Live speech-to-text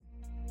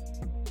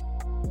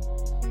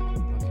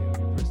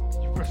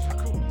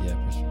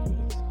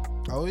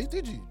Oh,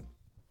 did you?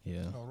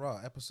 Yeah. Oh,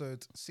 right.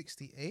 Episode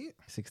 68?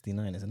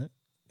 69, isn't it?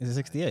 Is it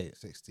 68?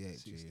 68.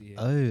 68.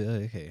 Oh,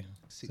 okay.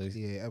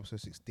 68, episode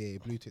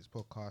 68. Blue Tits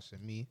Podcast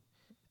and me,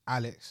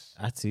 Alex,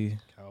 Atu,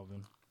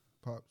 Calvin.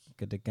 Pops.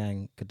 good the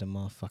gang, good the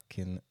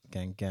motherfucking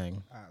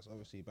gang. It's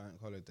obviously bank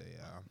holiday.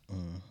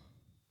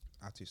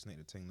 Atu snaked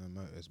the thing, no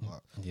motors,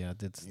 but Yeah, I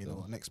did you know still.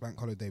 what? Next bank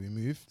holiday we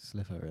move.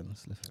 Slip her in.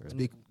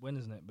 When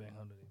is that bank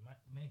holiday?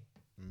 May.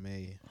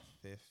 May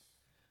 5th.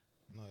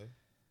 No,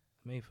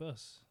 May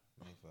 1st.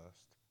 May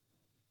 1st.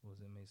 Was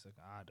it May 2nd?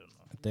 I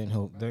don't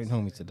know. Don't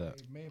hold me to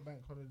that. May bank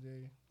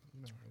holiday.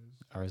 No, it's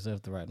I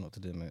reserve the right not to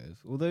do motive.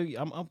 Although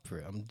I'm up for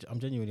it. I'm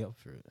genuinely up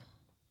for it.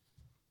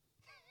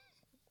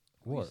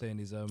 What you What? saying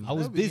is I was No,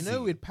 but busy. You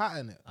know we'd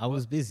pattern it. I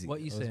was busy. what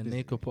you I was saying? busy.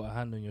 Nico put a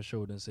hand on your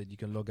shoulder and said you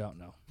can log out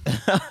now.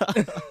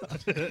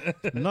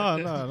 No.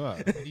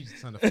 You just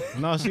turn the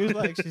No, she was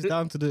like, she's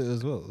down to do it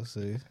as well.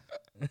 So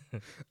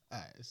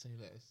Alright, say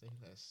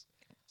less.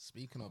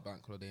 Speaking of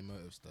bank holiday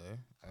motives though,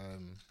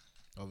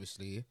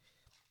 obviously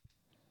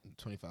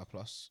 25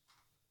 plus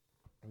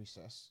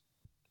recess.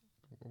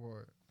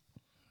 what?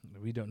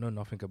 We don't know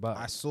nothing about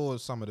I it. saw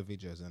some of the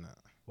videos in it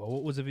Well,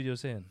 what was the video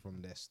saying?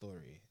 from their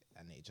story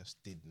and it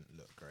just didn't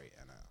look great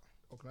in it.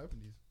 Oh, can I open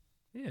these?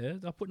 Yeah,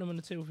 I put them on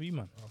the table for you,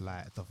 man.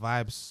 Like the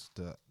vibes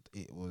that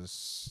it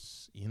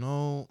was, you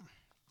know.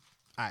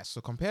 Alright,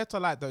 so compared to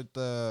like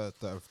the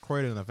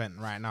Croydon event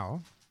right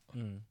now,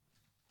 Mm.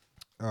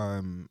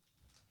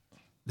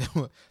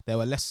 there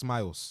were less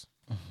smiles.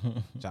 Do you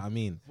know what I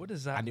mean? What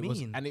does that And it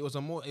mean? was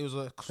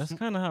a that's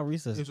kind of how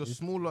recess. it was a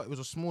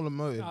smaller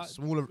motive.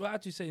 Smaller. What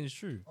actually saying is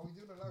true. Are we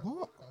doing a live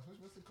What? podcast?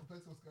 What's the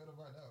compared to what's going on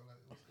right now? Like,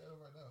 what's going on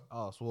right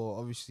now? Oh, so well,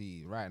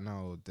 obviously right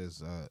now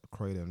there's a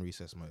Croydon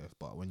recess motive,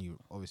 but when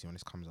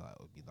this comes out, it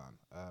will be done.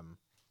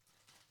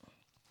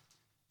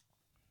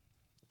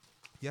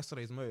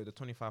 Yesterday's motive, the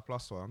 25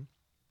 plus one,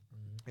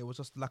 it was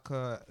just like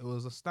it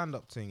was a stand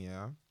up thing,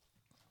 yeah.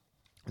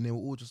 And they were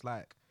all just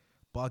like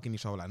bargaining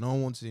each other, like no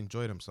one wants to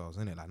enjoy themselves,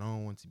 innit? Like no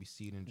one wants to be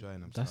seen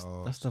enjoying themselves.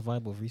 That's the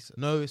vibe of recess.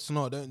 No, it's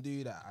not. Don't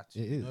do that.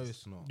 Actually. It is. No,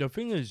 it's not. The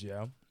thing is,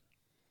 yeah,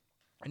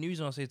 and the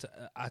reason I say to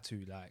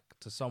Atu, like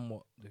to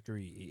somewhat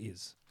degree, it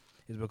is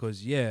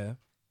because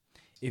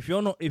if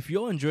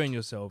you're enjoying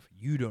yourself,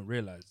 you don't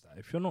realize that.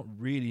 If you're not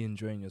really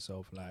enjoying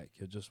yourself, like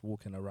you're just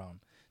walking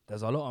around,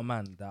 there's a lot of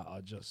men that are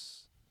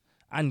just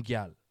and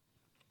gal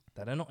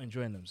that are not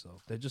enjoying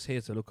themselves. They're just here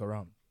to look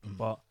around.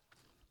 But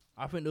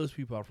I think those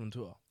people are from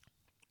Twitter.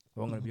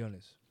 Well, I'm gonna be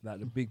honest, like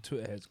the big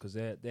Twitter heads, because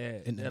they're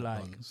Internet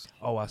like, ones.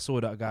 oh, I saw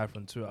that guy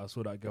from Twitter, I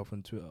saw that girl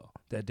from Twitter.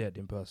 They're dead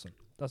in person.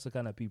 That's the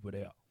kind of people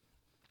they are.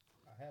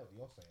 I hear what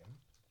you're saying,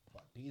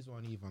 but these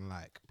weren't even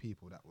like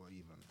people that were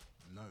even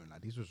known.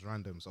 Like these was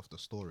randoms off the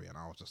story, and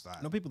I was just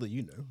like, No people that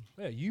you know.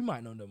 Yeah, you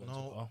might know them on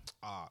no,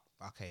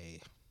 Twitter.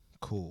 okay,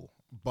 cool.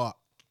 But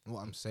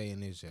what I'm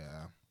saying is,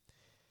 yeah,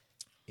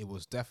 it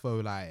was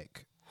defo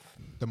like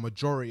the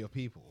majority of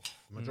people.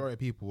 The majority of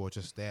people were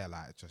just there,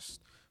 like just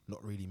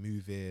not really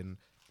moving.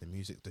 The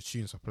music, the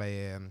tunes were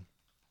playing.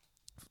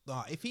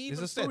 If he Is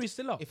even the said, story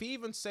still up? if he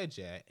even said,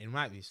 yeah, it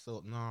might be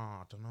still. No,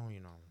 I don't know. You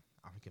know,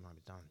 I think it might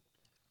be done.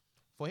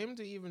 For him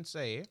to even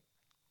say,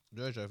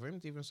 Jojo, for him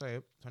to even say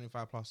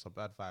 25 plus are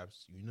bad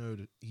vibes, you know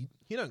that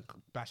he don't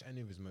bash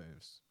any of his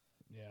motives.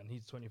 Yeah, and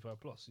he's 25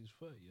 plus. He's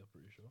 30, I'm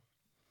pretty sure.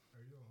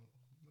 Hey, yo,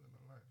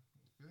 no, light.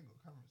 We ain't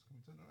got cameras. Can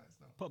we turn the lights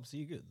down? Pops, are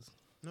you good?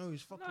 No,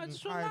 he's fucking Nah,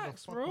 just high as a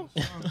relax, fucking bro.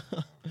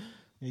 sun.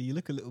 Yeah, you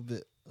look a little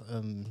bit. No,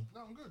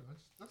 I'm good.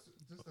 That's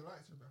just the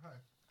lights are a bit high.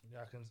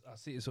 Yeah, I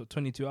see it's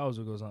 22 hours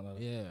ago or something like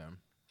that. Yeah.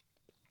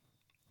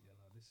 Yeah,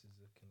 no, this is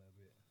looking a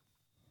bit.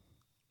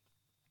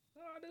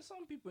 There's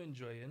some people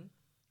enjoying.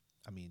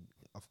 I mean,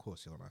 of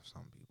course you're gonna have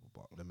some people,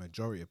 but the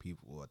majority of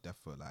people are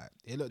definitely like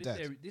it looked This,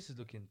 dead. this is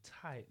looking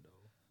tight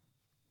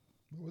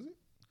though. What was it?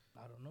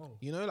 I don't know.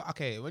 You know, like,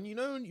 okay, when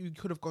you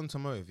could have gone to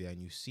Motive, yeah,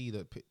 and you see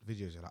the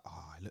videos, you're like,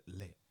 oh, I look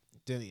lit.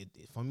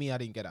 For me, I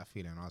didn't get that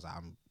feeling. I was like,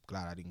 I'm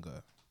glad I didn't go.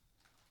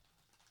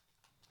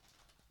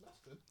 That's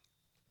good.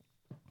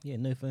 Yeah,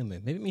 no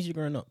FOMO. Maybe it means you're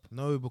growing up.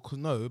 No,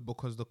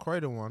 because the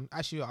Croydon one.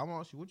 Actually, I'm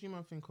asking, what do you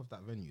man think of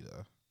that venue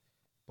though?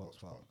 Box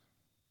Park.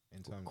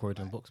 In terms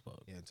Croydon of, Box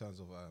Park. yeah, in terms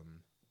of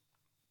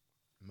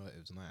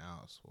Motives, night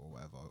outs or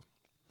whatever.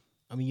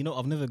 I mean,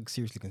 I've never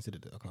seriously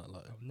considered it. I can't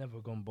lie. I've never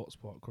gone Box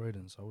Park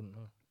Croydon, so I wouldn't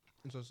know.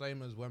 It's the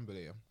same as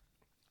Wembley. Yeah?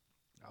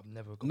 I've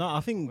never gone No,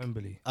 I think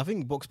Wembley.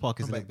 Box Park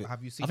is a little bit.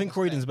 Have you seen? I think the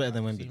Croydon's set? better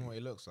than Have you Wembley. seen what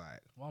it looks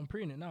like? Well, I'm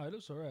preening it now. It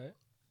looks alright.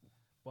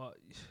 But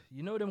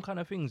you know them kind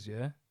of things,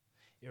 yeah?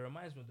 It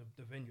reminds me of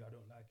the venue I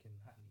don't like in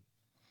Hackney.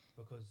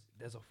 Because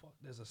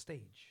there's a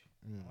stage.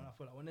 And I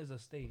feel like when there's a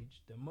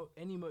stage,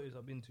 any motives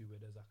I've been to where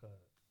there's like a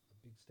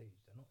big stage,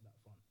 they're not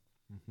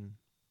that fun.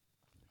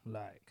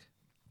 Like,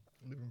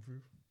 Living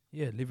proof.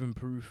 yeah, Living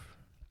Proof.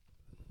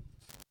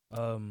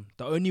 The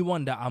only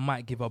one that I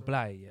might give a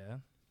blight, yeah.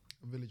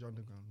 Village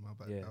Underground. My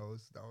bad. Yeah.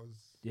 That was.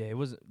 Yeah, it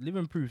was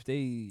Living Proof.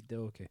 They're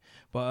okay,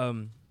 but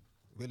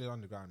Village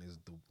Underground is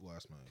the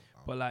worst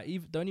motive.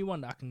 like the only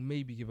one that I can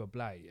maybe give a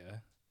blight, yeah,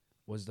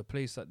 was the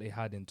place that they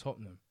had in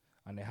Tottenham,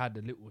 and they had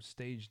a little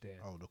stage there.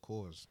 Oh, the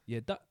cause. Yeah,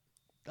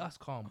 that's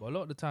calm. But a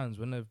lot of the times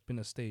when there've been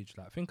a stage,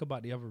 like think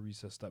about the other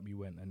recess that we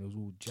went and it was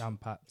all jam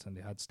packed and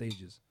they had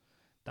stages.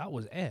 That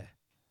was air.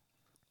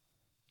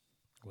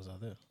 Was I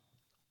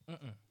there?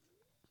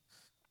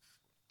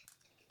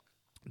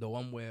 The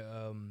one where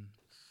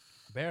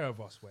Bear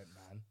of Us went,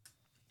 man.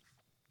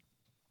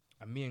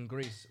 And me and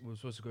Grace were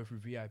supposed to go through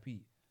VIP.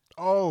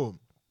 Oh,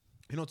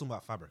 you're not talking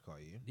about Fabric, are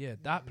you? Yeah,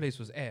 that place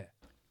was air.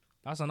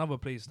 That's another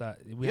place that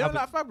we Yeah, have.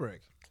 that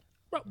Fabric.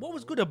 Bro, what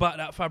was good about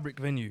that Fabric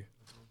venue?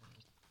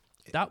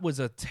 That was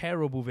a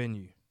terrible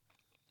venue.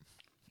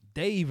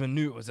 They even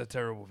knew it was a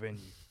terrible venue.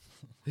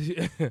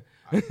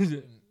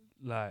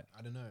 Like,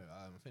 I don't know.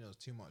 I think there was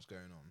too much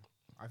going on.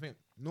 I think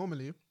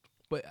normally,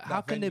 but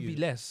how can there be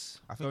venue, less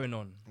I think- going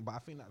on? but I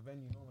think that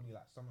venue normally,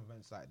 like some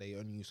events, like they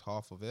only use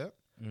half of it.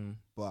 Mm.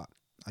 But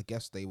I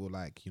guess they were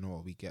like, you know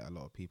what, we get a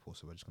lot of people,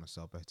 so we're just gonna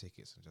sell both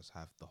tickets and just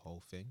have the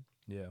whole thing.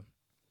 Yeah,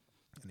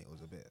 And it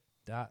was a bit.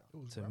 that It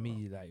was to rammer.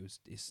 me, like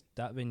it's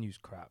that venue's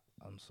crap.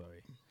 I'm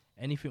sorry.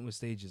 Anything with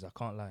stages, I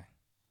can't lie.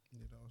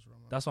 Yeah, that was wrong.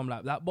 That's why I'm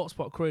like that box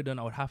spot Croydon.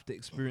 I would have to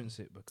experience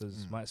it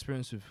because my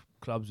experience with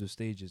clubs with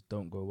stages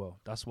don't go well.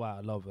 That's why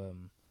I love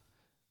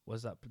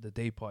what's that the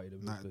day party that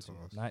we Night go to?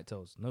 Tales. Night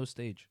Tales. No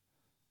stage.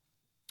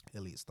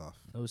 Elite stuff.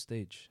 No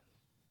stage.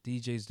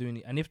 DJ's doing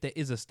it, and if there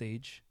is a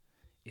stage,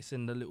 it's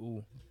in the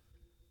little.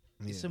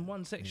 It's in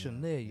one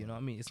section there. You know what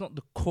I mean? It's not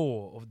the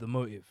core of the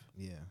motive.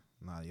 Yeah.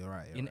 Nah, you're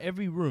right. In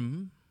every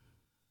room,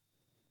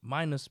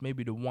 minus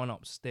maybe the one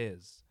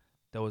upstairs,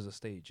 there was a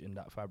stage in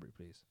that Fabric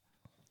place.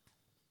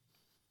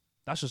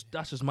 That's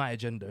just my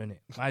agenda, innit?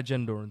 My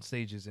agenda on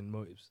stages and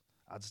motives.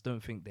 I just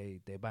don't think they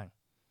bang.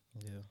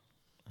 Yeah,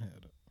 I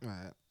heard it.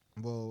 Right.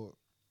 Well,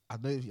 I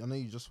know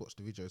you just watched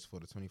the videos for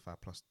the 25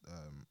 plus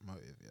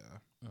motive.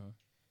 Yeah.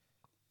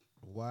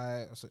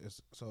 Why?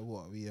 So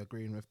what? Are we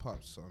agreeing with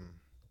Pops on?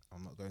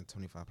 I'm not going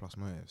 25 plus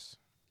motives.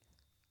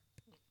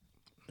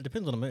 It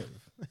depends on the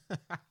motive.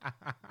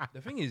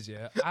 The thing is,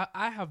 yeah,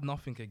 I have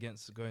nothing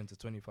against going to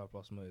 25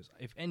 plus motives.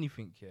 If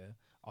anything, yeah,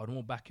 I would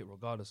more back it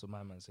regardless of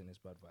my man saying it's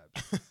bad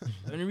vibes.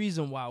 The only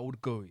reason why I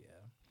would go,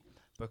 yeah,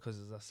 because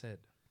as I said,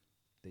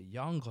 the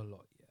younger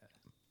lot, yeah,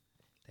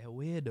 they're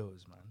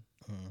weirdos,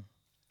 man.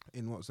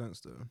 In what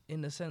sense, though?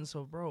 In the sense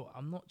of, bro,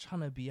 I'm not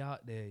trying to be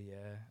out there,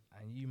 yeah,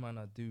 and you man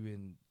are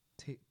doing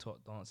TikTok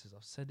dances.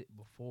 I've said it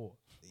before.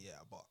 Yeah,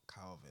 but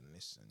Calvin,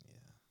 listen, yeah.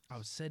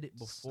 I've said it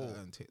before.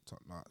 Certain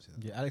TikTok dances.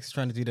 Yeah, Alex is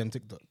trying to do them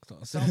TikTok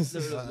Some-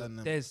 dances.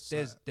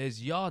 Certain-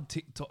 there's yard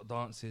TikTok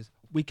dances.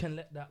 We can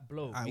let that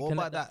blow. Aight, We what can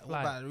about let that? What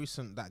fly. about the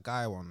recent that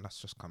guy one that's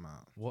just come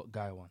out? What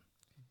guy one?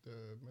 The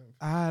Memphis.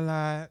 I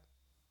like.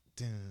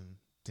 Dun,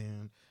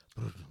 dun,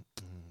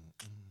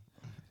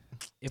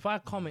 If I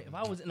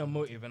was in a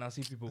motive and I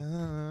see people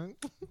dun,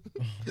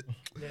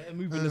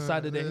 moving the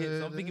side of their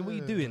hips, I'm thinking, what are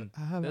you doing?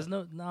 I There's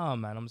no, nah,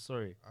 man. I'm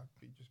sorry.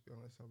 Just be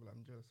honest,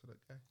 I'm jealous of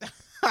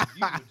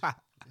that guy.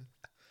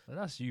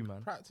 That's you,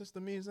 man. Practice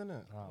the moves,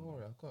 innit? Ah, Don't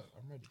worry,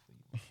 I'm ready for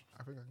you.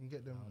 I think I can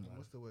get them. Oh, man.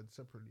 What's the word?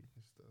 Separately,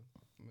 just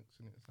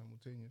mixing it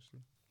simultaneously.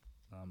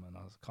 Nah, man.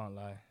 I can't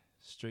lie.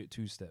 Straight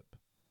two step.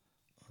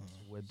 That's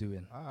what we're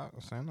doing. Alright,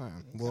 I'm saying that.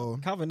 Well,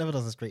 Calvin never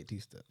does a straight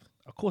two-step.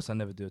 Of course, I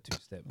never do a two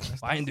step.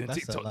 I ain't doing that's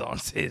TikTok a lie.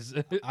 dances.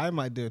 I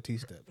might do a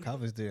two-step.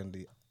 Calvin's doing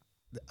the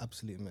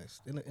absolute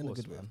most in a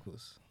course, good way, man. of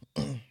course.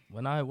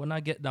 when I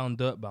get down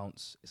dirt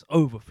bounce, it's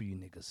over for you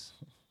niggas.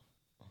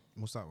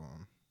 what's that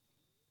one?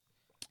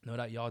 Know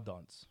that yard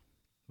dance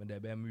when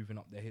they're moving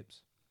up their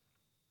hips.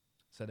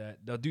 So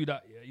they'll do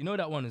that. Yeah. You know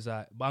that one is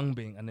like bang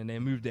bing, and then they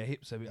move their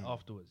hips a bit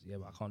afterwards. Yeah,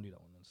 but I can't do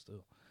that one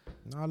still.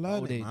 No, learn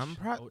Old it, age, man.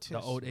 Practice. the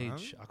old man.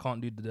 age. I can't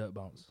do the dirt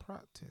bounce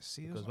Practice.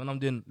 See, because when I'm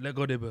doing let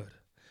go the bird,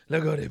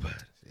 let go the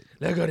bird,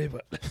 let go the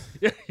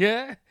bird.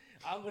 Yeah,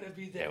 I'm gonna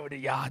be there with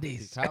the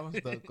yardies. Calvin's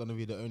gonna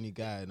be the only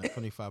guy in a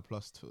 25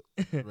 plus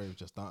rave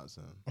just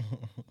dancing.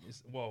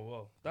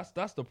 Whoa. That's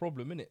the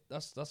problem, innit?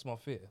 That's my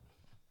fear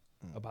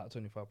about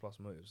 25 plus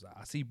motives. Like,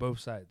 I see both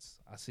sides.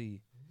 I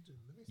see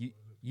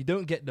you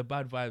don't get the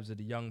bad vibes of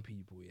the young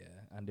people, yeah,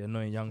 and the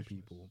annoying young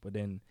people, but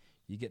then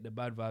you get the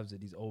bad vibes of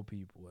these old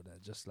people, and they're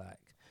just like,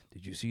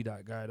 did you see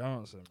that guy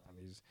dancing?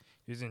 Man,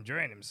 he's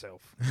enjoying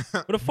himself.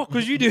 What the fuck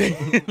was you doing?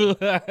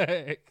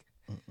 Like,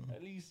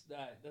 at least,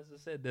 like, as I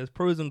said, there's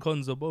pros and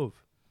cons of both.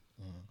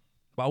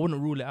 But I wouldn't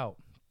rule it out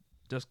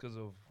just because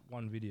of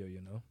one video,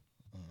 you know.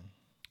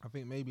 I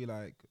think maybe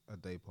like a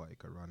day party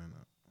could run in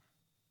it.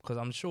 Because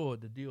I'm sure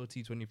the DOT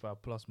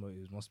 25 plus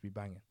motives must be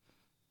banging.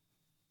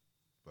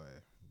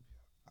 But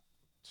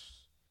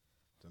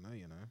don't know,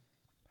 you know.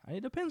 And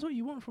it depends what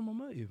you want from a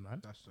motive, man.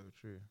 That's so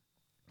true.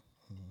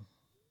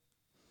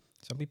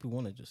 Some people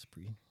want to just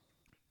spree.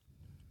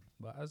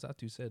 But as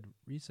Atu said,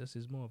 recess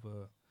is more of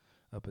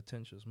a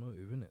pretentious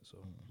motive, isn't it? So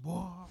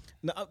What?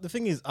 No, the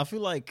thing is, I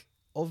feel like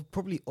of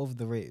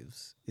the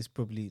raves, it's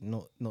probably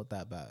not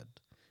that bad,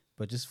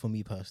 but just for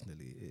me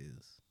personally, it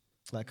is.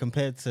 Like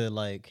compared to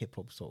like hip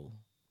hop soul.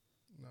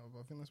 No, but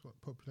I think that's what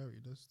popularity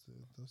does to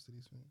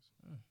these things.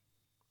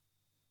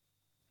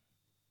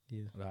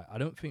 Yeah. like, I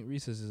don't think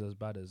recess is as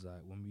bad as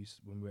like when we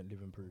went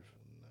Living Proof.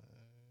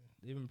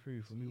 They've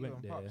improved when we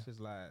went there. Is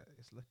like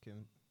it's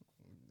looking.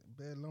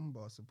 Bare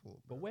lumbar support.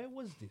 But where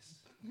was this?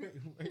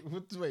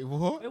 Wait,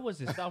 what? Where was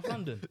this? South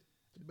London.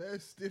 Bare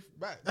stiff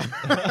back.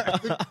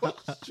 The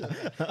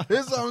posture.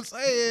 This is what I'm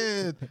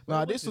saying. Nah,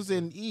 was this this was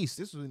in East.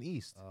 This was in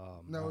East.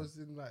 No, it was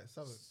in like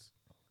Southwark.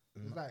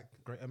 It's like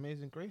Great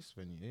Amazing Grace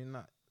venue. In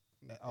that.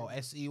 Oh,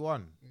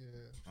 SE1.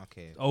 yeah.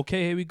 Okay.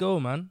 Okay, here we go,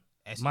 man.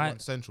 SE1 My-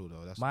 Central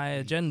though. That's My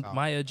really agenda, south.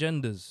 my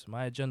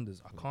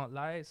agendas. I can't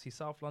lie. See,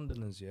 South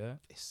Londoners, yeah.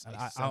 It's And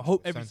central, I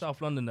hope every central.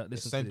 South London that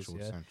It's listens to central,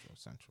 this, yeah.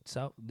 central.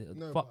 South,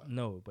 No, fuck but-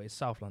 no, but it's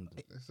South London.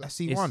 It's like-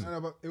 SE1.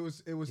 No, but it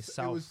was It's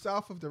south.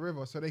 south of the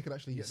river, so they could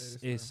actually get there. It's,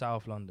 This it's time.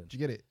 South London. Did you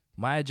get it?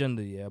 My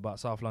agenda, yeah,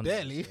 about South London.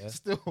 Barely. Yeah.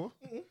 Still.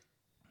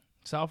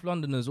 South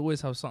Londoners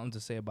always have something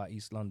to say about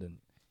East London.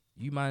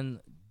 You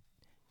man,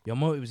 your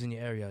motives in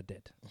your area are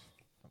dead.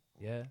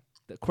 Yeah.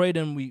 The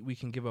Croydon, we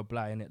can give a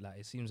blight in it. Like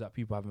it seems like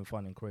people having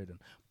fun in Croydon,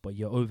 but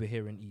you're over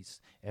here in East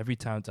every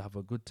time to have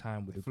a good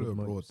time with They a flew good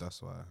abroad. motives.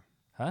 That's why.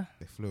 Huh?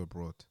 They flew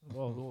abroad.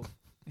 Well,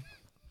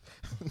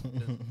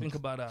 think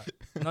about that.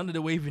 None of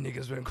the wavy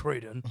niggas were in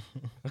Croydon.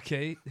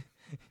 Okay,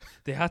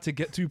 they had to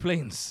get 2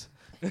 planes.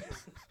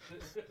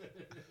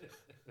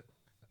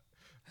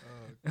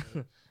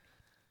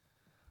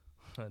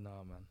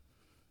 Nah, man.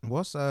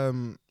 What's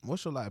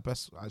your like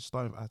best? I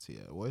started with Ati.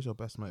 What is your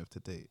best motive to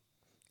date?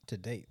 To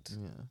date,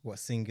 Yeah. what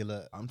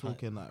singular? I'm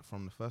talking like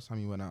from the first time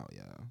you went out,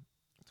 yeah,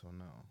 till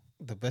now.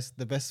 the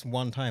best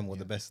one time or Yeah,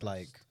 the best the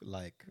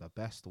like The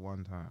best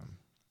one time.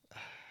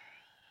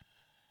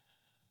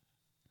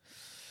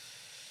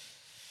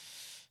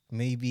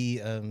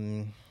 maybe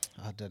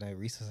I don't know.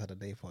 Reese had a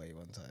day party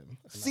one time. And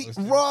that See, was-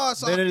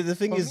 Ross, No, the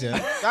thing is, yeah.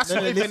 that's No,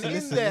 not no, even listen, in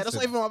listen, there. That's not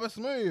listen. even my best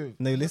move.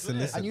 No, listen.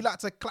 And you like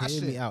to clash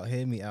Hear it. me out.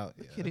 Hear me out.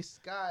 Look yeah. at this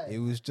guy. It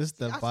was just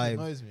the Ati vibe.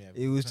 annoys me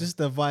every It was time. just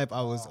the vibe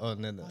I was Oh,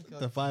 on, and my God,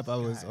 the vibe I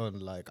this was guy. on.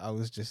 Like I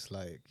was just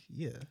like,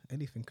 yeah,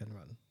 anything can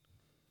run.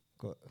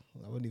 God,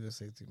 I wouldn't even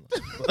say too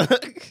much,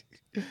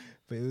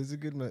 but it was a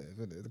good moment.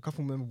 A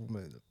couple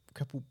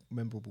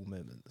memorable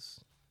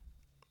moments.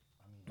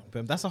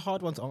 But that's a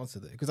hard one to answer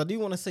though, because I do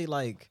want to say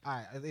like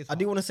I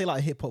do want to say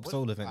like hip hop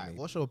soul event. Alright, mate.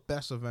 what's your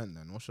best event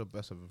then? What's your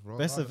best event? Best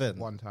Regardless of event?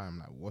 One time,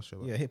 like what's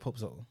your Yeah, hip hop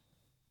soul.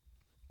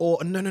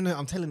 Or no,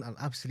 I'm telling an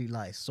absolute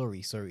lie.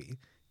 Sorry.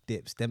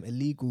 Dips, them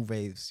illegal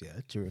raves,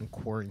 yeah, during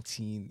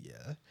quarantine,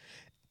 yeah.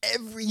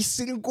 Every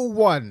single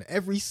one,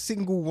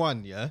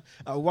 yeah.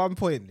 At one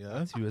point,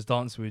 yeah. He was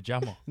dancing with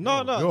Jammer.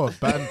 No. You're a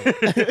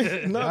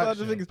bandit. No,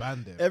 the thing is,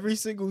 bandit. every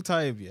single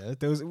time, yeah.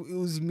 It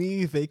was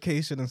me,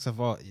 Vacation, and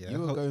Savant, yeah. You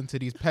were going to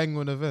these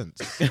penguin events.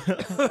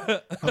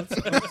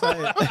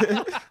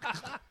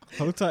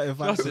 Hold tight if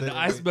I Just in the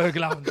iceberg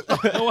lounge.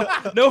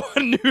 No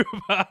one knew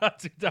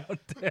about it down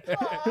there.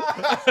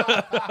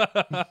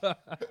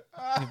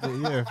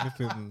 Yeah,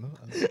 flipping.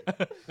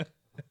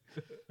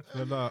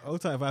 But no, all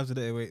type vibes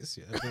today waits,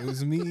 yeah. But it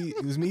was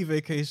me,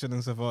 Vacation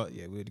and Savant,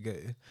 yeah, we'd go.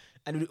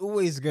 And we'd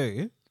always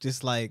go,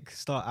 just like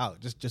start out,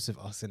 just with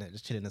us in it,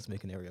 just chilling and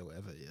smoking area or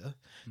whatever, yeah.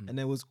 And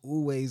there was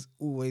always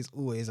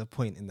a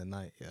point in the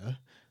night, yeah,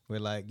 where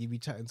like you'd be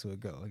chatting to a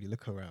girl, you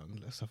look around,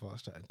 like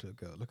Savant's chatting to a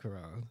girl, look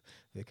around,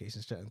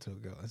 Vacation's chatting to a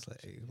girl, it's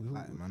like, hey,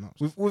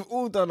 we've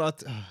all done our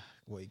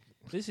wait.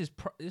 This is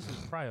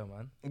prior,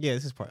 man. Yeah,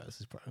 this is prior.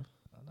 This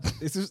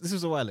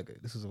was a while ago.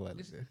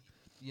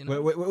 You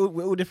know,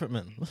 We're all different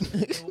men.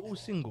 we're all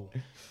single.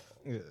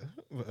 Yeah,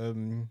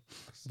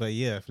 but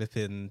yeah,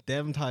 flipping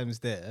them times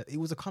there. It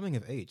was a coming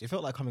of age. It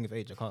felt like coming of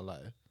age. I can't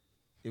lie.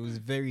 It was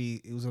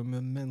a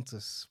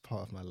momentous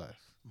part of my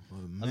life.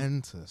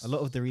 Momentous. A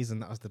lot of the reason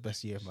that was the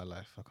best year of my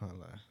life. I can't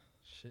lie.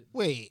 Shit,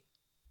 Wait,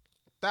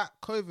 that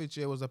COVID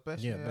year was the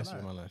best Yeah, year. best year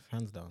of of my life,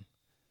 hands down.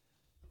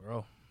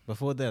 bro.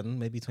 Before then,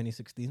 maybe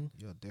 2016.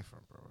 You're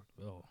different, bro.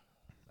 Bro.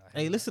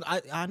 Hey, listen,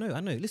 I know.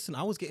 Listen,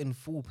 I was getting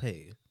full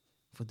pay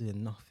for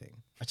doing nothing.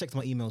 I checked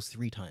my emails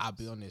 3 times. I'll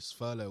be honest,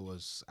 furlough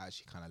was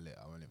actually kind of lit.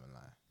 I won't even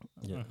lie.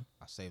 Yeah,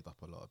 I saved up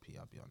a lot of P.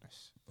 I'll be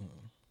honest.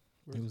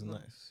 it was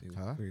nice. It was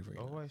Huh? very, very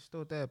Oh, nice. it's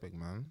still there, big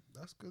man.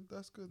 That's good.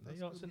 That's good. They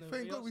That's answered good.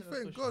 the- We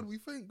thank they God. We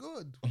answered the thank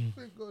God. questions. We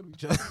thank God.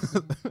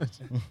 We thank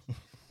God.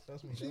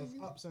 Trust me, there was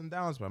ups and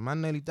downs, bro.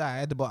 Man nearly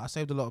died, but I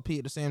saved a lot of P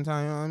at the same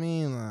time. You know what I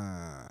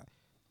mean?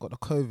 Got the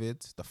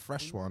COVID, the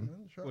fresh one.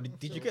 Well,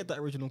 did you get that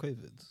original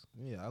COVID?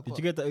 Yeah, I got. Did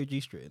you get the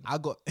OG strain? I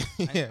got.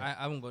 I Yeah.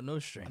 haven't got no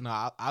strain. No,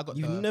 I got.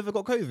 You've the, never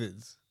got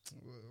COVID?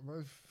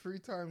 Man, 3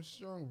 times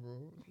strong,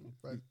 bro.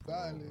 Like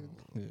dialing.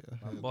 Yeah.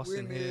 I'm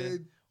bossing here.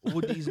 Winning.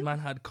 All these man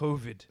had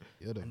COVID,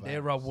 You're the and vibes.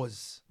 there I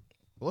was.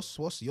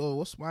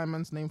 What's my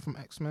man's name from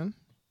X-Men?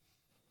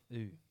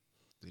 Ooh.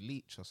 The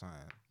Leech or something.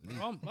 Leech.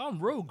 I'm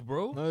rogue,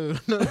 bro. No,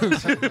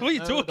 What are you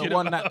no, talking the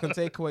one about? that can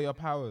take away your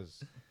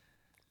powers.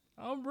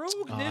 I'm rogue,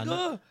 Oh,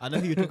 nigga. I know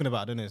who you're talking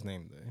about. I don't know his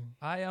name though.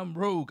 I am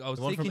rogue. I was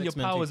The one from taking your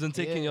X-Men powers too. and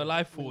taking Yeah. your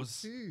life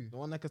force. Too. The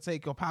one that can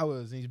take your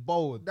powers, and he's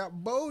bold. That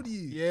Bodhi.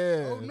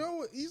 Yeah. Oh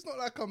no, he's not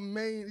like a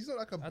main. He's not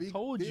like a I big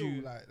told deal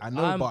you. like I that.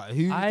 know, but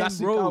who? I'm That's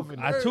the rogue. Calvin.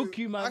 I Bro, took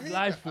you I man's hear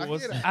life that, I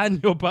force hear that.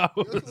 and your You're powers.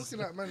 talking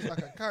like man like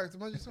a character.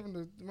 Man,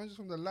 just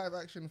from the live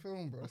action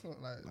film, bro. It's not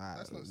like Nah,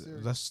 that's not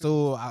serious. That's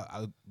still.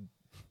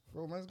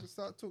 Bro, man's gonna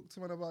start talking to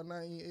man about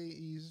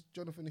 1980s.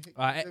 Jonathan Hickman.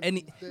 Alright,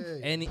 everything's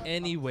there.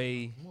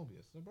 anyway,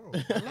 Morbius, bro.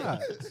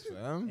 Relax,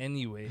 fam.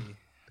 anyway,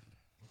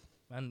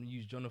 man,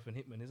 use Jonathan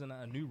Hickman. Isn't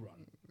that a new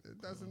run?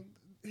 It doesn't.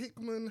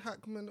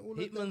 Hackman, all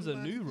Hickman's of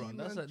them, a man, new run.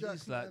 That's He-Man, at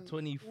least like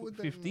Jackman, all them,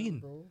 2015. man,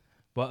 bro.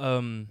 But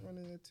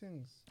Running their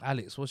things.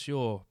 Alex, what's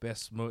your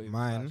best motive?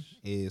 Mine slash-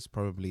 is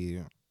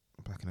probably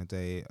back in the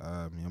day,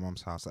 your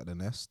mum's house at the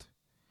Nest.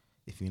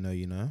 If you know,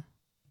 you know.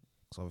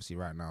 Because obviously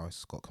right now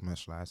it's got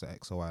commercialized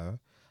at XOYO.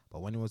 But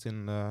when it was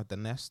in the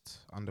Nest,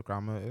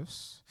 Underground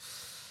Motives,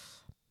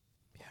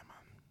 yeah, man.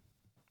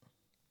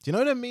 Do you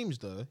know the memes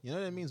though? You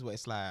know the memes where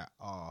it's like,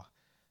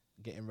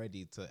 getting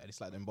ready to, and it's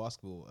like them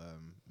basketball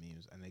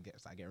memes, and they get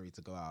like getting ready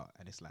to go out,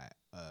 and it's like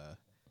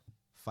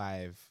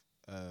 5.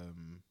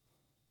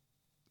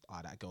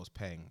 That girl's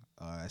paying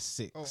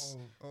 6.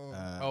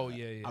 Oh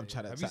yeah. I'm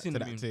trying to Have you tap seen to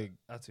the that meme? thing.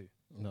 That too.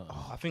 No.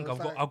 I think So I've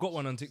it's got like- I've got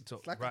one on TikTok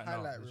It's like right a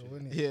highlight now. reel,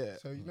 isn't it? Yeah.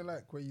 So you know,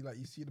 like where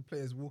you see the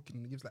players walking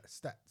and it gives like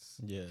stats.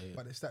 Yeah.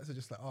 But the stats are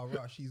just like, oh,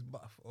 right, she's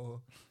buff, or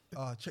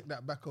check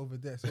that back over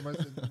there. So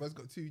man's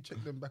got 2,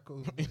 check them back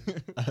over there.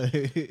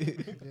 Get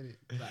it?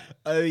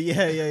 Oh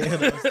yeah.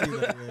 I've seen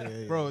that.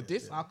 Yeah. Bro,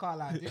 I can't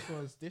lie.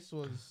 This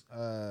was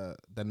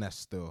the Nest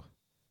still,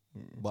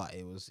 but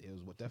it was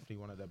definitely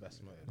one of the best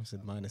I motives.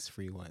 said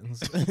 -3 wines.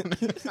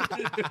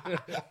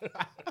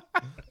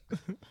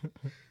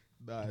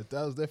 Nah, that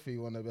was definitely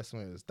one of the best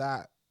motives.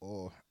 That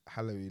or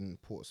Halloween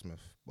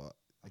Portsmouth. But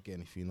again,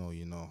 if you know,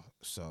 you know.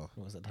 So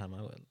What was that time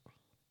I went?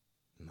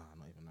 nah,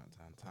 not even that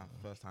time.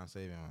 First time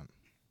saving, man.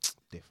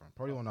 Different.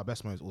 Probably one of our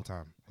best motives all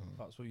time.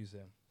 That's what you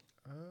saying.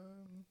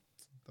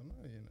 Don't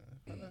know, you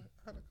know.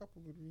 Had a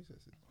couple good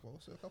recesses, but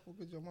also a couple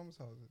good your mum's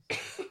houses. Do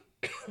you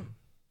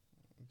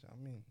know what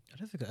I mean? I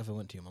don't think I ever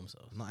went to your mum's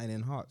house. Nothing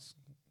in Hearts.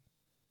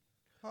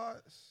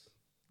 Hearts.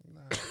 Nah,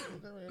 I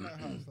don't really like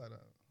hearts like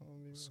that.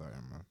 Sorry,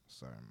 man.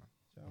 Do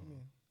you know what I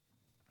mean?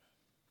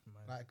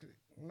 Like,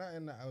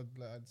 nothing that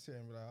I'd sit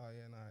and be like, oh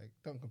yeah, nah,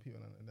 don't compete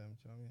with none of them.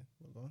 Do you know what I mean?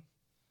 But go on.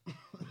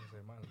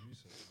 Mine's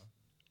useless, man.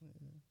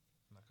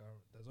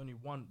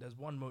 Like there's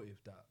one motive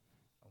that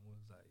I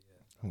was like,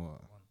 yeah. that was What?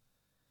 the one.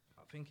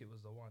 I think it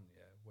was the one,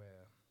 yeah,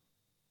 where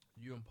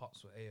you and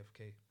Pops were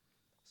AFK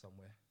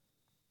somewhere.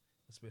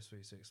 That's the best way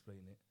to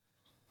explain it.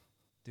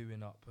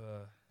 Doing up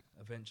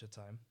Adventure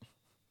Time,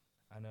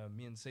 and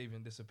me and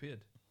Savian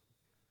disappeared.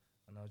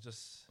 And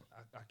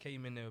I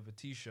came in there with a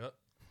t-shirt,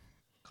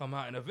 come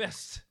out in a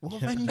vest.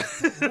 What venue?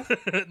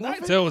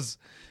 Night Tales.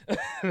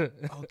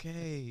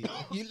 Okay.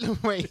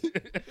 Wait.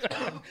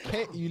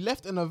 Okay, you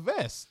left in a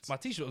vest. My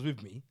t-shirt was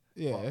with me.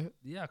 Yeah.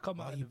 Yeah, I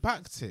come out. You in a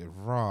backed it,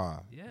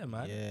 raw. Yeah,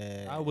 man.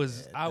 Yeah. I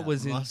was that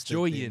must have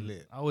been enjoying.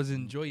 lit. I was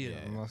enjoying. Yeah.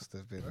 it. Must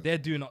have been. They're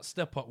doing not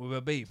step up with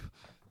a babe.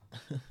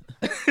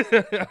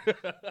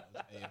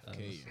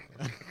 AFK.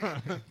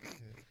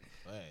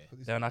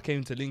 Then I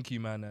came to Linky,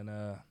 man,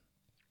 and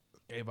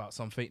gave out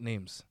some fake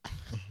names.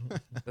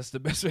 That's the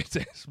best way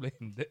to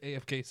explain the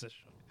AFK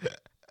session.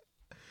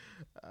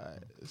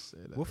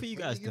 What for you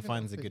guys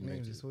defines a good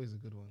motive? It's always a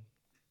good one.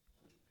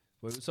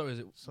 Wait, sorry, is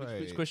it?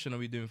 Sorry. Which question are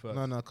we doing first?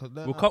 No, cause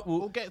We'll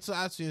we'll get to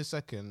that in a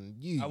second.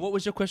 You, What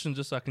was your question,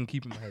 just so I can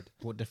keep in my head?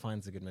 What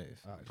defines a good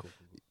motive? Alright, cool.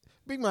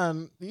 big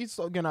man, you need to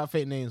stop getting out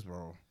fake names,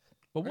 bro.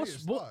 But Where you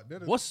start? They're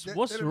the- what's they're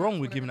what's the wrong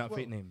next with one giving as out well.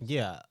 fake names?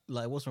 Yeah,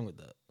 like what's wrong with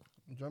that?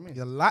 Do you know what I mean?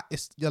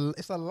 You're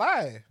it's a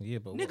lie. Yeah,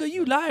 but Nigga, what's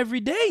you wrong? lie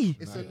every day.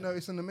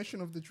 It's an omission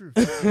of the truth.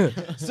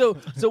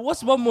 So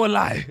what's one more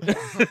lie?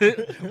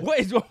 What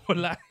is one more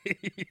lie?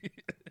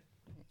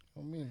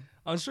 I mean,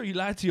 I'm sure you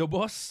lied to your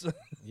boss.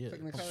 Yeah.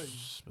 technicality.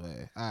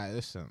 Alright,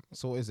 listen.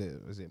 So what is it?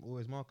 Is it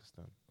always Marcus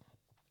then?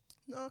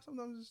 No,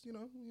 sometimes it's, you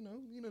know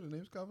the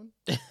names, Calvin.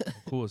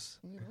 Of course,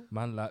 You know,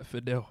 man, like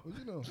Fidel. what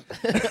you know?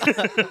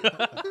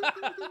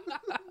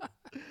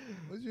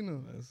 What you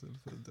know?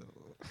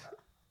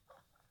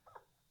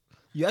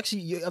 You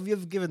actually, have you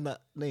ever given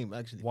that name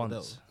actually?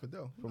 Once,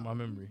 Fidel. from my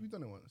memory. We've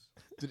done it once.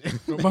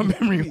 From my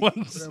memory,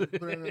 once. But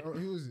then,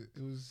 who was it?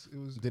 It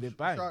was. Did it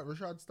bang?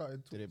 Rashad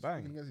started. Did it bang?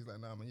 speaking against. He's like,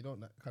 nah, man, you don't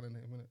that kind of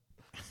name, innit?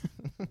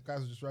 Guys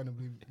will just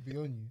randomly be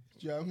on you.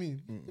 Do you know what I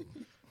mean?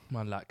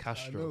 Man, like I know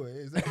Castro. it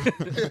is.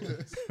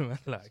 Man,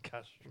 like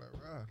Castro. Like,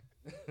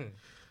 rah.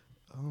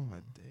 Oh my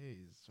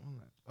days.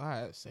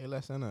 Alright, say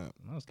less innit?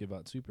 Let's give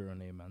out superhero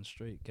name, man.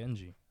 Straight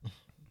Kenji.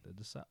 They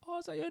just like, oh,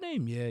 is that your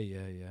name?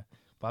 Yeah.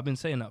 But I've been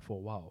saying that for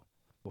a while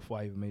before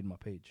I even made my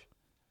page.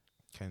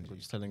 Kenji.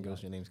 Just telling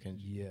girls your name's Kenji.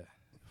 Yeah,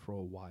 for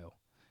a while.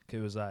 'Cause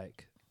it was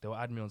like they'll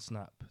add me on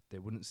Snap. They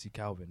wouldn't see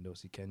Calvin. They'll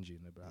see Kenji,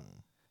 and they'll be like,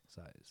 it's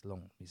like it's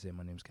long. You say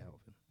my name's Calvin.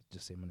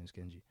 Just say my name's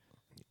Kenji.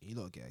 You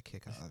don't get a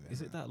kick out of it.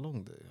 Is it that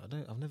long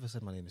though? I've never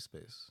said my name in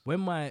space.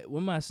 When my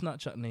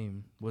Snapchat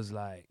name was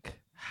like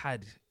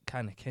had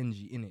kind of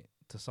Kenji in it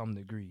to some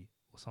degree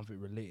or something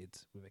related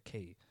with a K.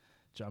 Do you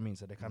know what I mean?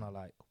 So they're kind of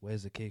like,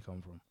 where's the K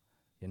come from?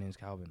 Your name's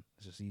Calvin.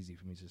 It's just easy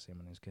for me to say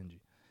my name's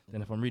Kenji.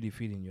 Then if I'm really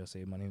feeling you, I'll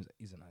say my name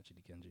isn't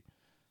actually Kenji.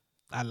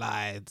 I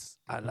lied.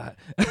 I like.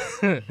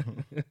 Fair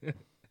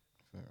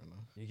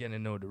enough. You're getting to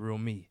know the real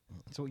me.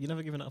 So you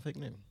never given out a fake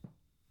name?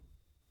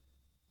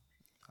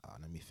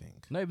 Let Let me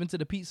think. Not even to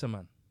the pizza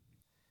man.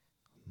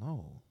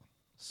 No.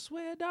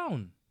 Swear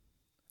down.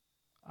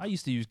 I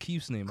used to use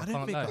Keith's name. I, I don't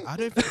can't think. lie. I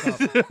don't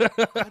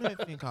think. I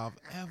don't think I've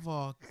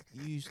ever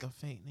used a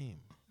fake name.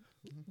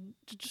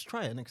 Just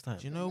try it next time.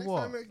 Do you know Next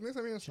what? time you're in Do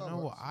you know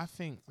what? Starbucks, I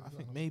think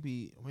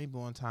maybe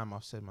one time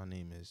I've said my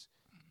name is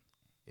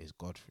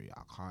Godfrey.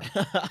 I can't.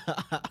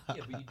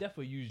 Yeah, but you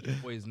definitely used your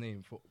boy's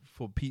name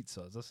for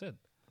pizza, as I said.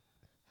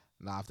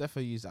 Nah, I've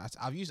definitely used.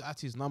 I've used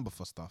Ati's number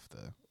for stuff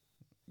though.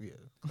 Yeah.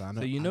 'Cause I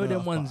So you I know them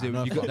I've ones I that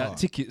know you I've got that got-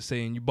 ticket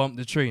saying you bumped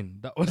the train.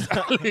 That was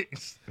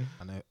Alex.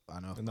 I know.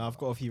 And I've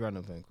got a few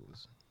random phone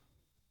calls.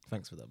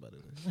 Thanks for that, by the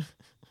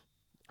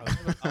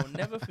way. I'll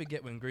never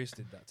forget when Grace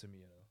did that to me,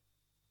 you know,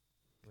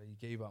 where he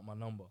gave out my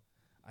number,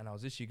 and I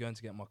was literally going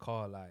to get my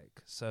car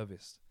like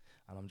serviced,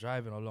 and I'm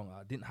driving along.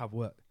 I didn't have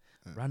work.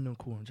 Random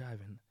call. I'm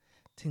driving.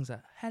 Things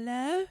like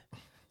hello.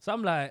 So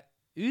I'm like,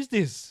 who's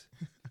this?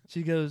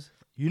 She goes,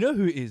 you know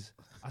who it is?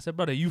 I said,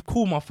 brother, you've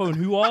called my phone.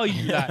 Who are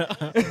you?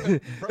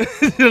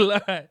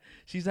 Like,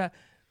 she's like,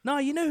 no,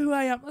 you know who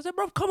I am. I said,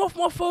 bro, come off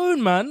my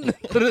phone, man.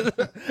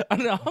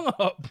 And then I hung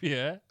up,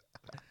 yeah.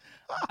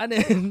 And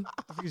then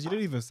Because you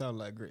don't even sound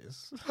like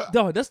Grace.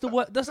 no, that's the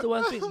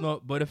worst thing.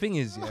 No, but the thing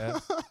is, yeah,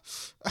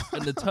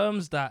 and the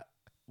terms that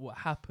what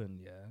happened,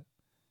 yeah,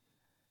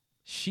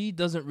 she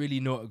doesn't really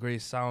know what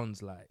Grace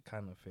sounds like,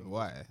 kind of thing.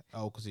 Why?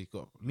 Oh, because he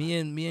got. Me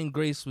and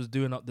Grace was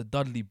doing up the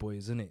Dudley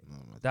boys, innit?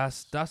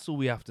 That's all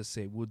we have to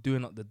say. We're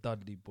doing up the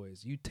Dudley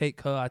boys. You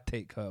take her, I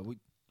take her.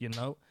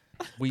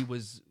 We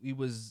was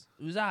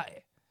out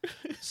here.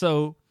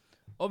 So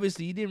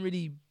obviously he didn't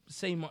really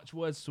say much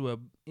words to her.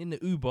 In the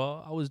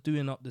Uber, I was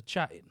doing up the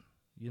chatting.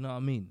 You know what I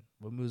mean?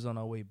 When we was on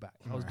our way back,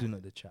 I was doing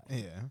up the chat.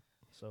 Yeah.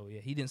 So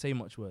yeah, he didn't say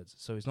much words.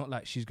 So it's not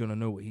like she's gonna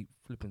know what he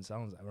flipping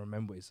sounds like. I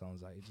remember what it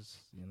sounds like. It just,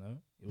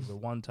 it was a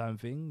one-time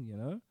thing,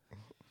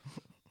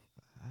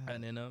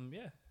 And then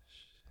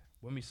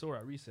when we saw her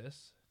at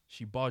recess,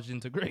 she barged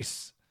into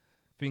Grace,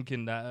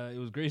 thinking that it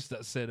was Grace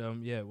that said,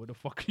 yeah, what the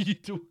fuck are you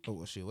doing? Oh,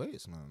 well, she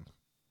waits, man.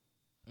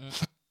 You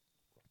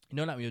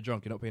know, like when you're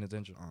drunk, you're not paying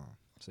attention. Oh.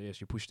 So yeah,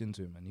 she pushed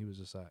into him, and he was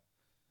just like,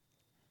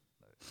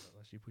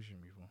 what's she pushing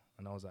me for?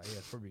 And I was like, yeah,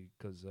 it's probably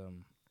because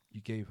you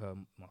gave her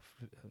my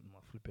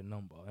flipping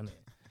number, innit?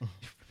 You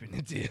flipping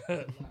idiot.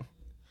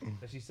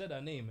 So she said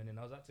her name, and then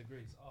I was like to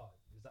Grace,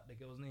 is that the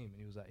girl's name? And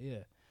he was like,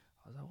 yeah.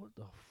 I was like, what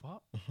the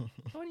fuck?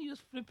 Why don't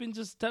you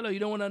just tell her you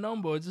don't want her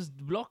number, or just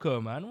block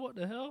her, man? What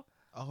the hell?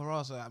 Oh,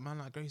 Ross, man,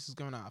 like Grace is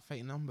going out of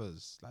fake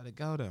numbers, like the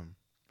girl them.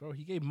 Bro,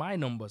 he gave my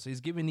number, so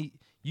he's giving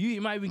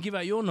you might even give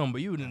out your number.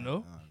 You wouldn't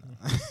know.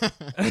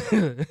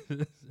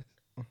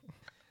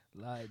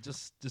 Like,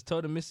 just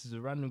tell the missus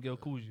a random girl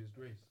calls you. It's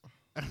Grace.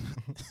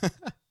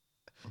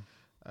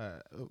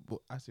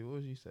 Actually, what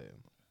was you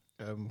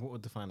saying? What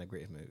would define a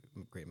great motive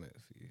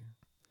for you?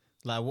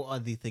 Like, what are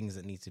the things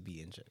that need to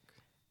be in check?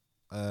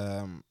 I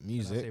say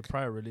Music.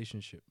 prior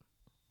relationship.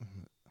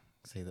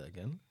 Say that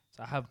again.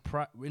 So I have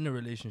in a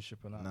relationship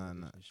and out of a Nah.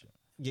 relationship.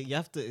 You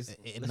have to.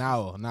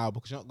 Now,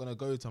 because you're not gonna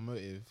go to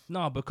motive.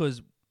 No,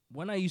 because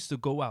when I used to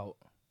go out,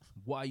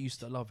 what I used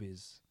to love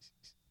is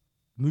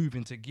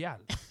moving to gal.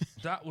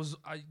 That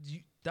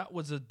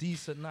was a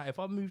decent night. If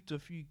I moved to a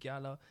few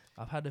gala,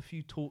 I've had a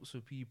few talks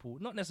with people.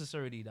 Not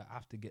necessarily that I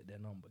have to get their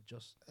number.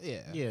 Just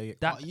Yeah. Yeah.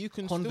 that But you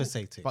can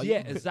conversating. Still, but yeah,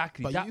 you can,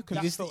 exactly. But That, you can,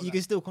 that You felt can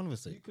like- still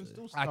conversate. you can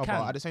still. I But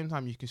can. at the same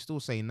time, you can still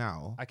say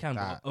now. I can.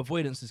 that- But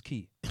avoidance is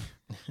key.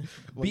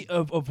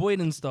 Well,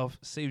 Avoiding stuff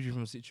saves you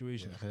from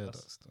situations. Yeah, I heard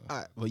That's- that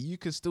stuff. but you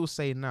can still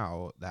say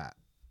now that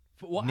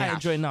For what I Nash.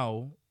 enjoy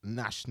now,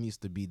 Nash needs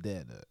to be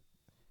there.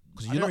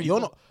 Because I you're don't not, really you're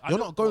go- not, I you're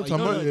don't- not going to no,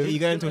 no, motive. Are you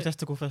going to a no.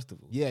 testicle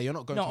festival? Yeah, you're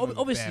not going no, to motive.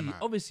 obviously, bare man.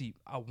 obviously,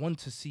 I want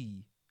to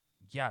see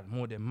gal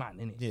more than man,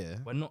 innit? Yeah.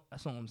 But not.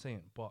 That's not what I'm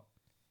saying. But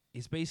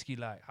it's basically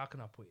like, how can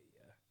I put it?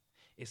 Yeah,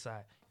 it's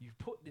like you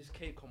put this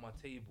cake on my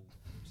table.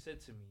 You said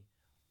to me,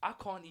 I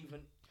can't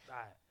even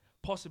like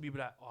possibly be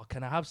like, oh,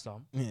 can I have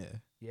some? Yeah.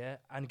 Yeah,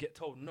 and get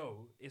told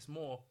no. It's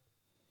more.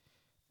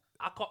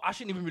 I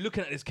shouldn't even be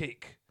looking at this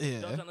cake. Yeah. You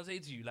know what I'm trying to say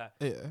to you? Like,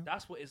 Yeah.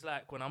 that's what it's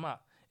like when I'm at.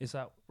 It's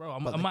like, bro,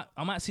 But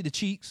I might see the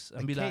cheeks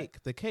and be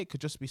like, The cake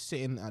could just be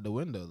sitting at the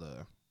window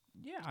though,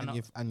 yeah,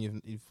 and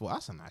you've thought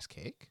that's a nice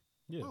cake.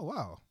 Yeah. Oh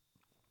wow.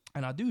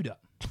 and I do that.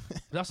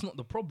 That's not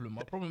the problem.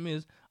 My problem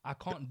is I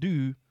can't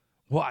do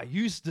what I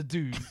used to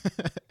do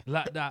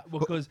like that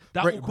because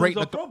that will cause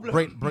a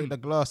problem. break the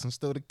glass and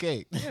steal the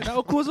cake. Yeah, that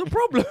will cause a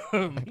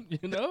problem.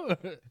 You know.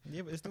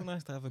 Yeah, but it's still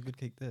nice to have a good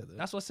cake there, though.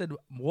 That's what I said.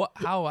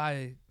 How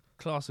I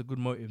class a good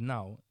motive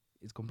now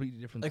is completely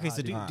different. to Okay, how I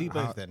so did do it.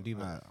 both then. Do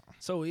both.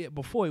 So yeah,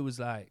 before it was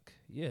like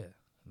What,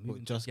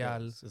 moving just to gal,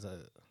 girls? Is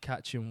that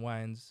catching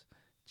wines,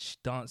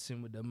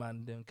 dancing with the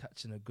man, then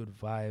catching a good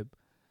vibe.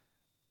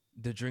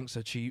 The drinks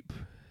are cheap.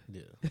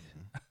 yeah?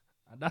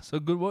 And that's a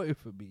good motive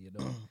for me, you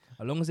know.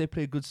 As long as they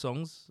play good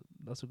songs,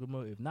 that's a good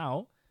motive.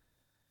 Now,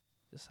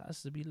 just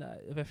has to be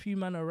like if a few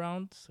men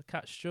around,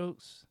 catch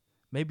jokes.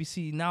 Maybe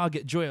see now I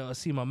get joy. I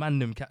see my man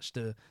them catch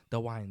the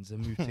wines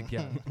and move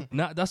together.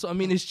 Now that's what I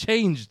mean. It's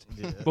changed.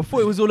 Yeah. Before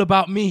it was all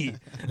about me.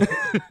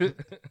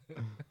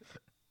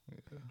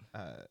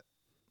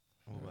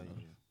 What about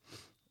you?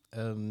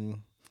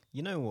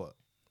 You know what?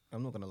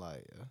 I'm not gonna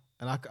lie, yeah.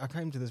 And I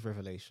came to this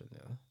revelation,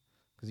 yeah,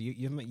 because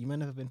you may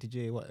never been to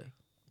GAY.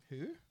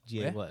 Who?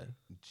 GAY.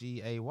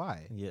 GAY.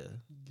 Yeah.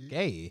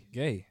 Gay.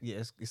 Gay.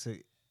 Yeah.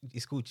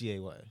 It's called GAY.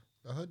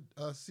 I heard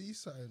see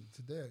something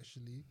today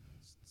actually.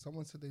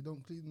 Someone said they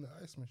don't clean the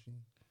ice machine.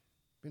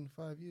 Been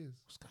 5 years.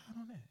 What's going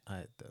on there?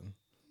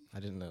 I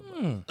didn't know.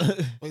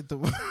 Wait, the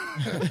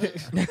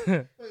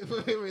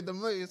wait, the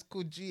motor is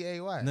called GAY.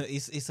 No,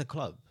 it's a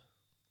club.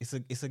 It's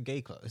a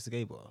gay club. It's a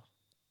gay bar.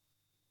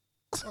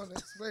 Oh,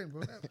 explain,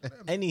 bro.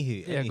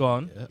 Anywho, Yeah, go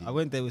on. yeah, I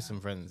went there with some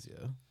friends,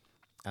 yeah.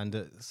 And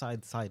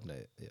side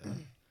note, yeah.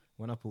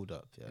 When I pulled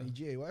up, yeah. Any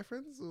GAY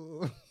friends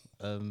or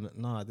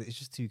Nah, it's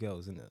just two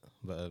girls, isn't it?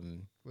 But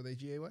were they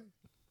GAY?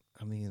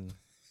 I mean,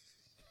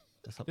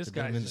 that's up This to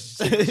them, guy's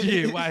innit? just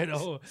gay. Why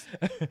though?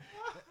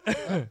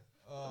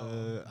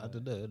 I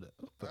don't know, innit?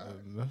 But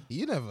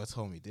You never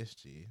told me this,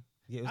 G.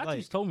 yeah, it was Actually, like,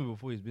 he's told me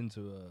before he's been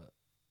to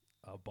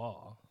a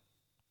bar,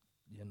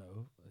 you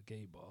know, a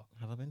gay bar.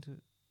 have I been to?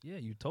 Yeah,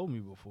 you told me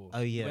before. Oh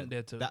You yeah, went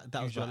there to that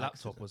was use your by laptop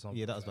accident. or something.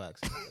 Yeah, that was by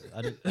accident.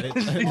 I didn't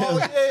Oh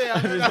yeah,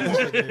 I know that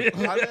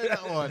one. I know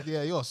that one.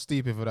 Yeah, you're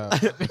stupid for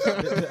that.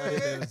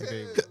 it was a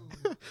game.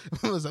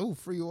 I was like, oh,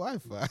 free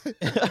Wi-Fi.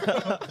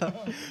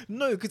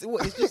 No, because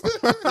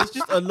it's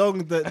just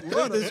along the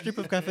the strip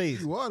of cafes.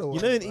 You are the one.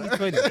 You know in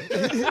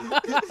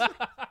E20.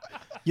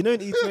 You know in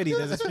E20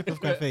 there's a strip of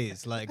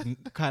cafes like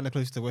kind of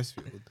close to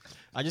Westfield.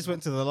 I just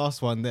went to the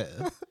last one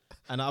there,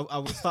 and I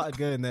started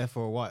going there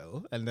for a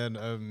while, and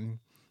then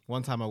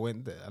one time I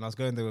went there and I was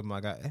going there with my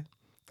guy,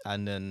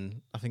 and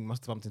then I think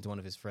must have bumped into one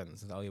of his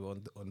friends. And oh, you were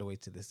on the way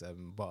to this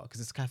bar because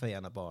it's a cafe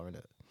and a bar,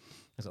 innit?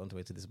 I was on the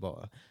way to this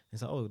bar.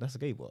 It's like, oh, that's a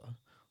gay bar.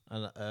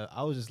 And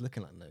I was just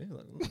looking like,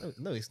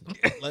 no, it's not.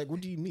 Like, what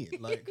do you mean?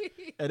 Like,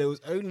 and it was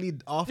only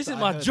after This is I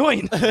my heard-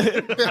 joint.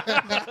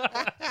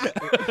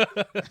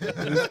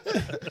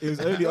 It was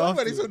only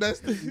after. Everybody's so nice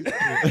to you.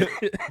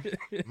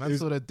 Man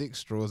saw the dick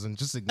straws and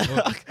just ignored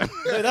it.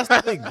 No, that's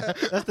the thing.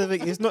 That's the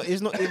thing. It's not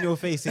in your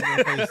face,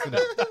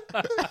 innit?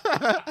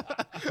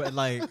 But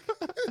like,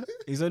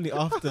 it's only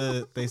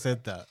after they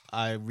said that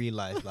I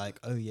realized, like,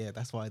 oh yeah,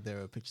 that's why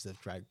there are pictures of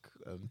drag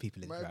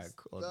people in drag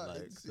on like. all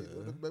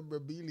the The,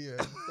 memorabilia.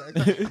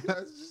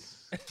 That's just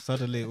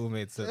suddenly, it all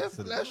made they're sense.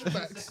 innit?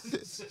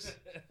 flashbacks.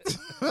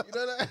 You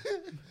know that?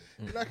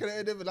 Like at the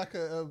end of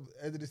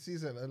end of the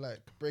season, and like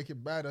Breaking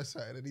Bad or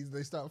something, and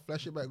they start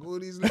flashing back all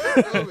these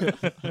little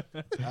moments.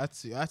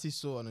 I actually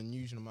saw an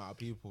unusual amount of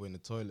people in the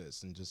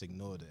toilets and just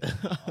ignored it.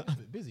 I was a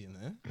bit busy in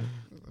there.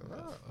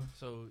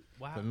 So what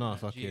But happened? nah, at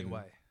fucking-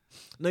 GAY?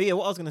 No, yeah,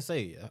 what I was gonna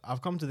say, yeah,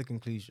 I've come to the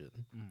conclusion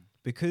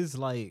because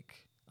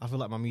like I feel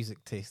like my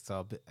music tastes are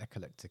a bit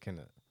eclectic,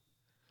 innit?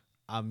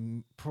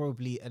 I'm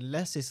probably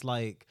unless it's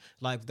like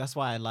that's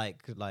why I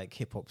like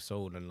hip hop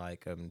soul and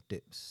like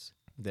Dips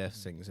their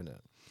things,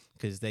 innit?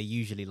 Because they're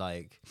usually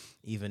like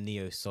either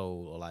neo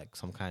soul or like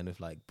some kind of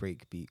like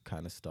breakbeat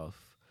kind of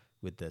stuff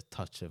with the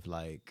touch of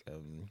like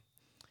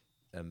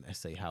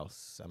SA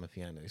house,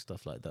 Amapiano,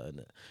 stuff like that,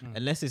 innit?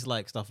 Unless it's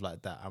like stuff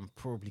like that, I'm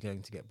probably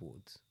going to get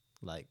bored.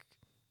 Like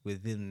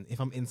if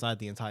I'm inside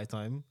the entire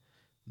time,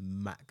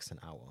 max an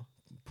hour,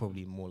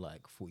 probably more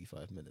like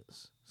 45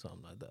 minutes,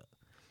 something like that.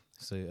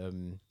 So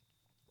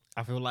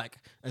I feel like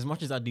as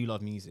much as I do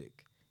love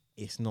music,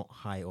 it's not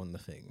high on the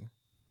thing.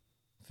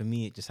 For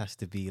me, it just has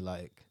to be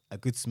like a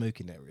good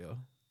smoking area,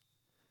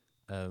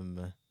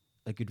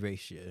 a good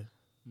ratio,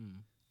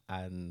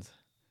 and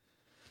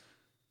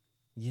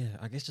yeah,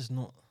 I guess just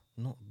not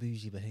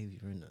bougie behavior,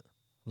 innit?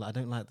 Like I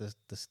don't like the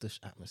stush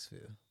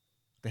atmosphere.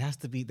 There has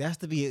to be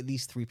at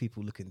least 3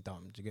 people looking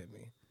dumb. Do you get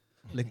me?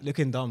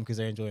 Looking dumb because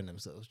they're enjoying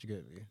themselves. Do you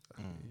get me?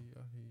 I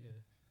hear you.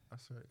 I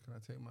swear, can I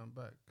take mine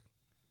back?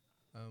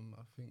 I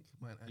think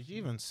mine. Did you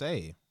even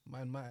say?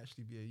 Mine might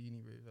actually be a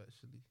uni rave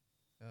actually.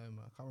 I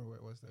can't remember where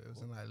it was though. It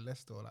was in like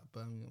Leicester or like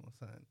Birmingham or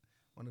something.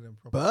 One of them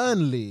proper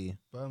Burnley.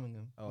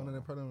 Birmingham. Oh. One of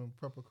them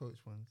proper coach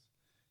ones.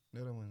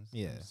 The other ones.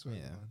 Yeah, them sweaty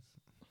yeah. ones.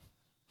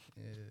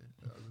 Yeah.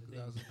 That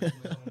was a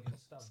good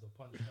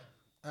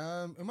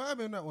one. It might have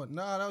been that one.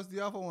 Nah, that was the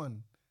other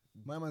one.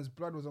 My man's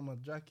blood was on my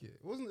jacket.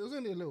 It was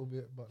only a little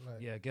bit, but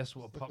like Yeah, guess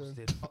what It's like Pops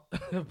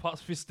did?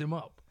 Pops fist him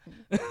up.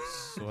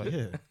 So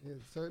yeah. yeah.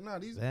 So nah,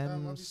 these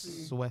Them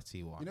obviously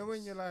sweaty ones. you know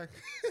when you're like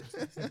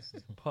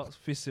Pops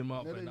fist him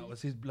up, No, and no, that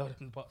was his blood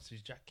and Pops'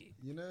 jacket.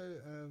 you know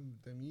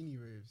them uni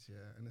raves, yeah,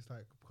 and it's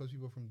like because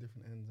people from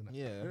different ends and like,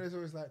 Yeah. you know, it's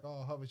always like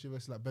Hertfordshire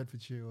versus like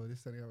Bedfordshire or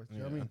this and the other. Do you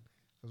know what I Yeah. mean?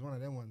 It was one of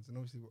them ones, and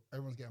obviously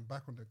everyone's getting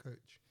back on the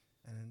coach,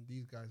 and then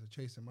these guys are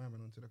chasing my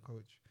man onto the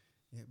coach.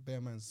 Yeah,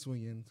 bare man's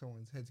swinging,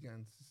 someone's head's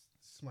getting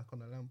smack on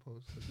the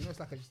lamppost. So, you know, it's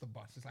like just a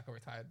bus. It's like a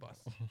retired bus.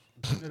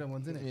 You know them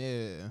ones, innit?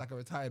 Yeah. Like a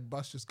retired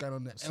bus just going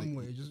on the So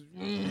M-way, just.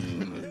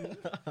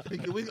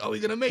 Are we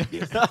gonna make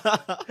this?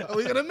 Are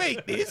we gonna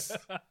make this?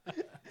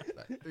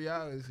 Like 3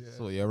 hours, yeah.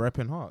 So you're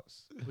repping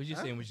hearts. What you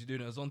saying? Was you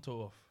doing it as on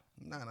or off?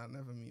 Nah,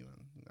 never me, man.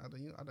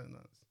 I don't know.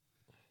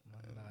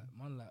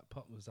 Man, like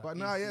Pop was like. But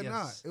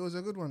it was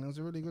a good one. It was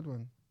a really good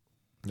one.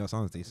 That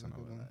sounds It was a decent.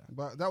 good one.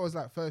 But that was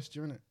like first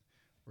year, innit?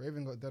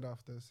 Raven got dead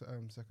after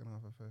second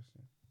half of first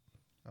year.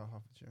 Oh,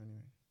 Hertfordshire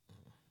anyway.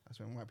 That's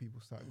when white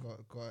people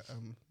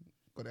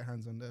got their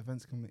hands on the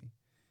events committee.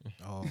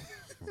 Oh,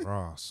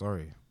 rah,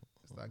 sorry.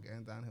 Start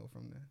getting downhill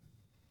from there.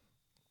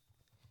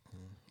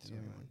 Sorry,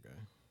 man. my guy.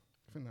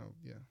 I think that,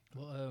 yeah.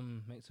 What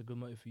makes a good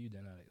motive for you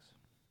then, Alex?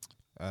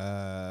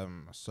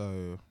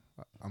 So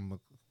I'm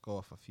gonna go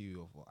off a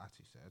few of what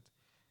Ati said.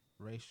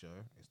 Ratio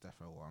is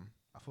definitely one.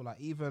 I feel like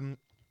even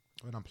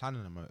when I'm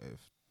planning a motive,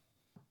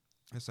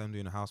 let's say I'm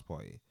doing a house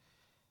party,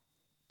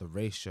 the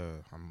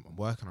ratio, I'm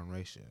working on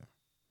ratio.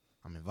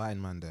 I'm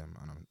inviting man them,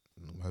 and I'm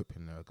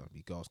hoping there are gonna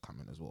be girls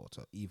coming as well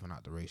to even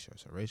out the ratio.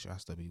 So ratio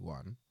has to be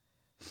 1.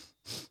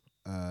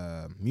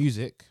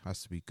 Music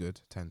has to be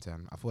good,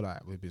 10-10. I feel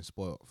like we've been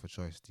spoiled for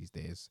choice these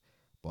days,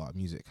 but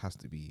music has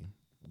to be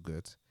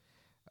good.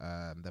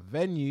 The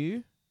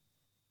venue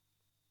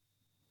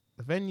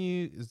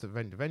is the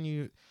venue. The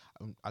venue,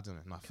 I don't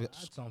know. Can I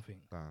add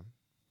something? Down.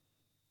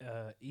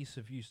 Ease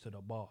of use to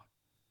the bar,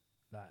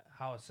 like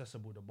how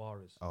accessible the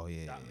bar is. Oh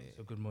yeah, That yeah, makes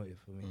a good motive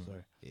for me.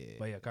 Sorry, yeah.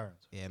 but yeah, Karen.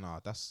 Yeah, no,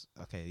 that's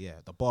okay.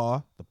 Yeah, the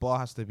bar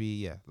has to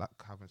be like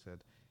Calvin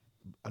said,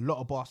 a lot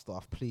of bar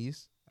stuff,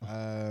 please.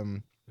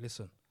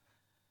 Listen,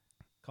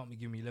 can't be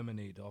giving me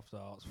lemonade after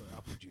I asked for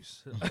apple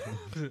juice.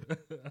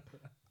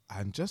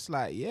 And just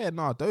like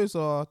those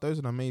are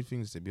the main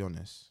things, to be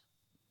honest.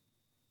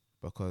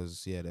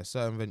 Because there's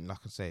certain like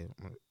I say,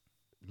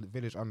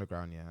 Village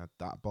Underground,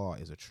 that bar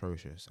is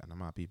atrocious, and the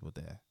amount of people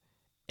there,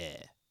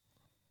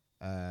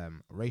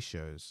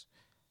 ratios,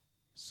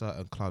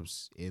 certain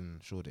clubs in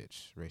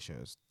Shoreditch,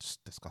 ratios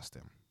just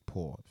disgusting,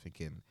 poor.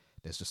 Thinking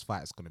there's just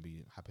fights gonna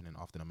be happening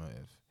after the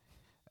motive.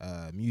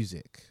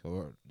 Music,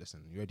 or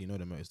listen, you already know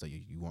the motives that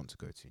you want to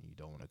go to and you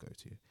don't want to go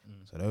to.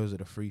 So those are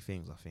the 3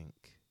 things I think.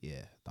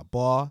 Yeah, the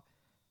bar,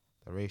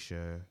 the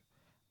ratio,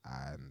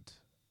 and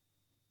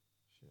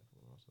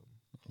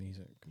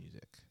Music.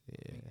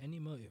 I mean, any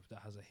motive that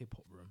has a hip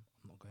hop room,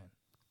 I'm not going.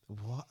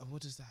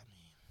 What does that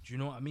mean? Do you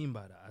know what I mean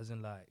by that? As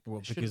in, like, Well,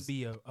 it shouldn't because-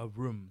 be a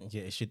room.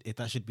 Yeah,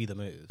 that should be the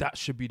motive. That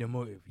should be the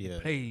motive. You Yeah.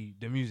 play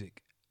the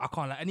music. I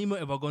can't, like, any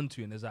motive I've gone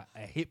to and there's like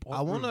a hip hop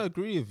I want to room.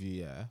 agree with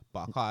you,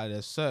 but I can't.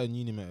 There's certain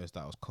uni motives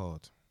that was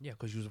cold. Yeah,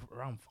 because you was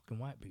around fucking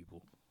white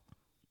people.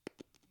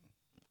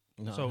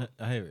 No, So-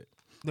 I hear it.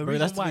 The Bro,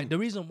 that's the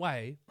reason thing.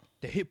 why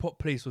the hip hop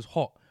place was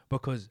hot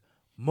because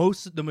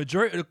the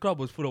majority of the club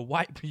was full of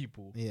white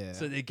people. Yeah.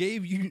 So they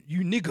gave you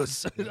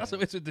niggas. That's the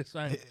way to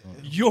define it.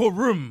 Your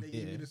room, They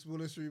give you the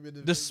smallest room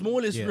in the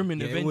smallest Yeah, room in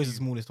the it venue. was the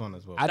smallest one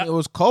as well. And That- it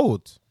was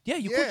cold. Yeah,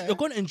 Yeah. you're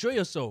gonna enjoy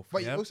yourself.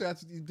 But yeah? you also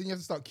then you have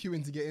to start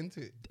queuing to get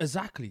into it.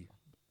 Exactly.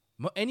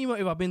 Any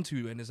motive I've been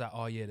to and it's like,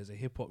 oh yeah, there's a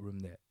hip hop room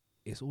there.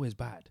 It's always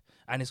bad,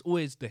 and it's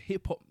always the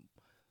hip hop.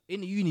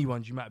 In the uni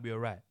ones, you might be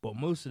alright, but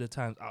most of the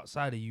times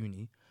outside of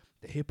uni,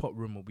 the hip hop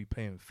room will be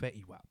playing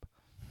Fetty Wap,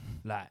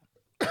 like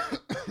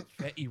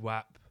Fetty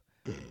Wap,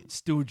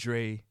 Still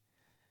Dre,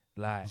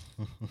 like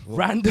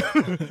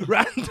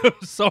random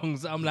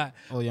songs. I'm like,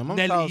 Oh, your mum's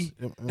Nelly. house.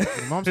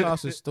 Your mum's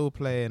house is still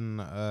playing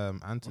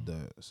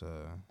Antidote.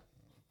 So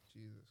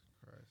Jesus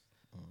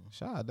Christ.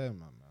 shout out them,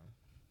 man.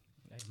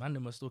 hey, man,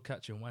 them are still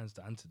catching wines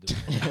to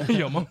antidote.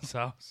 Your mom's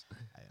house.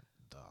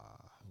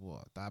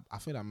 What? I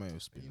feel that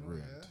motive's been You know,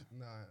 ruined. yeah?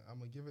 Nah, I'm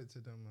gonna give it to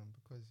them, man,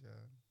 because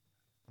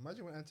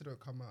imagine when Antidote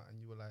come out and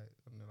you were like,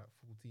 I don't know, like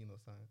 14 or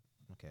something.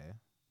 Okay.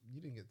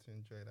 You didn't get to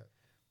enjoy that.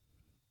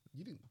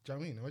 You didn't. Do you know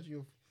what I mean? Imagine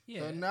you.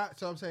 Yeah.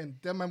 So I'm saying,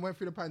 them man went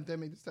through the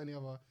pandemic, this, that, and the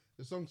other.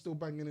 The song's still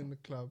banging in the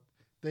club.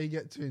 They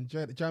get to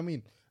enjoy it. Do you know what I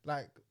mean?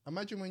 Like,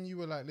 imagine when you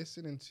were like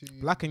listening to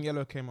Black and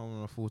Yellow came out when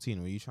we were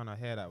 14. Were you trying to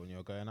hear that when you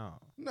were going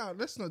out? No,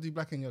 let's not do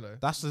Black and Yellow.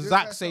 That's the Do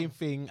exact that same song.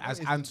 thing No, as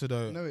it isn't.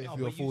 Antidote No, it if isn't. you're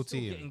but you still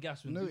 14. getting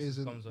gas when No, it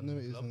Deuces comes isn't. on No, in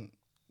it the club. isn't.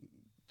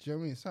 Do you know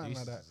what I mean? Something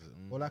like that. Deuces,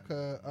 Or like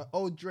a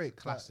old Drake.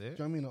 Classic. Like,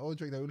 do you know what I mean? An old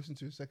Drake that we listened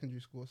to in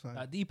secondary school or something.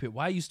 Like, deep it.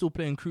 Why are you still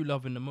playing Crew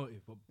Love in the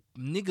motive? But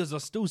niggas are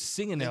still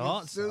singing their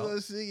hearts Still out.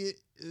 gonna sing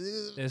it.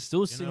 They're still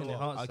You know singing their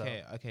what? hearts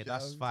Okay, out. okay,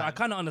 that's So So fine. I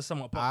kind of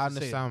understand what I Pops is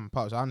saying. understand,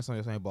 Pops. I understand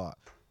what you're saying, but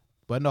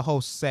when the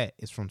whole set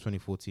is from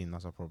 2014,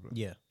 that's a problem.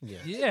 Yeah.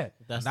 Yeah,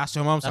 And that's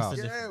your mom's that's house.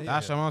 the Yeah, difference.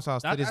 That's your mom's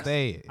house to this That's-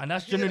 day. and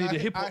that's Yeah, generally I the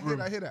hear- hip hop room.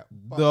 I hear that.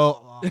 But,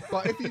 The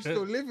but if you're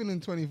still living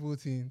in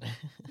 2014,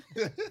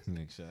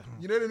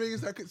 you know the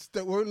niggas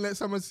that won't let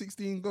Summer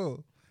 16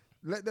 go.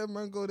 Let that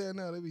man go there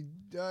now. They'll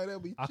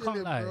be I chilling,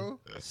 can't lie. bro.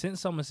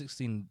 Since Summer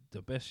 16,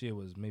 the best year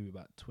was maybe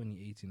about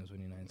 2018 or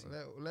 2019.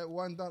 Let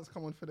one dance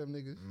come on for them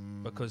niggas.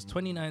 Because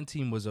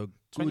 2019 was a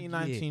good year.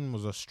 2019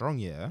 was a strong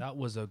year, That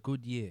was a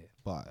good year.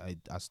 but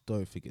I still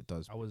don't think it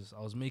does. I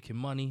was making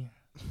money.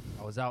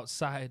 I was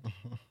outside.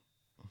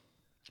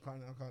 I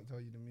can't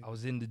tell you the music. I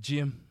was in the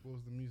gym. What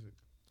was the music?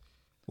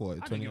 What?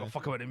 I didn't give a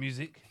fuck about the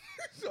music.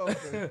 So,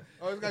 okay.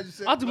 I was going to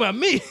say. I do my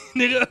me,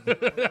 nigga.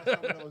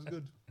 That was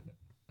good.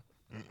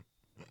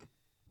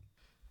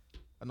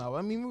 No,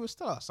 I mean we were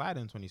still outside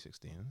in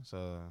 2016,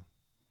 so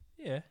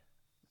Yeah.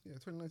 Yeah,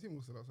 2019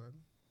 was still outside.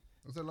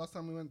 Was the last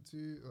time we went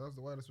to? That was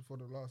the wireless before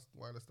the last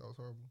wireless. That was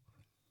horrible.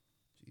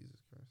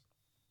 Jesus Christ.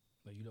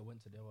 But you lot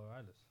went to the other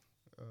islands.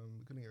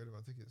 We couldn't get rid of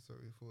our tickets, so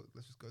we thought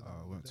let's just go down.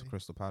 I for went the to day.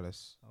 Crystal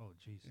Palace. Oh,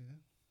 jeez. Yeah,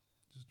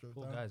 just drove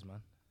Poor down. guys,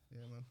 man.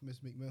 Yeah, man.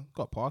 Miss Meek Mill.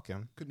 Got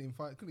parking. Couldn't even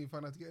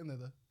find out to get in there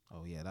though.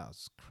 Oh yeah, that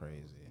was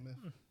crazy. Myth.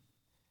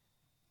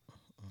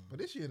 But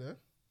this year though,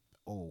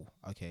 Oh,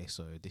 okay.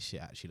 So this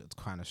shit actually looks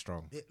kind of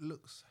strong. it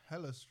looks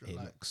hella strong. It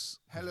Like, looks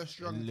hella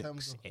strong It in looks.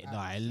 terms of It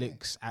acting.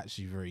 looks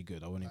actually very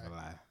good. I won't even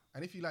Like, lie.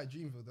 And if you like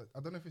Dreamville, I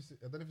don't know if it's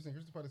in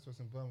Crystal Palace or it's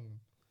in Birmingham,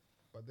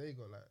 but they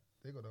got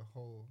a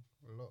whole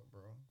lot,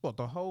 bro. What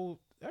the whole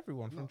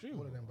everyone from Not Dream?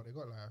 all of them, but they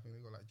got like I think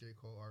they got like J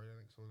Cole,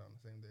 Ariana, all out on the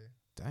same day.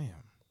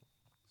 Damn.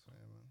 So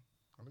yeah, man.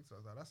 I looked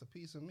at that. That's a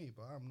piece of me,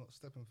 but I'm not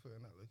stepping foot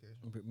in that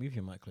location. Move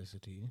your mic closer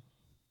to you.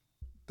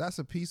 That's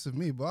a piece of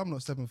me, but I'm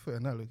not stepping foot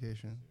in that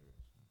location.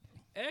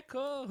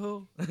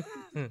 Echo.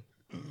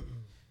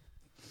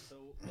 So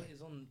what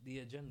is on the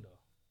agenda?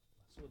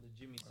 I saw the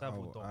Jimmy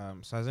Savile doc.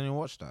 So has anyone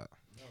watched that?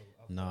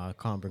 Nah, I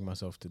can't bring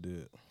myself to do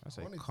it. I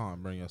say wanted to.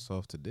 can't bring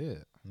yourself to do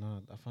it.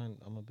 No, I find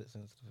I'm a bit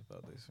sensitive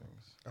about these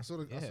things. I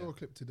saw Yeah. a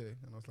clip today,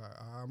 and I was like,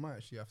 I might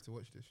actually have to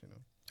watch this. You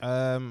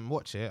know,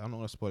 Watch it. I'm not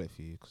gonna spoil it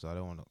for you because I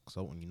don't want to. Because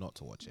I want you not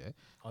to watch it.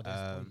 Are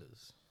there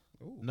spoilers?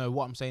 Ooh. No,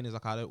 what I'm saying is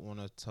like I don't want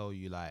to tell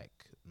you like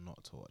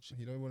not to watch it.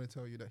 He don't want to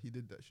tell you that he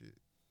did that shit.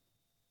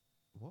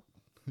 What?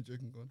 I'm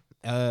joking,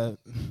 gone.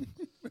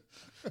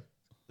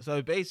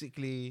 So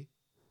basically,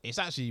 it's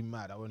actually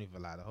mad. I won't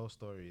even lie. The whole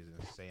story is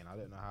insane. I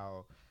don't know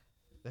how.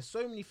 There's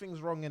so many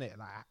things wrong in it.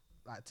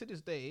 Like to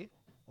this day,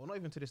 or not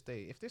even to this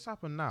day. If this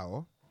happened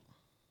now,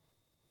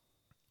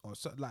 or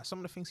so, like some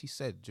of the things he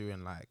said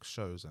during like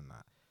shows and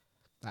that,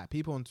 like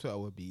people on Twitter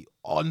would be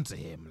onto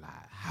him.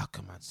 Like, how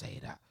can man say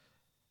that?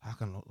 How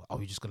can are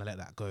we just gonna let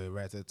that go?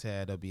 Red to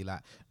tear. There'll be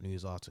like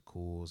news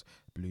articles,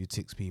 blue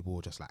ticks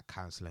people just like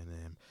canceling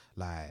him.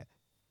 Like,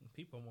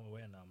 People are more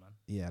aware now, man.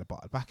 yeah,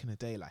 but back in the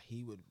day, like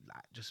he would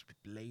like just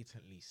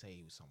blatantly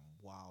say some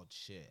wild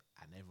shit,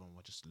 and everyone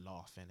would just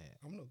laugh in it.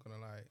 I'm not gonna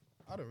lie.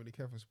 I don't really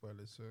care for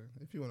spoilers, so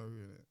if you want to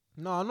ruin it,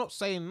 No, I'm not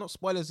saying not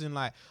spoilers in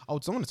like I'm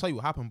going to tell you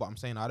what happened, but I'm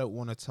saying I don't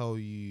want to tell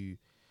you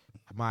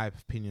my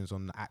opinions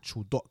on the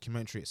actual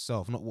documentary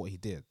itself, not what he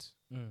did.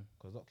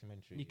 Because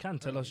documentary, You can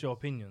tell us your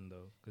opinion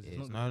though, because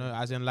is, no,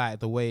 as in like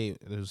the way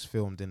it was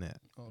filmed in it.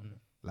 oh, okay.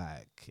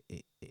 Like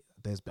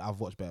I've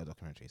watched better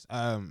documentaries.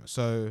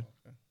 So,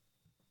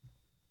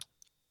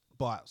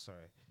 but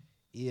sorry,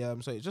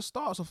 so it just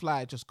starts off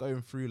like just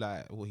going through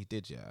like what he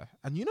did, yeah,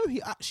 and you know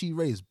he actually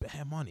raised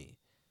bare money,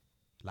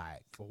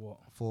 like For what?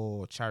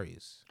 for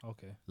charities,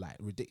 Okay. like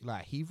ridiculous.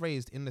 Like he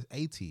raised in the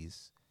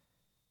 80s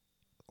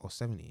or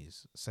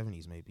 70s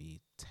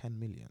maybe 10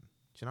 million.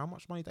 Do you know how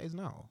much money that is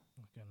now?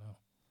 Okay, now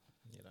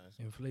Yeah, that's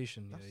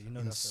inflation. That's Yeah, you know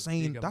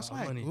insane. That's, That's a big amount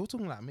like of money. we're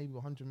talking like maybe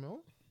 100 mil.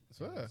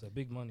 Swear. It's a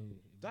big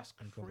money. That's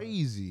in Coventry.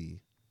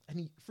 crazy. And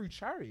he through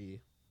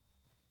charity.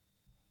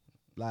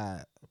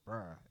 Like,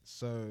 bruh.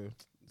 So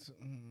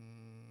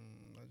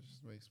That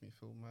just makes me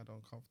feel mad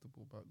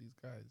uncomfortable about these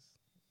guys.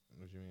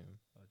 what do you mean?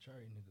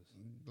 Charity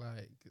niggas.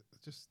 Like, it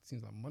just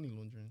seems like money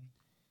laundering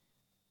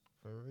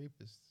for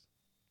rapists.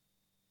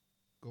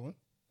 Go on.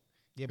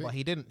 Yeah, But but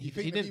he didn't. you He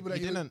think the didn't. people He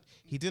that he was- didn't.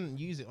 He didn't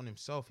use it on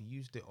himself. He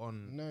used it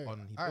on. No, He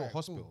alright, built cool.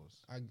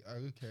 hospitals.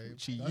 Okay.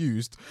 Which he That's-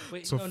 used.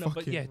 Wait, to no, but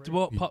fucking yeah, rape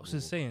what Pops people.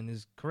 is saying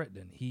is correct.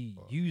 Then he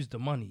used the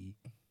money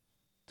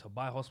to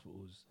buy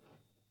hospitals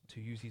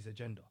to use his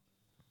agenda.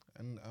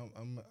 And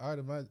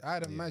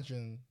I'd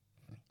imagine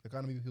the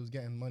kind of people he was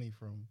getting money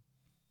from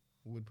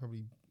would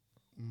probably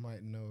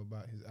might know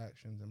about his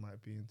actions and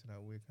might be into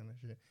that weird kind of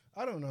shit.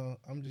 I don't know.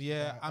 I'm just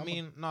Yeah, like, I I'm a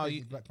mean, no,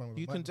 crazy black man with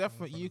a you can microphone in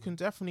definitely front you of can me.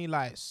 definitely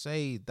like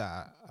say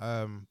that.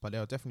 But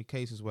there are definitely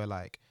cases where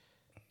like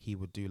he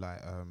would do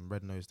like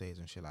red nose days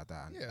and shit like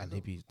that, and, Yeah, and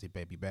he'd be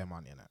bare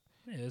money in it.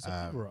 Yeah, it's a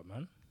cover up,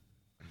 man.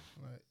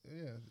 Like,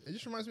 yeah, it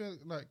just reminds me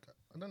of, like,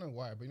 I don't know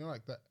why, but you know,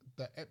 like that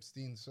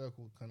Epstein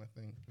circle kind of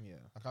thing. Yeah.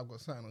 Like, I've got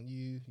something on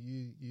you.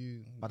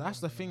 But that's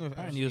the thing with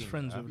Apparently, he was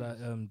Epstein, friends yeah. with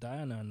that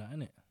Diana and that,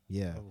 innit?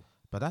 Yeah. Oh.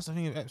 But that's the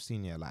thing with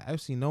Epstein, yeah. Like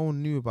Epstein, no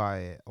one knew about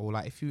it, or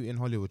like if you in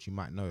Hollywood, you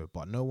might know,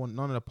 but none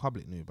of the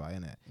public knew about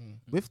it. Innit?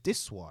 With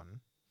this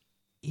one,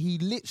 he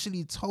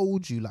literally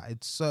told you like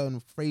in certain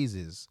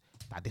phrases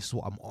that this is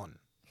what I'm on,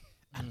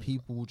 and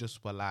people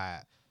just were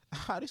like,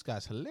 "Ah, this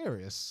guy's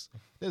hilarious.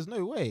 There's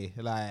no way."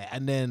 Like,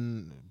 and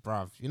then,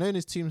 bruv, you know, in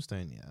his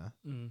tombstone, yeah.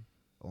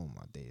 Oh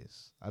my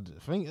days! I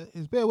think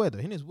it's bare weird though.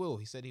 In his will,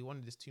 he said he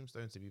wanted his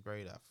tombstone to be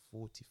buried at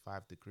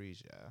 45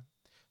 degrees, yeah.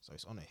 So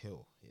it's on a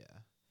hill, yeah.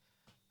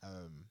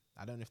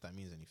 I don't know if that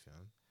means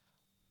anything,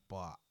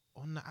 but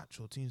on the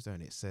actual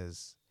tombstone it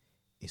says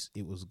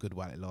it was good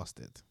while it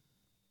lasted.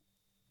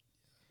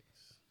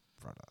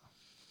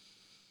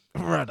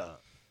 Brother.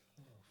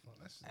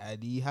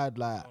 And he had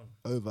like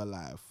over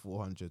like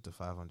 400 to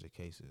 500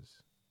 cases,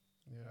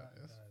 Yeah,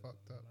 that's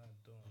fucked up.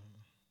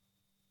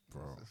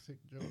 bro. That's a sick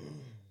joke.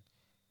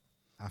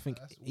 I think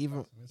That's all even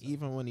facts and insight.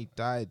 even when he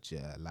died,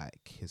 yeah,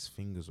 like his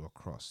fingers were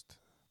crossed.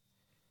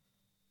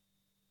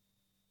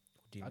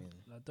 What do you mean?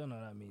 I don't know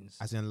what that means.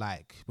 As in,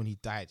 like when he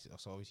died,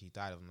 so obviously he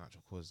died of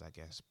natural causes, I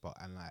guess. But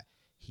and like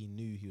he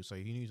knew he was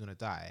gonna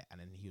die, and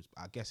then he was.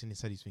 I guess in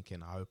his head he's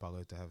thinking, I hope I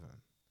go to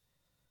heaven.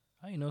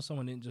 How you know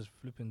someone didn't just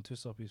flip and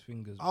twist up his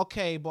fingers?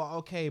 Okay,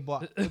 but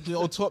the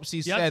autopsy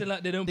You said acting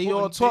like they don't the put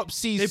on-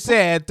 autopsy they put-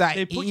 said that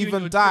they he put you in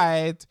even your drip.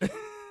 died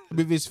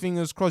with his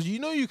fingers crossed. You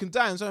know you can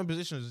die in certain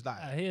positions.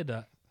 Like I hear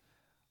that.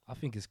 I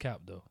think it's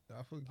cap though.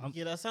 I think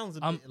Yeah, that sounds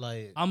a I'm- bit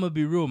like. I'm gonna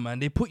be real, man.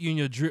 They put you in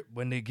your drip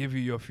when they give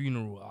you your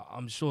funeral.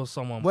 I'm sure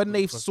someone when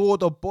they put- saw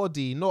the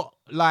body, not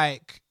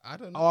like I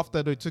don't know.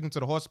 after they took him to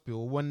the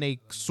hospital. When they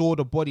saw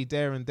the body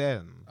there and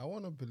then. I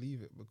want to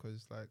believe it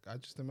because, like, I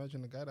just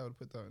imagine the guy that would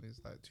put that on his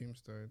like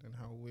tombstone and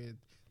how weird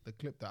the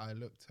clip that I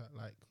looked at.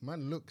 Like,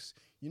 man looks,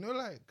 you know,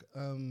 like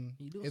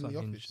He looks in like the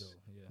Hinge, office.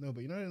 though, yeah. No,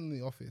 but you know, in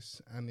the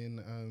office and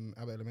in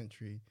Abbott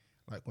Elementary,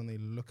 like when they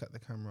look at the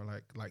camera,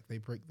 like they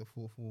break the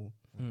fourth wall.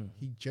 Mm.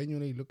 He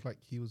genuinely looked like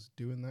he was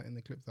doing that in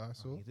the clip that I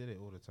saw. He did it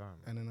all the time.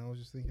 And then I was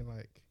just thinking,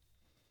 like,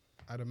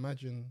 I'd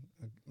imagine,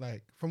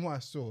 like, from what I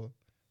saw,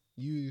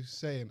 you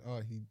saying,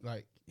 oh,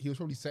 he was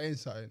probably saying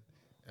something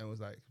and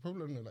was like,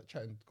 probably, I don't know, like,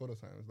 chatting to God or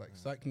something. It was like,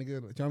 psych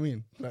nigga, like, do you know what I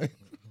mean? Like,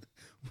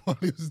 while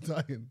he was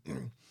dying.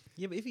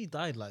 Yeah, but if he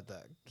died like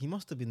that, he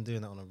must have been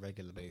doing that on a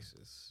regular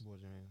basis.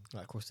 What do you mean?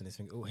 Like crossing his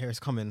finger. Oh, here it's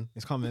coming.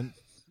 It's coming.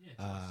 He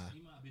might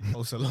have been-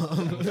 False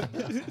alarm.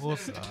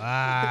 Also,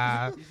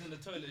 He's in the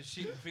toilet,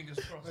 shit, fingers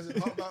crossed.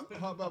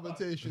 Heart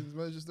palpitations,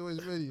 man, just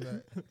always ready,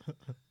 like.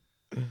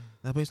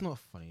 no, but it's not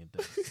funny.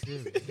 It's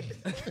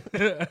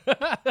serious.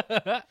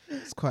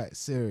 It's quite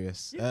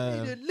serious.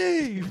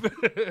 Leave.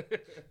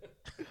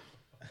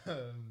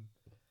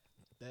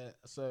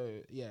 So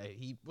yeah,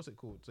 he what's it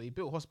called? So he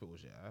built hospitals.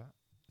 Yeah.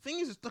 Thing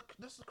is,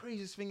 that's the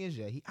craziest thing is,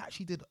 yeah, he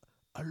actually did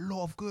a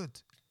lot of good,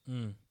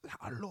 Mm.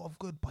 like, a lot of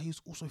good, but he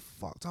was also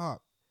fucked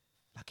up.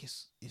 Like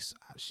it's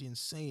actually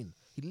insane.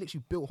 He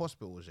literally built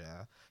hospitals.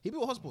 Yeah, he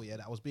built a hospital. Yeah,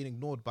 that was being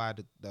ignored by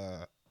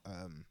the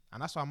and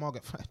that's why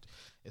Margaret Thatcher.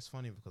 It's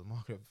funny because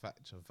Margaret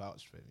Thatcher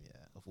vouched for him.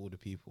 Yeah, of all the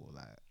people,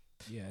 like.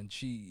 Yeah, and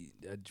she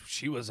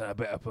was a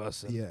better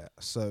person. Yeah,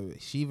 so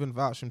she even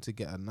vouched him to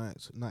get a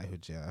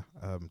knighthood. Yeah,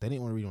 they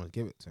didn't really want to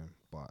give it to him,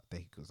 but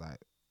they was like,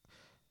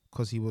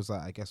 because he was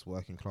like, I guess,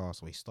 working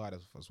class, or he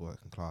started as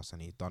working class,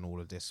 and he'd done all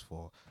of this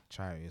for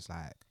charity. It's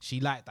like she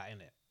liked that,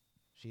 innit?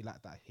 She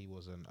liked that he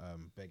wasn't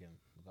begging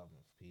the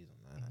government for peas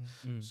and that.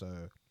 Mm.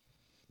 So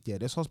yeah,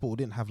 this hospital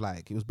didn't have,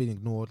 like, it was being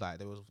ignored. Like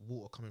there was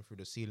water coming through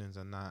the ceilings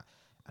and that,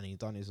 and he'd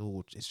done his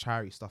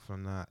charity stuff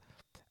and that,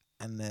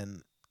 and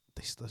then.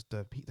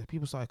 The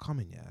people started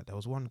coming. Yeah, there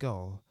was one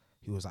girl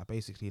who was like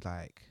basically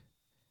like,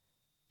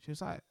 she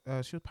was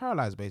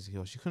paralyzed basically,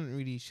 or she wasn't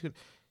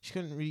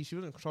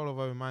in control of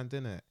her own mind,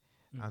 innit?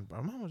 And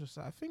my mum was just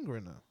like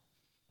fingering her.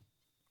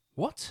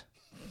 What?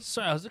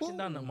 Sorry, I was looking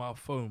down at my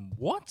phone.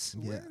 What?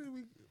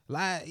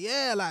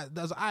 Yeah, like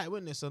there's an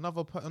eyewitness.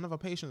 Another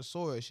patient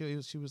saw it. She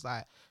was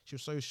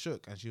so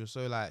shook, and she was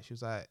like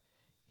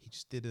he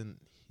didn't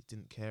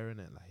care, in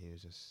it. Like he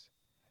was just.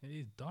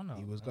 He's done it.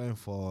 He was going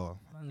for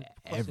Man,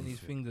 crossing his everything.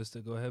 fingers to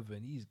go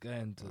heaven. He's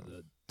going to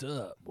the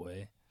dirt,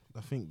 boy.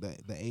 I think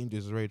that the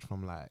angels range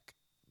from like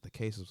the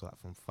cases like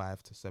from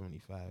 5 to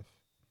 75.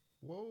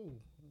 Whoa.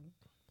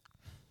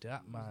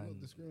 That It's man. not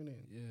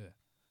discriminating. Yeah.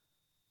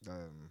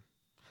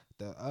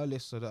 The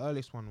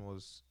earliest one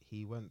was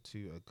he went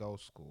to a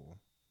girls' school,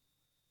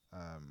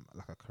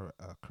 like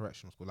a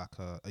correctional school, like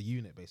a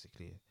unit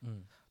basically,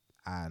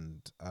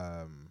 and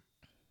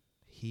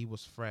he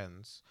was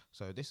friends.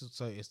 So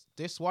it's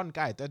this one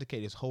guy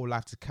dedicated his whole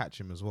life to catch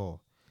him as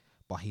well,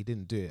 but he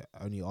didn't do it.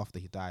 Only after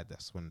he died,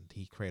 that's when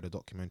he created a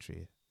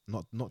documentary.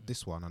 Not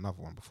this one,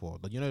 another one before.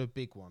 But you know the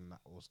big one that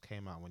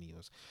came out when he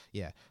was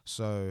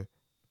So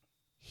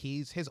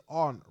his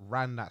aunt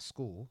ran that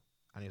school,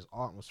 and his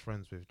aunt was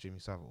friends with Jimmy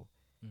Savile,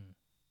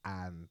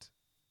 and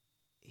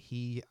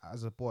he,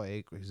 as a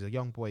boy, he's a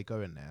young boy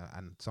going there,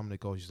 and some of the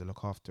girls used to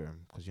look after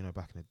him because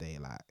back in the day,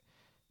 like,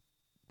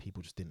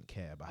 people just didn't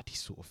care about these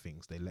sort of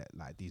things. They let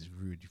like these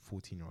rude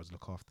 14-year-olds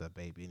look after a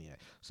baby, innit?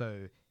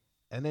 So,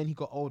 and then he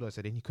got older,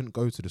 so then he couldn't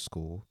go to the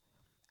school,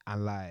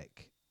 and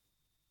like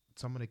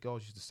some of the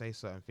girls used to say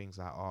certain things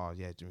like, "Oh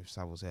yeah, Jimmy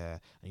Savile's here,"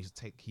 and he used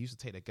to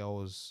take the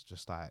girls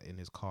just like in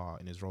his car,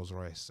 in his Rolls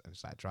Royce, and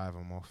just like drive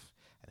them off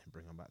and then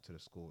bring them back to the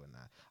school and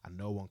that, and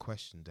no one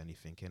questioned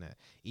anything, innit?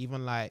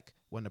 Even like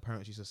when the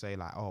parents used to say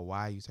like, "Oh,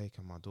 why are you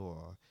taking my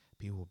daughter?"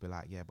 People would be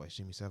like, "Yeah, but it's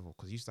Jimmy Savile,"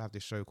 because he used to have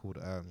this show called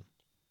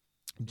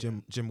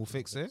Jim Will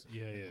Fix It.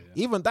 Yeah.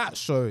 Even that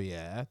show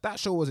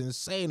was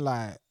insane.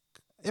 Like,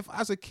 if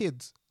as a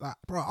kid, like,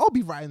 bro, I'll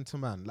be writing to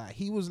man. Like,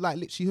 he was like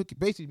literally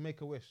basically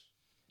Make a Wish.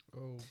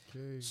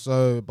 Okay.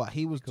 So, but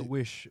he was Make a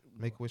wish.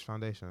 Make a Wish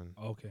Foundation.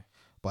 Okay.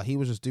 But he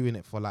was just doing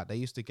it for like, they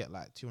used to get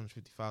like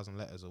 250,000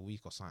 letters a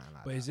week or something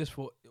like But that. is this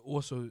for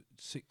also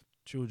sick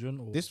children?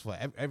 Or? This for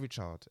every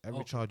child. Every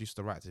Okay. child used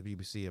to write to the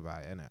BBC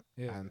about it, innit?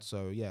 Yeah. And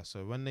so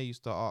when they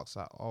used to ask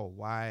like, "Oh,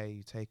 why are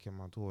you taking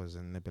my daughters?"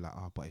 and they'd be like,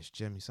 "Oh, but it's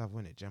Jimmy Savile,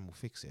 innit? Jem will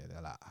fix it."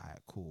 They're like, "Alright,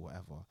 cool,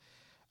 whatever."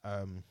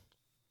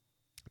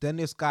 Then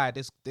this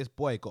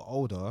boy got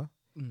older,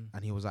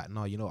 and he was like,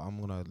 "No, I'm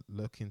gonna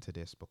look into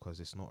this because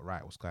it's not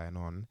right. What's going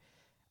on?"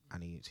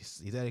 and he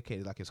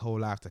dedicated like his whole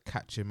life to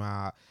catch him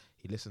out.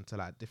 He listened to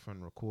like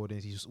different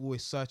recordings. He was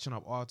always searching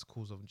up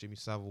articles of Jimmy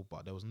Savile,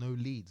 but there was no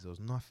leads. There was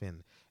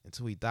nothing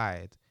until he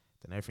died.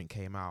 Then everything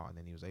came out, and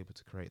then he was able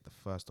to create the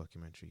first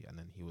documentary, and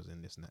then he was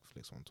in this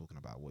Netflix one talking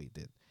about what he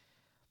did.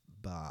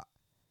 But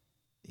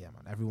yeah,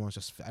 man, everyone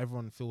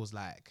feels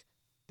like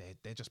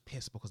they're just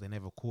pissed because they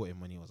never caught him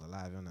when he was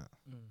alive, innit?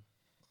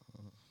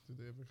 Did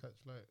they ever catch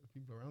like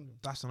people around him?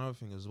 That's another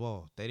thing as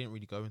well. They didn't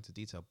really go into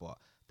detail, but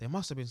there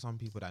must have been some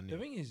people that The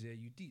knew. thing is, yeah,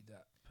 you deep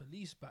that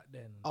police back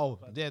then. Oh,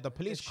 like, yeah, the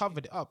police shit.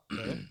 covered it up.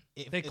 Though.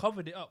 They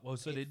covered it up. Well,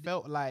 so they it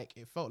felt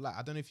like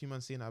I don't know if you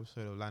man seen that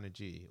episode of Line of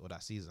G or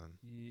that season.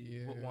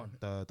 Yeah. What one?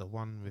 The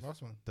one with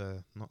Last one.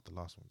 not the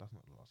last one. That's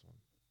not the last one.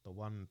 The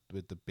one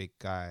with the big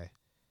guy.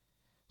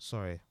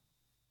 Sorry,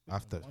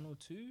 after 1 or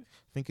 2? I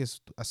think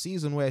it's a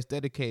season where it's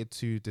dedicated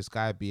to this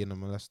guy being a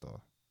molester.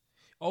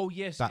 Oh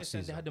yes, That yes.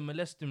 And they season. had the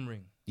molesting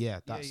ring.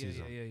 Yeah, that yeah,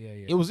 season.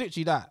 Yeah. It was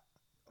literally that.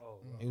 Oh,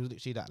 It was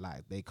literally that.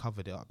 Like they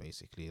covered it up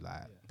basically.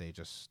 Like Yeah. they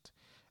just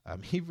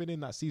even in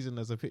that season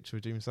there's a picture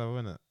of Jimmy Savile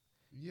in it.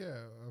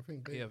 Yeah, I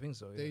think they yeah, I think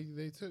so. Yeah.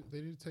 they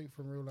did take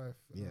from real life.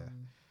 Yeah.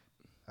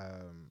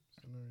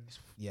 Scenarios.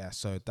 Yeah,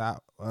 so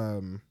that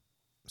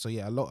so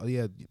yeah,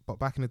 but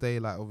back in the day,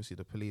 like obviously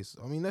the police,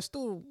 I mean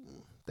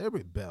they're a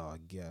bit better, I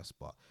guess,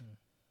 but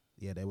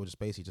yeah, they were just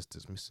basically just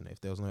dismissing it. If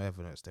there was no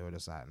evidence, they were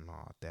just like,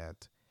 nah, dead.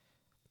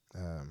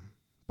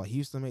 But he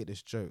used to make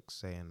this joke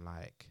saying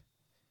like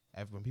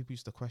when people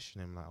used to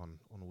question him like on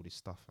all this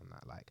stuff and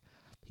that, like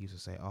he used to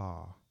say,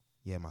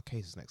 yeah, my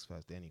case is next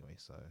Thursday anyway,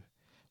 so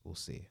we'll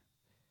see.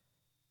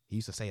 He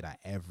used to say that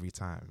every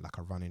time, like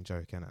a running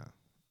joke, innit?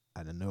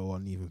 And then no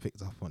one even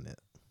picked up on it.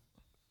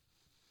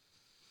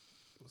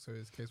 So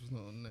his case was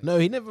not on next. No,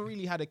 he never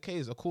really had a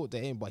case, a court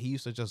date in, but he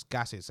used to just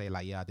gas it, say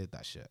like, yeah, I did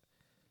that shit.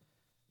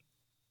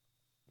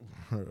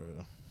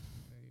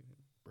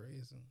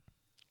 Brazen.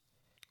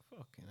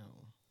 Fucking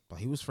hell. But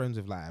he was friends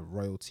with like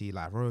royalty.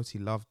 Like royalty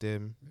loved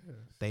him. Yes.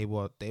 They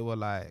were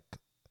like,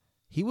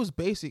 he was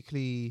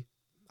basically,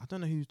 I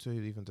don't know who to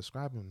even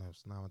describe him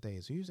as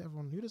nowadays. Who does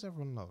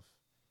everyone love?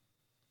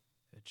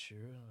 Ed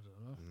Sheeran, I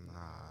don't know.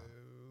 Nah,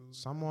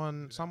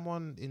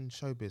 someone in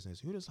show business.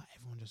 Who does like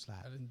everyone just like?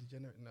 Ellen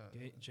DeGeneres. No.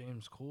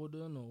 James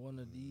Corden or one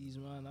of these,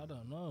 man. I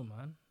don't know,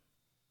 man.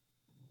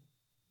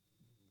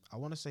 I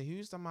want to say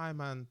who's the my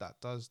man that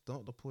does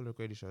not the Paul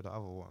O'Grady show, the other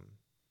one.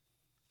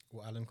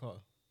 What, Alan Carter?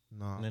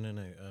 No, No.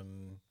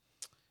 and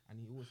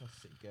he always has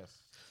to say guess.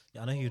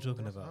 Yeah, I know who you're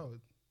talking Russell about.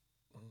 Howard.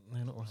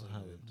 No, not Russell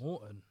Howard.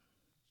 Morton.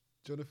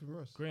 Jonathan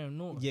Ross. Graham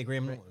Norton. Yeah,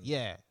 Graham Norton.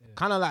 Yeah, Yeah.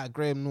 kind of like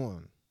Graham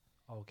Norton.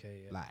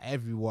 Okay, yeah. Like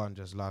everyone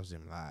just loves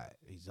him. Like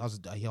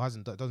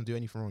doesn't do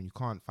anything wrong. You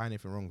can't find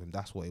anything wrong with him.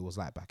 That's what it was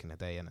like back in the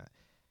day, innit?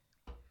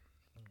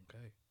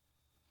 Okay.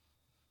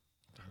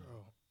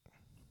 Bro.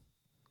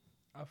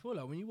 I feel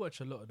like when you watch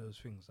a lot of those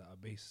things that are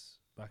based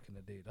back in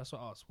the day, that's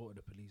what I spotted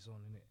the police on,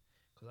 innit?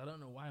 Because I don't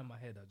know why in my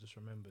head I just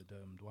remembered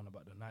the one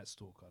about the Night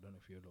Stalker. I don't know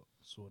if you lot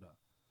saw that.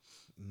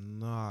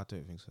 No, I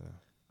don't think so.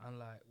 And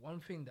like one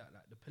thing that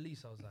like the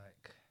police, I was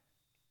like,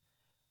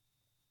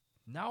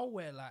 now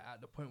we're like at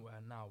the point where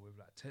now with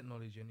like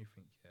technology and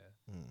everything,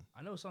 yeah.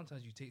 I know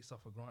sometimes you take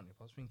stuff for granted.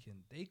 But I was thinking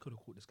they could have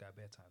caught this guy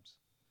bare times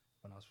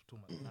when I was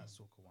talking about the Night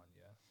Stalker one,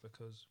 yeah.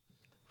 Because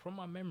from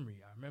my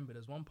memory, I remember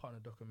there's one part in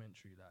the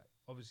documentary, like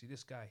obviously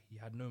this guy, he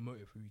had no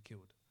motive who he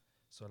killed.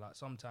 So like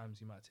sometimes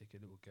he might take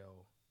a little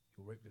girl,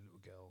 he'll rape the little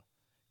girl,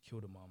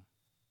 kill the mum,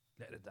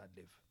 let the dad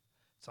live.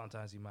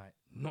 Sometimes he might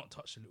not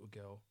touch the little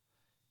girl,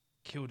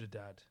 kill the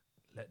dad,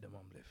 let the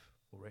mum live,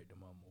 or rape the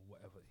mum, or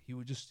whatever. He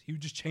would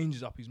just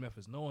change up his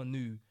methods. No one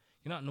knew.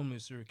 You know, normally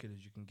serial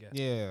killers you can get.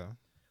 Yeah.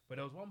 But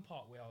there was one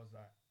part where I was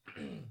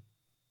like,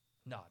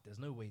 nah, there's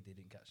no way they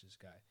didn't catch this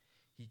guy.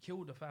 He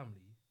killed the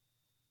family,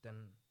 then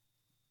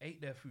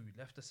ate their food,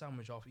 left the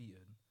sandwich half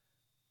eaten,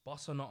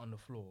 bust a nut on the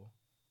floor,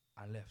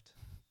 and left.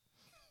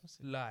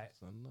 Like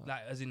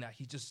as in that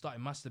he just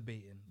started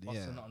masturbating, bust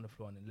a nut on the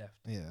floor, and then left.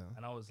 Yeah.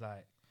 And I was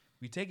like,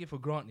 we take it for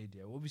granted,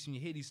 yeah. Obviously, when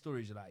you hear these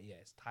stories, you're like, yeah,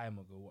 it's time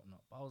ago,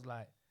 whatnot. But I was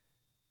like,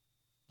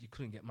 you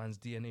couldn't get man's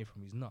DNA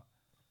from his nut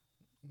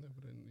No,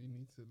 but then you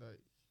need to like.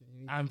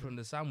 and from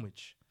the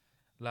sandwich.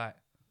 Like,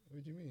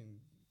 What do you mean?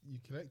 You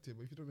collect it,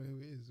 but if you don't know who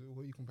it is,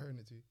 what are you comparing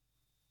it to?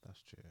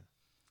 That's true.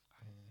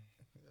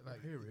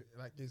 Like, hear it.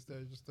 Like, is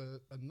there just a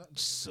nut?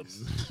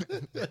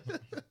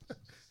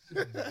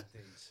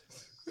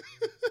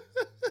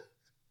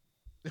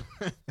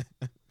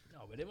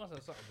 no, but they must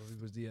have something from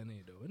people's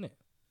DNA, though, innit?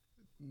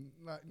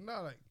 Like,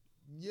 no, like,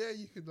 yeah,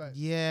 you could like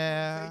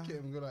Yeah. take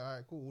it and go like, all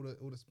right, cool,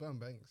 all the sperm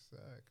banks.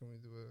 Can we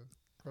do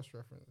a cross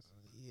reference?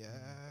 Yeah.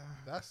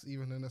 That's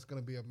even then that's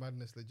gonna be a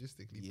madness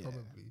logistically,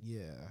 probably. Yeah.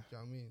 Do you know what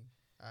I mean?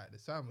 Alright, the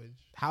sandwich.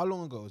 How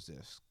long ago was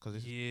this?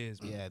 Because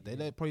Years, man. yeah, they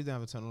probably didn't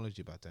have a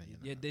technology back then. You know?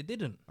 Yeah, they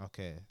didn't.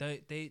 Okay.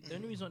 The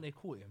only reason they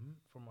caught him,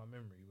 from my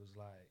memory, was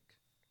like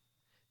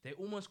they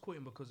almost caught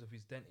him because of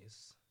his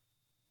dentist,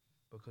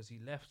 because he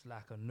left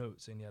like a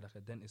note saying he had like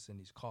a dentist in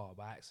his car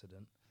by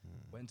accident.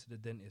 Went to the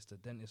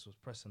dentist was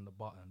pressing the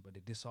button, but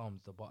they disarmed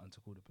the button to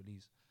call the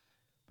police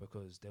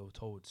because they were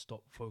told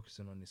stop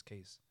focusing on this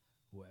case.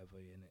 whatever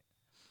in it.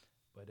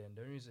 But then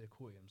the only reason they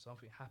caught him,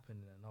 something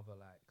happened in another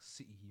like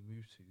city he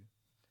moved to,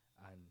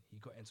 and he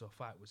got into a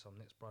fight with some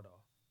next brother,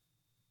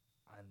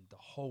 and the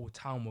whole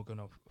town were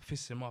gonna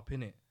fist him up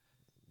in it.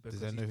 Did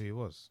they know who he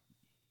was?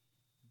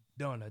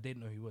 No, they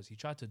didn't know who he was. He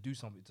tried to do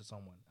something to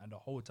someone, and the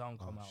whole town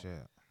come Oh out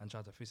shit! and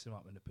tried to fist him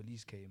up. And the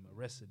police came,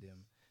 arrested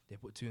him. They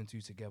put 2 and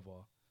 2 together,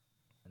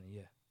 and then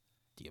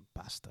You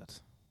bastard!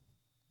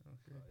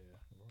 Okay.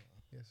 yeah.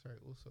 Yes, right.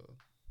 Also,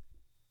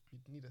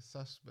 you'd need a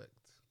suspect.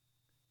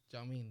 Do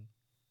you know what I mean?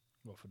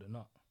 What for the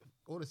nut?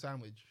 Or the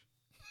sandwich.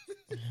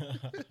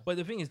 But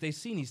the thing is, they've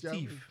seen his Do you know what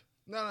I teeth, mean?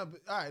 No,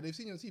 but alright, they've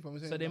seen your teeth. I'm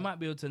saying so they like- might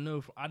be able to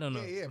know. From, I don't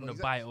know, Yeah, from but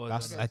the bite or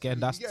That's the, okay, again.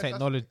 you That's get a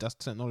technology. That's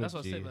technology. That's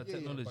what I said about but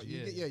technology.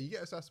 you you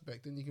get a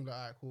suspect, and you can be like,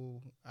 alright,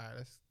 cool. Alright,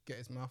 let's get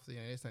his mouth,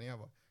 this and the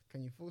other.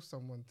 Can you force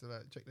someone to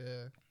like check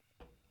their?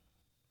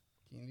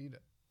 Can you do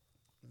that?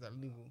 Is that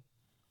legal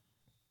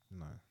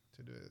No.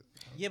 to do it?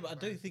 Yeah, but I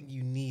don't think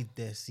you need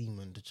their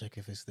semen to check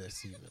if it's their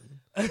semen.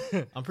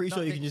 I'm pretty No,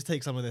 sure you they- can just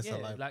take some of their yeah,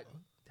 saliva. like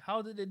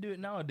how did they do it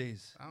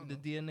nowadays? I don't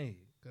With the DNA.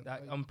 Can-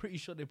 Like, like- I'm pretty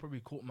sure they probably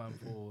caught man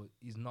for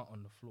he's not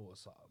on the floor or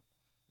something.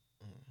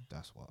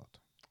 That's wild.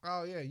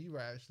 Oh yeah, you're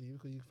right actually,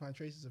 because you can find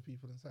traces of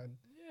people inside.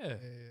 Yeah,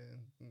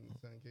 In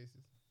certain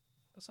cases.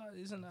 that's how,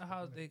 isn't that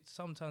how they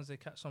sometimes they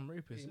catch some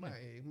rapists? It Isn't might,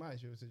 it? it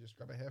might be able to just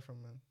grab a hair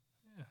from man.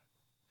 Yeah,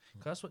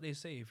 'cause that's what they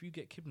say. If you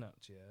get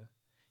kidnapped,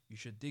 you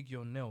should dig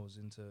your nails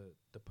into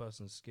the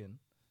person's skin,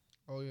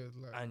 Oh yeah,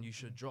 like and you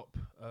should drop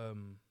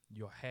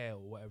your hair or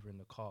whatever in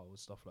the car or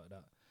stuff like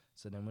that.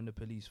 So then when the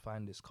police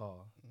find this car,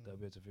 they'll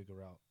be able to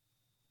figure out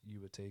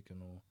you were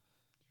taken or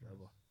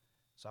whatever.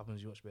 So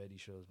happens you watch Beardy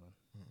shows,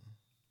 man.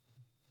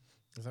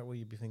 Is that what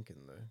you'd be thinking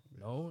though?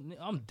 No,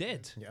 I'm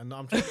dead. Yeah, no,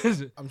 I'm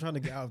trying to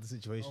get out of the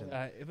situation.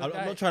 If a I'm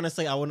guy- not trying to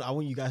say I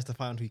want you guys to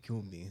find who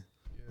killed me.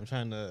 I'm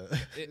trying to.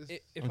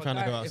 If I'm a trying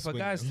to guy- go out if a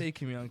guy's swinging.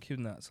 taking me on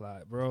kidnaps,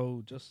 like,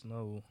 bro, just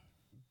know.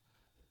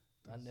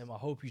 And then I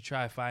hope you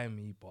try find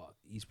me, but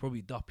he's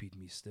probably duppied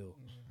me still.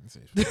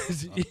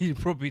 He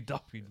probably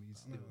duppied me No,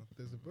 still.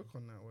 there's a book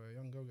on that where a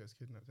young girl gets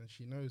kidnapped and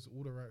she knows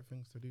all the right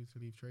things to do to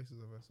leave traces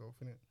of herself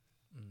in it.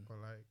 Mm. But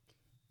like,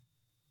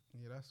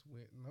 yeah, that's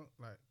weird. Not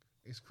like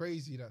it's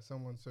crazy that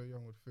someone so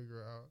young would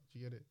figure it out. Do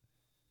you get it?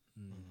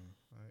 Mm.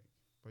 Like,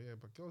 but yeah,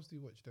 but girls do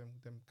watch them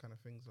kind of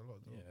things a lot.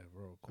 Though. Yeah,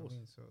 bro, of I course.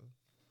 mean, so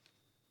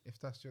if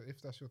that's your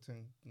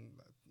thing,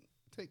 like,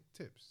 take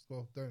tips.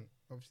 Well, don't.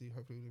 Obviously,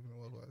 hopefully, we live in a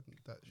world where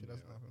that shit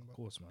doesn't happen. Of But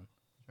course, man.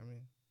 I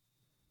mean,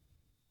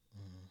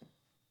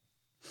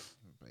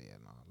 But yeah,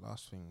 no.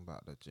 Last thing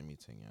about the Jimmy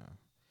thing, yeah.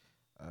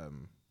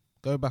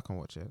 Go back and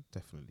watch it,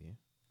 definitely.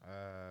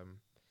 I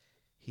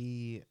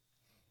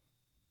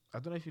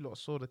don't know if you lot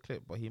saw the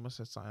clip, but he must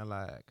have something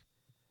like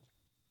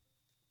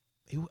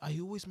he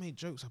always made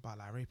jokes about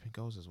like raping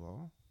girls as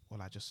well, or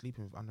like just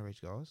sleeping with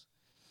underage girls.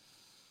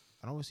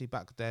 And obviously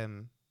back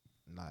then,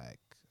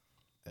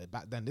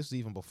 this was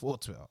even before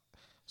Twitter.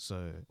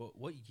 So But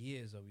what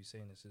years are we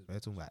saying this is? we're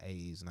talking about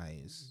 80s,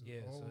 90s.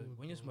 Yeah, so old,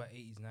 when you're talking bro. about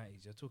 80s,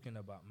 90s, you're talking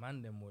about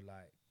man them were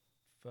like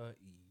 30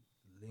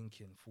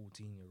 linking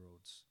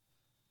 14-year-olds,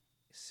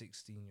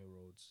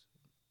 16-year-olds,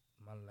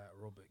 man like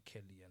Robert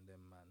Kelly and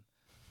them, man.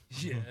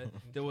 Yeah,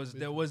 there was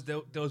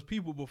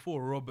people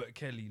before Robert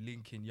Kelly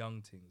linking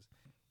young things.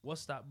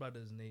 What's that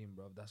brother's name,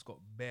 bro? That's got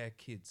bare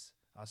kids.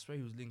 I swear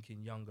he was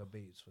linking younger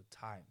babes for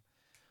time.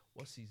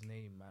 What's his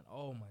name, man?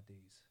 Oh my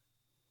days.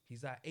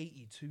 He's like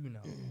 82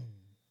 now.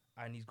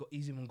 And he's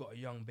even got a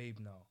young babe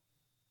now.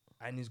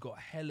 And he's got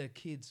hella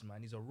kids,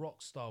 man. He's a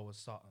rock star or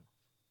something.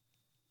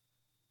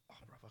 Oh,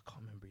 bro, I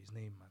can't remember his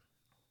name, man.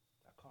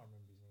 I can't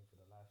remember his name for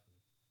the life of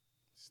me.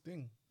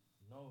 Sting.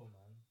 No,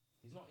 man.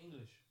 He's not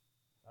English.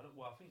 I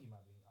think he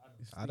might be.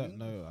 I don't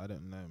know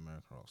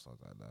American rock stars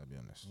like that, to be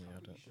honest. Yeah, I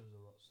I'm don't. pretty sure he's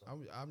a rock star.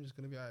 I'm just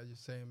gonna be out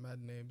just saying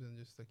mad names and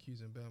just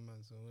accusing bear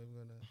man. So we're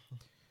gonna.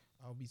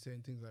 I'll be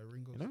saying things like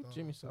Ringo. You know, Starr,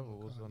 Jimmy Paul Savile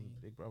was on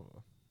McCartney. Big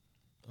Brother.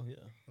 Oh yeah.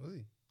 Was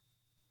he?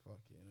 Fuck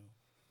you know.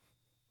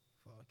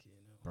 Fuck you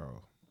know.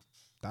 Bro,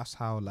 that's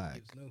how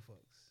like, Gives no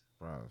fucks.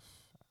 bruv.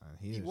 And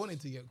He wanted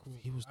to get cool.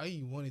 he was-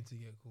 He wanted to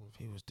get cool.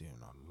 he was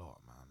doing a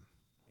lot, man.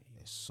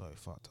 It's so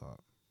fucked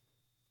up.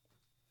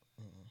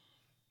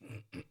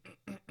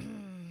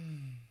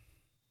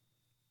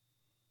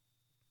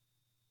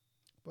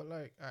 But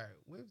like, alright,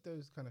 with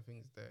those kind of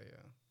things there,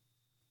 yeah.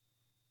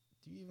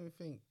 Do you even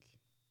think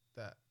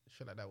that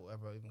shit like that will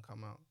ever even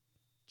come out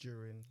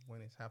during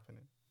when it's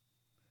happening?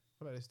 I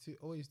feel like there's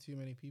always too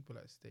many people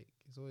at stake.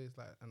 It's always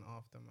like an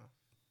aftermath,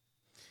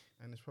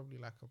 and it's probably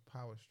like a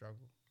power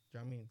struggle. Do you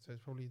know what I mean? So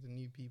it's probably the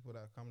new people that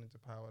are coming into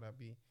power that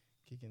be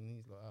kicking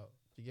these lot out.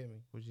 Do you get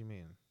me? What do you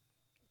mean?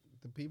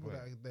 The people Wait.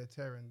 that they're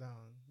tearing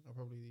down are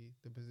probably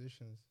the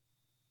positions.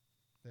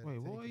 they're Wait,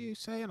 what are taking. you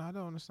saying? I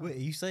don't understand. Wait,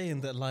 are you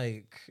saying that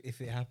like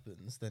if it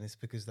happens, then it's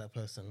because that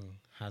person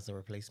has a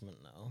replacement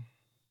now?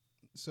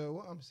 So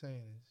what I'm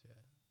saying is,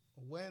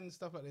 yeah, when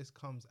stuff like this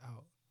comes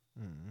out,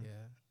 Mm.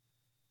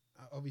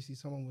 yeah, obviously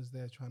someone was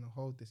there trying to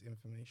hold this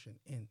information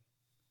in.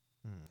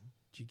 Mm.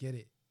 Do you get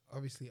it?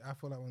 Obviously, I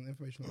feel like when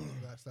information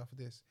like that stuff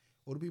like this,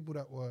 all the people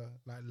that were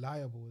like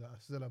liable that are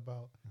still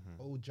about,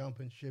 Mm-hmm. all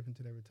jumping ship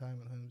into their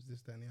retirement homes,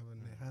 this, that, and the other,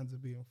 and their hands are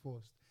being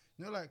forced.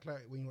 You know, like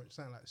when you watch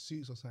something like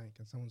Suits or something,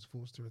 and someone's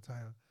forced to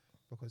retire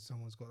because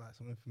someone's got like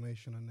some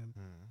information on them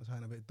or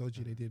something a bit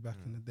dodgy they did back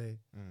in the day.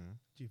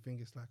 Do you think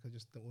it's like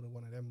just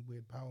one of them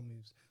weird power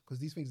moves? Because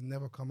these things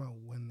never come out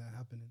when they're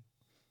happening.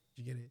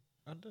 Do you get it?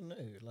 I don't know.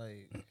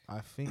 Like, I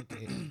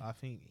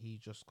think he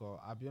just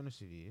got. I'll be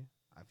honest with you.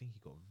 I think he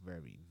got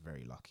very,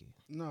 very lucky.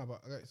 No,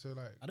 but okay, so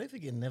like I don't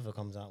think it never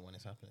comes out when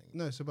it's happening.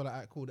 no, so but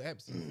like cool, the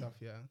Epstein stuff,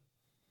 yeah.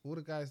 All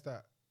the guys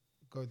that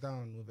go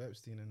down with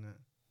Epstein and that,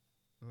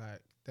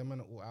 like them are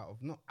all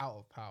not out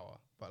of power,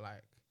 but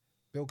like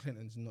Bill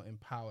Clinton's not in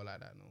power like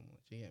that no more.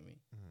 Do you get me?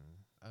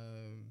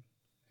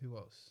 Who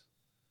else?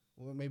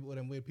 Well, maybe all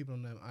them weird people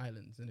on them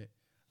islands, innit?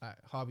 Like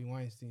Harvey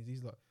Weinstein's,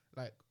 these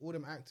like all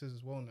them actors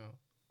as well now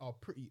are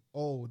pretty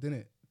old,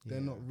 innit? They're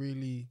Yeah. not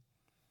really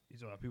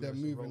These are like people They're that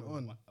used to moving roll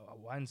with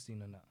on.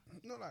 Weinstein and that.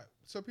 not like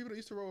so people that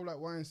used to roll like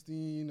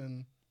Weinstein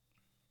and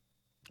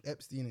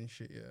Epstein and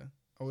shit, yeah.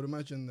 I would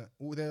imagine that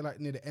all they're like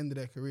near the end of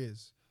their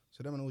careers.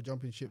 So them and all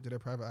jumping ship to their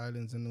private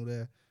islands and all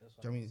their That's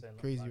Do you know what I mean? saying,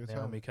 Crazy like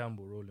retirement. Naomi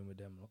Campbell rolling with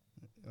them. Lot.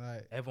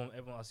 like Everyone,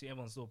 I see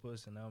everyone still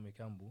posting Naomi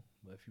Campbell,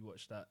 but if you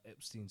watch that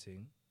Epstein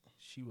thing,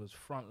 she was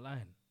front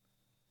line.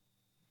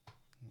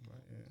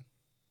 yeah.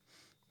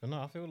 But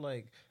no, I feel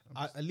like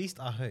at least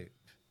I hope,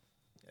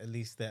 at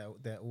least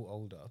they're all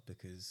older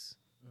because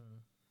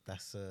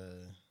that's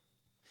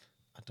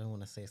I don't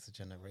want to say it's a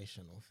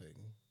generational thing,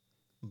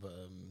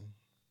 but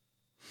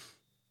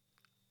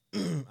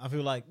I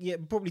feel like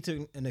probably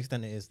to an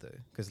extent it is though,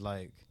 because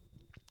like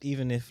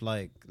even if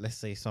like let's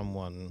say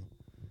someone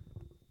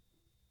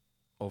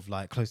of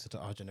like closer to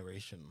our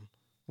generation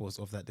was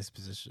of that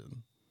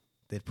disposition,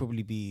 they'd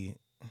probably be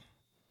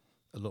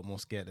a lot more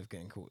scared of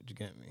getting caught. Do you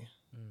get me?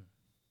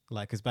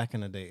 Like, because back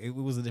in the day, it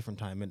was a different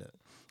time, innit?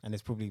 And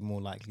it's probably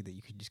more likely that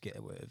you could just get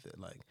away with it.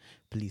 Like,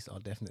 police are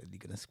definitely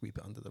going to sweep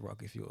it under the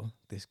rug if you're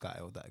this guy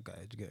or that guy.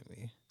 Do you get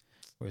me?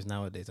 Whereas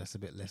nowadays, that's a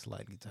bit less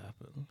likely to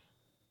happen.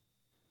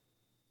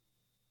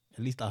 At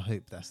least I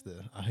hope that's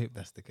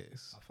the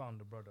case. I found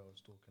the brother I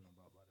was talking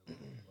about, by the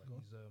way. But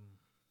he's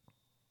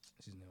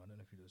what's his name? I don't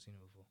know if you've seen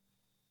him before.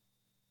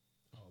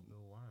 Oh,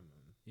 Bill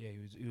Wyman. Yeah,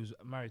 he was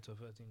married to a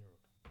 13-year-old.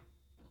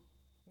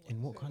 In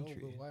what Say, country?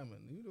 Bill Wyman.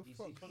 Who the He's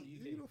fuck? from the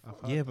Who UK. the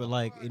fuck? Yeah, but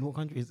like, in what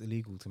country is it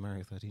illegal to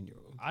marry a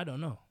 13-year-old? I don't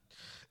know,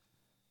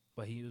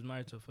 but he was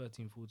married to a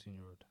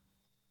 14-year-old.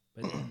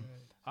 But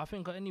I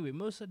think anyway,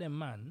 most of them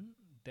man,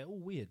 they're all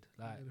weird.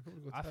 Like they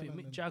probably got I think talent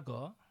Mick and-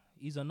 Jagger,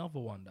 he's another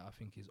one that I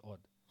think is odd.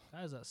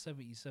 Guy's at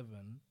 77.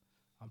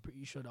 I'm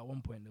pretty sure that at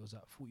one point there was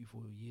like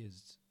 44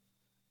 years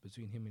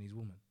between him and his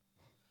woman.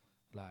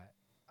 Like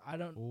I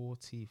don't.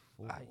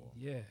 44.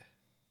 Yeah.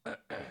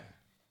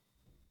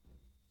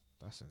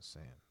 That's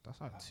insane. That's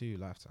like 2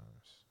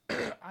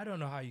 lifetimes. I don't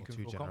know how you Or can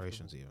 2 feel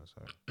generations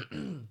comfortable.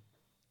 even. So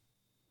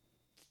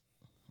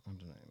I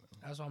don't know,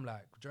 man. That's why I'm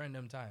like, during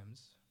them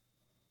times,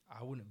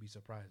 I wouldn't be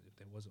surprised if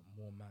there wasn't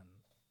more man,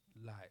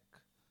 like,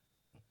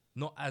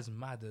 not as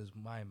mad as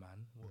my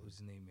man. What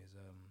his name is?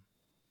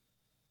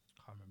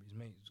 Can't remember his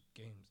mate's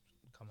games.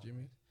 Come on,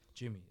 Jimmy?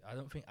 Jimmy. I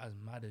don't think as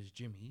mad as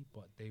Jimmy,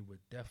 but they were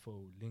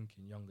defo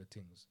linking younger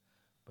things,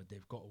 but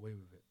they've got away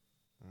with it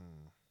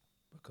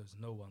because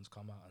no one's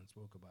come out and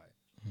spoke about it.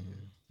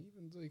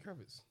 Even Zoe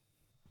Kravitz.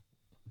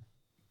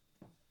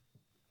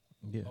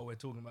 Yeah. Oh, we're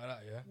talking about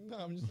that, yeah. No,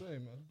 I'm just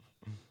saying,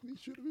 man. He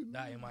should have been.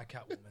 That ain't my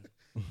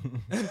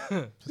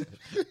Catwoman.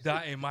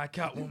 That ain't my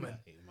Catwoman.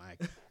 Hey,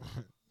 Mike.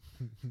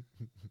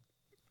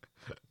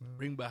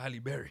 Bring back Halle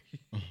Berry.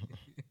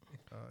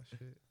 Oh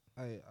shit.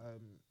 I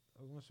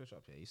want to switch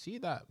up here. You see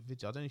that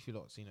video? I don't know if you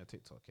lot seen a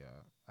TikTok.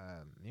 Yeah.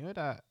 You know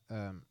that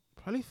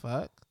probably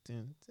fuck.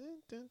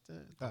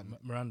 That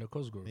Miranda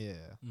Cosgrove.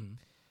 yeah. Mm.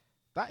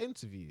 That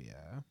interview.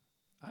 Yeah.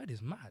 That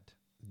is mad.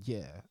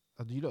 Yeah.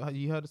 Have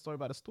you heard the story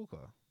about the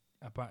stalker?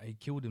 Apparently, he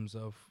killed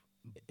himself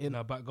in In-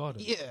 our back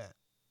garden. Yeah.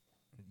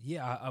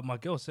 Yeah, my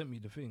girl sent me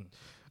the thing.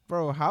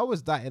 Bro, how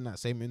was that in that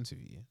same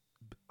interview?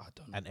 I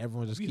don't know. And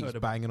everyone just Have you keeps heard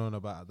about banging on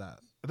about that.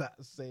 That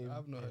same.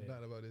 I've not heard Yeah.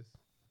 that about this.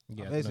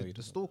 Yeah, I know Basically, you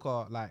the don't.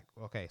 stalker, like,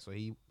 okay, so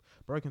he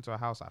broke into a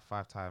house like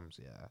 5 times,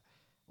 yeah,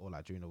 or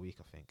like during the week,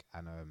 I think,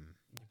 and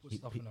Put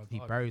stuff in her he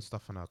garden. buried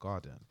stuff in her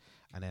garden,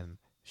 and then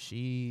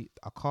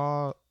a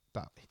car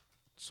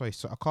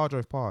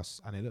drove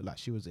past, and it looked like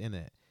she was in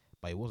it,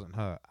 but it wasn't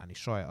her, and he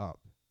shot it up,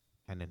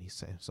 and then he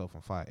set himself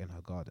on fire in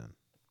her garden.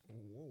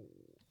 Whoa.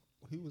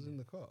 Who was in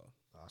the car?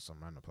 Some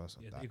random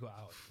person. Yeah, that- they got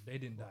out. They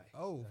didn't die.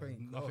 Oh, thank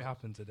Nothing God.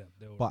 happened to them.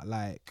 They were But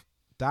like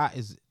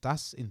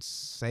that's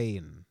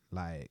insane.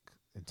 Like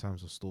in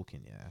terms of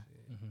stalking, yeah,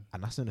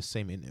 and that's in the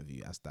same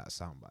interview as that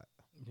soundbite.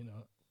 you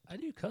know, I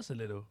do cuss a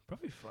little.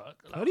 Probably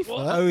fuck. Like, Probably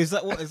what? Oh, is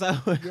that what? Is that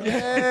what?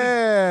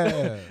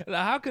 Yeah.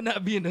 Like, how can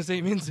that be in the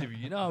same interview?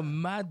 You know how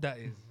mad that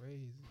is.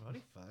 Crazy.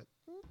 Probably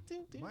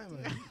fuck. My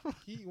man,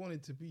 he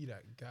wanted to be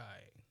that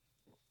guy.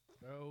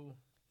 Bro,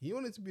 He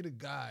wanted to be the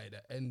guy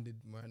that ended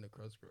Miranda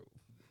Cosgrove.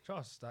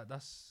 trust that.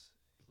 That's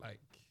Like,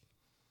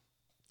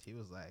 He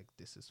was like,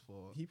 "This is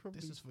for He probably-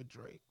 this is for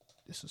Drake."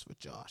 This is for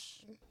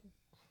Josh.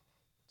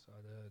 So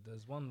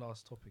there's one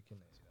last topic in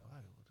it.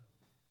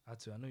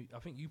 I know. I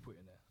think you put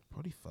in there.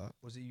 Probably fuck.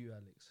 Was it you,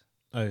 Alex?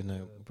 Oh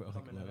no, but I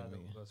think Becoming it an might be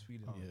adult me. versus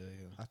feeling Oh. it.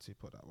 Yeah. I had to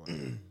put that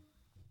one.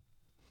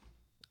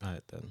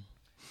 Alright then.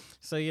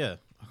 So yeah,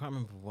 I can't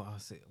remember what I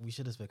said. We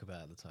should have spoke about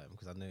it at the time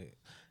because I know.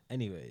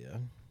 Anyway, yeah.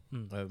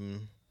 Hmm.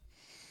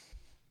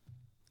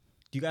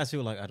 Do you guys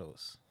feel like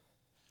adults?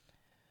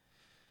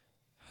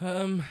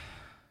 My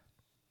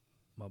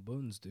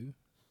bones do.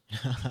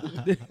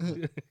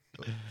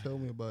 Tell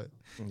me about it.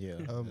 Yeah.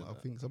 I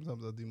think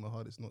sometimes I do my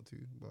hardest not to,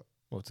 but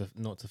Or to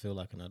not to feel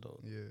like an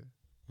adult. yeah.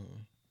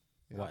 Mm.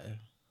 Yeah. Why?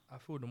 I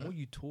feel the more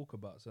you talk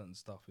about certain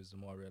stuff, is the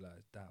more I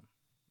realize, damn,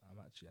 I'm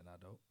actually an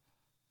adult.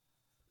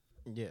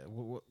 Yeah.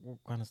 What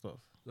kind of stuff?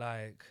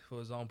 Like, for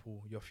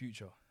example, your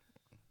future.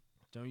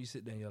 Do you know when you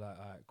sit there and you're like,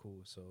 all right,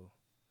 cool, so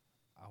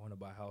I want to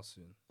buy a house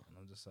soon. And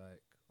I'm just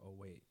like, oh,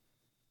 wait,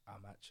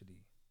 I'm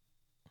actually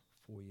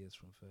 4 years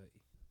from 30.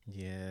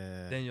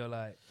 Yeah. Then you're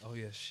like, oh,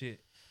 yeah,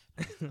 shit.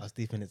 I was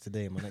deep in it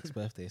today. My next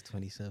birthday is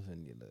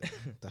 27. You know,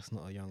 that's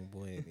not a young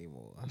boy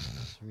anymore.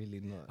 It's really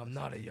not. I'm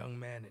not a young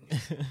man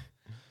anymore.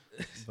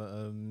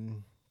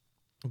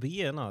 But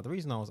yeah, no. The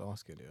reason I was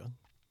asking you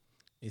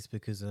is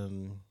because I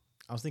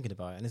was thinking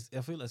about it, and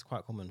I feel it's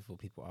quite common for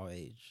people our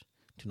age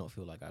to not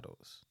feel like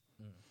adults.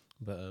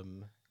 But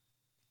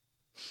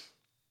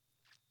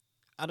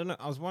I don't know.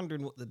 I was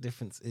wondering what the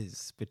difference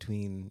is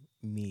between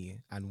me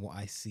and what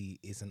I see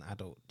is an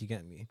adult. Do you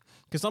get me?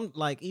 Because I'm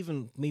like,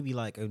 even maybe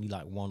like only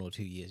like 1 or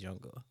 2 years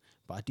younger,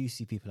 but I do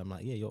see people. I'm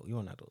like, yeah, you're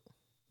an adult.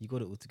 You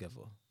got it all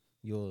together.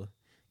 Your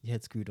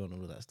head screwed on,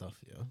 all of that stuff.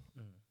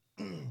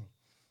 Yeah.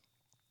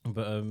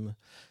 But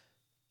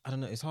I don't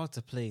know. It's hard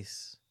to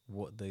place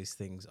what those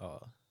things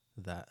are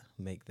that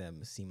make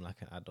them seem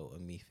like an adult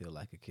and me feel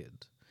like a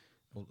kid.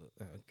 Well,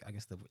 I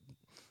guess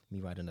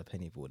me riding a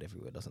penny board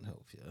everywhere doesn't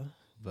help, yeah.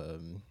 But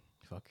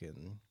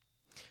fucking,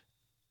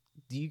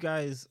 do you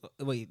guys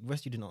wait?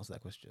 Rest, you didn't answer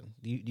that question.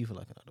 Do you feel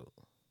like an adult?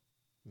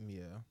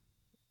 Yeah.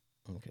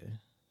 Okay.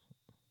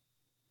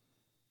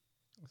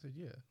 I said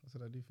yeah. I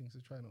said I do things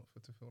to try not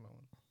to feel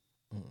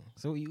like one.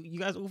 So you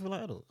guys all feel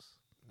like adults?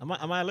 Am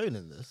I alone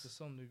in To this,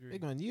 some degree.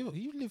 Big man, you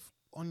live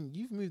on.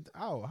 You've moved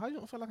out. How do you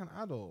not feel like an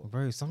adult?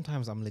 bro?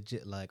 Sometimes I'm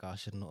legit like I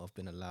should not have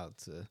been allowed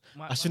to.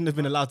 My- I shouldn't have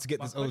been allowed to get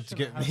my this old to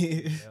question get I have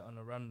me. yeah, on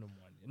a random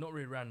one. Not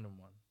really random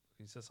one.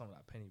 He said something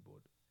like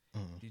pennyboard.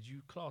 Did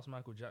you class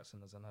Michael Jackson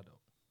as an adult?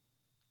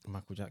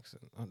 Michael Jackson.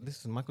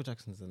 Listen, Michael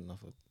Jackson's enough.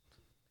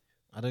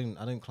 I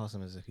don't class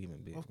him as a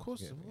human being. Of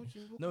course. you get me? What do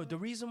you- No, the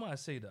reason why I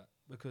say that,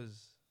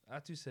 because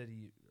Atu said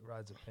he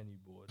rides a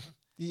pennyboard.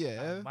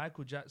 Yeah. And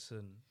Michael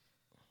Jackson,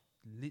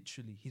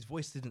 literally, his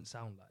voice didn't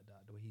sound like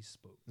that, the way he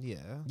spoke. Yeah.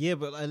 Yeah,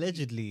 but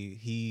allegedly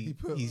he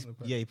put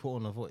he put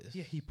on a voice.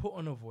 Yeah, he put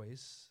on a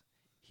voice.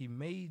 He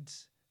made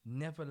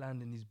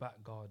Neverland in his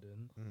back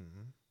garden.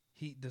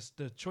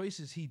 The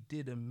choices he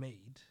did and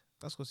made.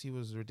 That's because he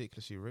was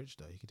ridiculously rich,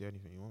 though. He could do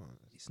anything he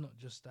wants. It's not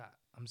just that.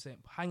 I'm saying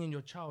hanging your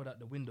child out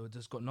the window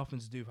just got nothing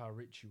to do with how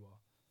rich you are.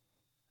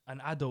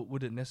 An adult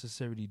wouldn't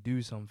necessarily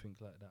do something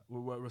like that. A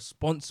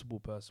responsible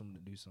person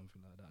wouldn't do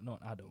something like that.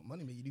 Not an adult.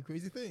 Money make you do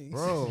crazy things,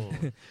 Bro.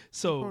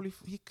 So Probably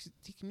he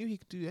knew he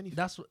could do anything.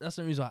 that's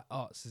the reason I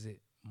asked. Is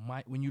it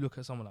when you look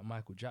at someone like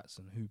Michael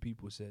Jackson, who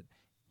people said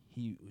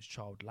he was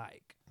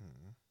childlike?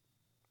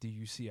 Do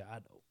you see an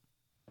adult?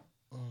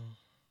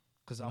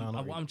 Because No,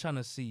 not really. I'm trying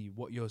to see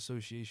what your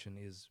association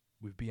is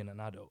with being an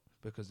adult.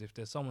 Because if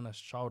there's someone that's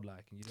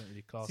childlike and you don't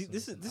really class See, them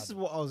this as is an this is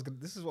adult- what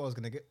I was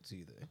gonna get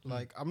to though.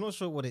 Like I'm not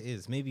sure what it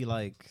is. Maybe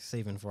like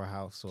saving for a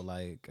house or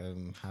like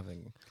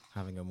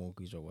having a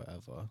mortgage or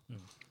whatever.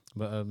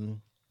 But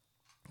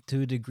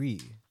to a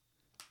degree,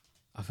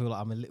 I feel like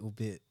I'm a little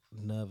bit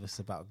nervous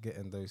about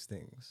getting those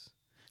things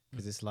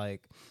because it's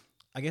like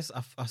I guess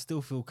I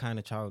still feel kind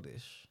of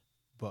childish,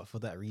 but for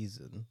that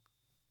reason,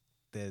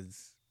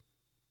 there's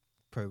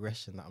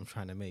progression that I'm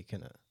trying to make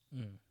in it.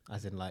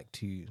 As in like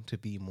to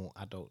be more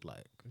adult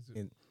like Is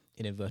it-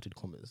 in inverted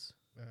commas.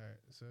 Alright,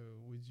 so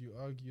would you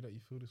argue that you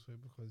feel this way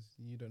because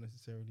you don't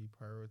necessarily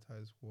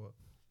prioritize what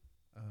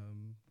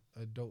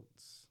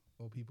adults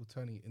or people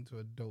turning into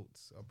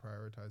adults are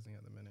prioritizing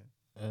at the minute?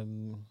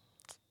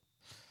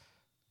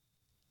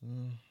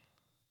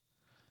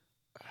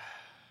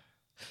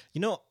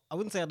 You know, I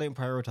wouldn't say I don't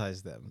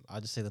prioritize them. I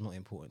just say they're not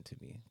important to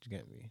me. Do you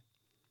get me?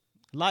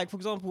 Like for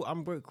example,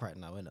 I'm broke right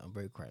now, innit? I'm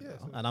broke right Yeah,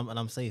 now, so- and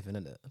I'm saving,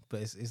 innit?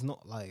 But it's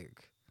not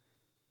like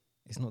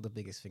it's not the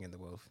biggest thing in the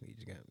world for me.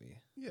 Do you get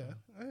me? Yeah,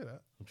 I hear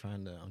that. I'm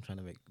trying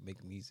to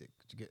make music.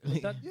 Do you get me?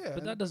 That, Yeah,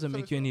 but that and doesn't so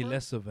make it's you not any right.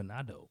 less of an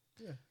adult.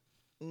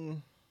 Yeah.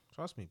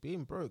 Trust me,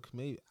 being broke,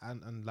 maybe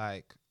and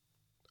like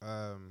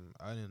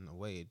earning a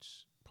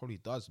wage probably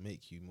does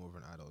make you more of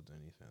an adult than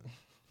anything.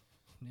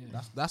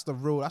 Yeah. That's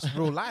real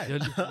life.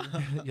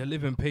 You're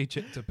living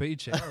paycheck to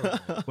paycheck.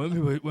 when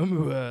we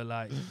were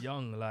like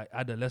young, like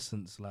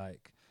adolescents,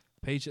 like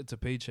paycheck to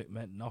paycheck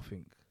meant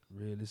nothing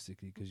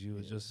realistically because you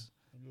were just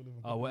You're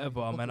living oh whatever,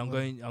 oh, man, I'm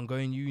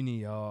going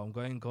uni, oh I'm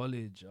going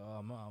college, oh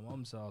I'm at my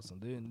mum's house, I'm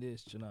doing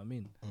this. Do you know what I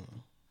mean?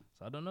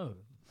 So I don't know.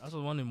 I was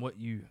wondering what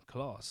you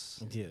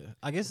class. Yeah,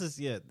 I guess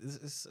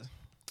it's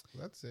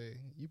I'd say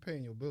you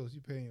paying your bills, you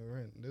paying your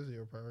rent. Those are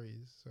your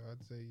priorities. So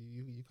I'd say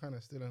you kind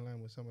of still in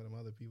line with some of them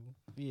other people.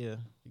 yeah.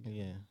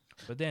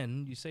 But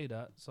then you say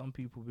that some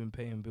people been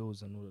paying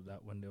bills and all of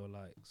that when they were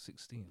like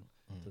 16.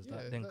 Does Yeah,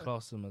 that then that-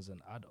 class them as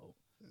an adult?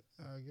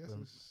 I guess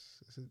Um,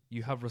 it's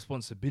You have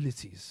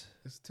responsibilities.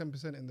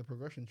 10% in the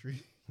progression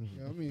tree. You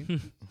know what I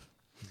mean?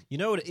 You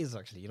know what it is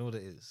actually. You know what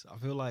it is. I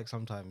feel like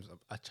sometimes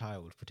a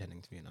child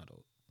pretending to be an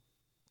adult.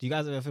 Do you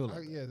guys ever feel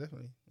like? Yeah,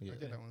 definitely. Yeah. I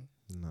get that one.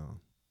 No,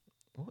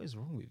 What is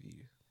wrong with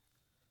you?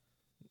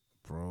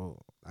 bro,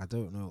 I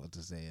don't know what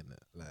to say in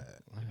it. Like,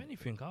 If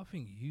anything, I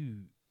think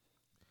you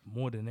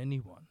more than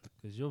anyone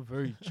because you're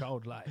very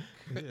childlike.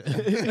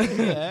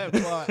 yeah,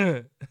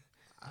 but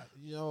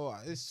you know,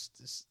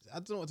 it's I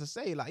don't know what to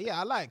say. Like, yeah,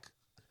 I like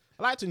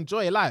to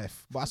enjoy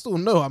life, but I still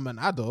know I'm an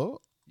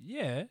adult.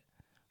 Yeah,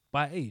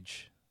 by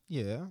age.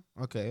 Yeah.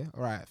 Okay.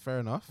 All right. Fair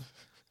enough.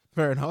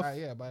 Fair enough.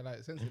 Yeah, by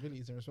like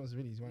sensibilities and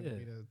responsibilities, you might not Yeah.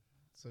 be there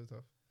so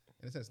tough.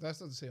 In a sense,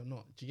 that's not to say I'm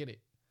not. Do you get it?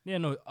 Yeah,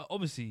 no.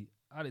 Obviously,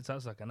 Alex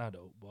acts like an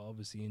adult, but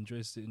obviously he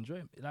enjoys to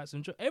enjoy. He likes to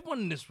enjoy. Everyone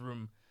in this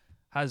room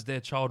has their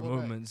child Well,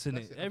 like, moments, in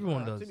that's it. it.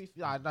 Everyone To does.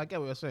 be I get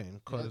what you're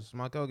saying because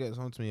my girl gets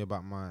on to me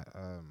about my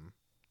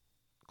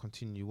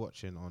continue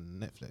watching on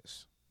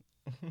Netflix.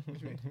 What do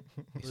you mean?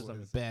 What does that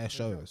mean? Bare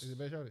shows, Is it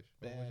bare childish?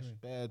 What do you mean?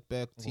 bare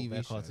Well, TV bare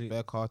shows, cartoons.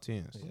 bare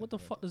cartoons. Yeah. What the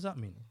fuck does that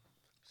mean?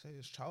 Say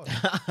it's childish.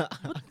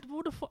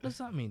 What the fuck does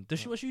that mean? Does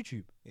she watch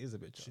YouTube? It is a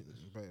bit she, childish.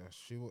 but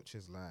she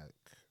watches like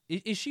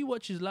Is she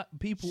watches like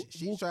people?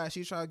 she tried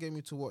to get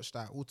me to watch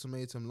that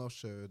Ultimatum Love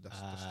Show. That's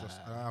just,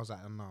 and I was like,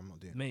 no, I'm not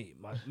doing it. Mate,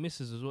 my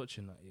missus was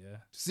watching that. Yeah.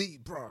 See,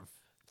 bruv.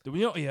 You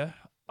know, yeah.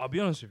 I'll be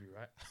honest with you,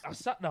 right? I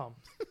sat down.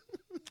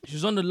 She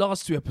was on the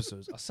last 2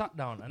 episodes. I sat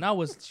down and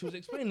she was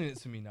explaining it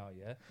to me now,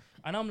 yeah.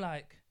 And I'm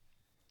like,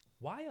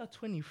 why are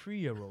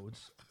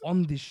 23-year-olds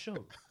on this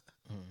show?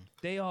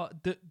 They are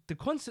the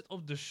concept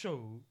of the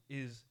show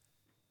is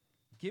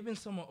giving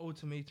someone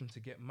ultimatum to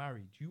get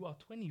married. You are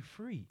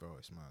 23. Bro,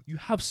 it's mad. You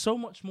have so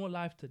much more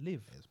life to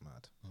live. It's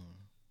mad.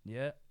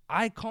 Yeah.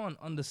 I can't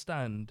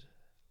understand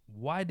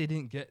why they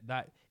didn't get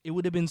that. It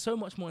would have been so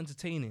much more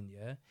entertaining,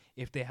 yeah,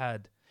 if they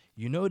had,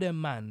 you know, their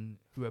man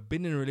who have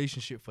been in a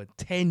relationship for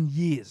 10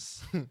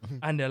 years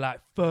and they're like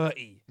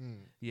 30,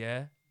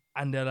 yeah,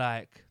 and they're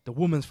like, the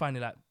woman's finally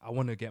like, I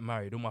want to get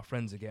married. All my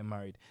friends are getting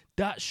married.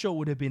 That show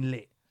would have been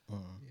lit. Yeah,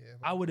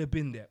 I would have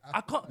been there.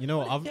 I can't. You know,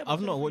 what I've if I've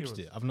they're not watched 23-year-olds?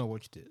 it. I've not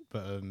watched it,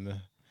 but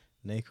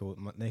Nako,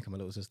 my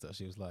little sister,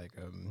 she was like,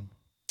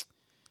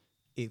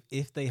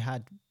 if they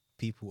had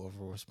people of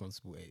a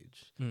responsible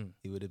age,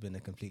 it would have been a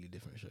completely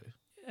different show.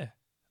 Yeah.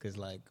 Because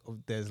like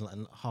there's like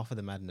half of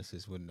the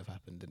madnesses wouldn't have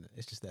happened, and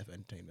it's just there for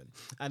entertainment.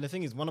 And the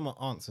thing is, one of my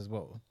aunts as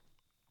well,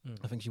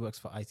 I think she works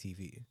for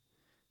ITV,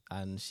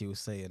 and she was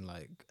saying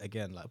like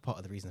again like part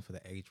of the reason for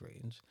the age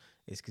range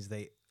is because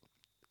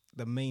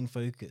the main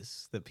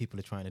focus that people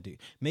are trying to do,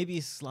 maybe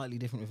it's slightly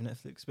different with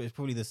Netflix, but it's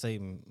probably the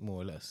same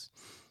more or less.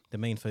 The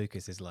main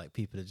focus is like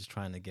people are just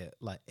trying to get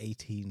like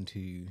 18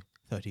 to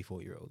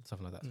 34-year-olds,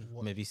 something like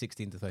that. Maybe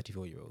 16 to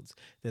 34-year-olds.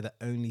 They're the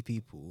only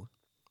people,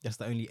 that's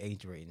the only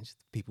age range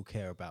people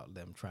care about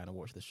them trying to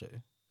watch the show.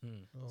 Oh,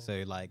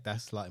 So like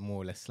that's like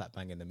more or less slap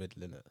bang in the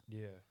middle, innit?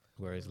 Yeah.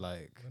 Whereas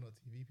like, we're not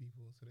TV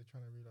people, so they're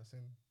trying to reel us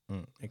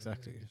in.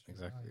 exactly, just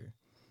exactly.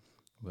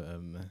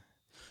 rely. But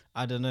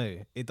I don't know.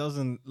 It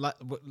doesn't like.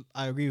 But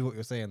I agree with what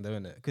you're saying, though,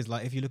 innit? Because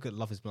like, if you look at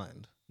Love Is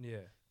Blind, Yeah.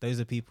 those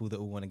are people that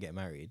all want to get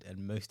married,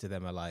 and most of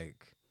them are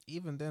like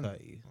Even then,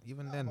 30.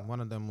 one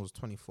of them was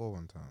 24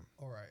 one time.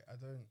 All right, I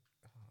don't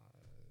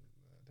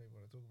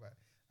want to talk about it.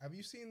 Have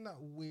you seen that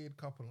weird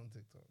couple on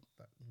TikTok?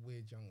 That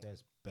weird young one.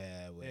 There's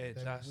bare Yeah, way.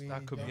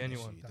 that could be don't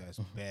anyone. see There's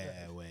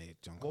bare way.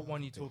 What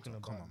one are you talking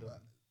Come about? on, The- man.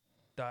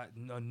 That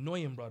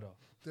annoying brother.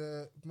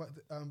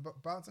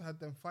 Bouncer had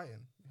them fighting,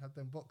 had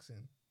them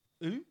boxing.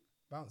 Who?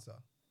 Bouncer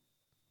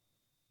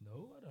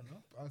No, I don't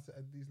know.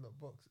 had these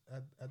lot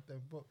had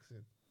them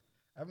boxing.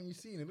 Haven't you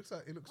seen? It looks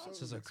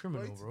Bouncer's so a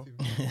criminal, bro.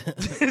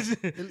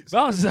 exploitative.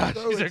 Bouncer,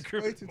 so she's a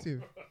criminal.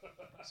 exploitative.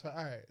 So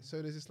alright,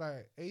 so there's this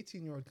like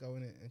 18-year-old girl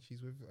in it, and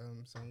she's with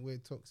some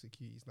weird toxic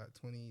cuties, like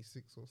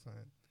 26 or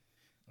something,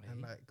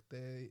 and like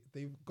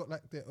they've got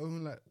like their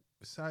own like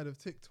side of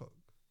TikTok.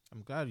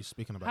 I'm glad you're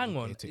speaking about Hang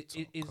UK on,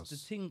 TikTok, is the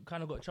 'cause thing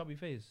kind of got a chubby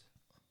face?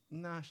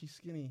 Nah, she's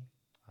skinny.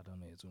 I don't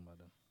know what you're talking about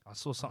then. I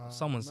saw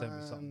someone sent me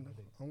Man, something. I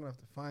think. I'm gonna have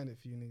to find it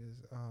for you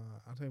niggas.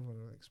 I don't even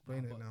want to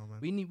explain it But now, man.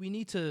 We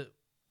need to.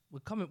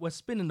 We're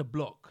spinning the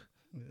block.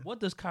 Yeah. What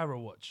does Kyra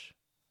watch?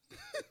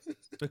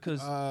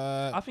 Because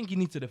I I think you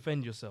need to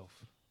defend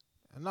yourself.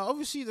 now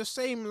obviously the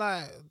same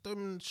like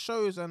them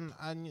shows and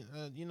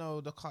you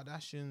know the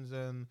Kardashians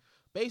and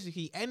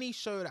basically any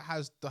show that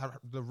has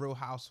the Real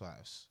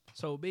Housewives.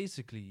 So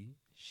basically,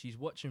 she's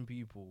watching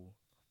people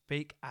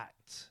fake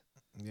act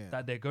Yeah.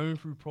 that they're going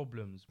through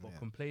problems but Yeah.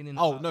 complaining.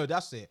 Oh about- no,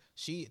 that's it.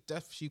 She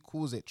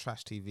calls it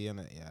trash TV,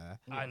 innit? Yeah.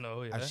 I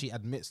know. Yeah. And she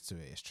admits to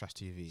it. It's trash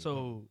TV.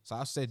 So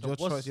I said so your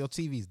what's- choice, your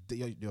TV's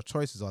your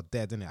choices are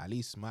dead, innit? At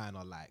least mine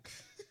are like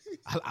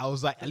I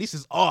was like, at least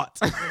it's art.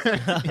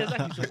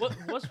 Exactly. So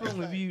what's wrong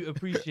with you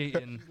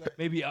appreciating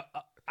maybe a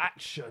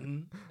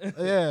action?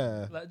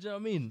 Yeah. Like, do you know what I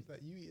mean? Like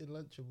you eating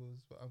Lunchables,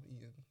 but I'm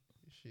eating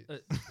shit.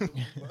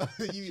 Uh,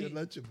 You eating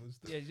Lunchables.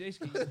 Though. Yeah,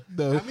 basically.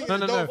 No, I mean, no,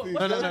 no, no, adult food.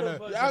 no, no, no,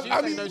 no. Yeah, She's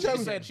I saying- mean, no, tell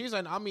me. she's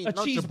saying, I mean, A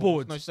Lunchables. cheese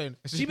board. No, she's saying,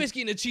 She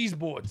basically eating a cheese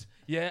board,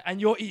 yeah, and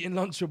you're eating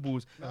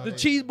Lunchables. No, The no,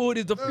 cheese board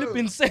is the no.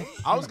 flipping same.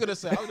 I was gonna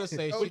say,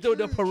 Oh, With all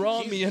the true, true.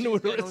 parami and all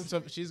the getting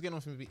rest. she's getting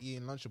off me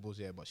eating Lunchables,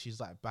 yeah, but she's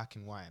like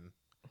backing wine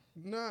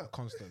No,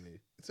 constantly.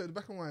 so the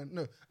back of wine,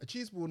 no, a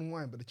cheese board and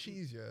wine, but the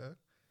cheese, yeah,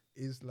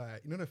 is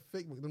like, you know, the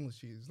fake McDonald's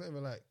cheese. It's not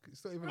even like,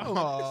 it's not even. Bro,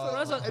 Oh.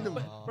 that's what,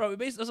 edible. bro,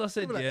 basically, as I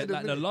said, Even like yeah, edible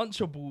like the minute.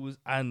 Lunchables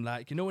and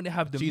like, you know, when they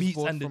have the Cheese meats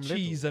board and the from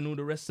cheese Lidl. and all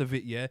the rest of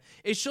it, yeah,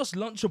 it's just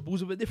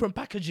Lunchables with a different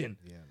packaging.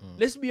 Yeah.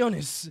 Let's be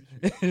honest,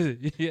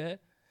 yeah.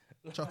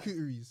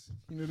 Charcuteries,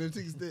 you know, them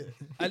things there.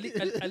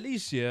 At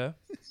least, yeah,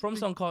 from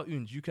some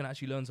cartoons, you can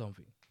actually learn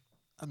something.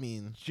 I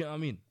mean, Do you know what I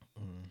mean?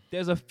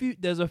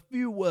 There's a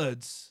few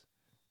words,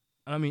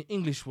 and I mean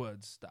English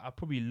words that I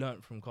probably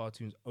learnt from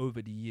cartoons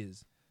over the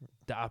years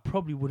that I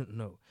probably wouldn't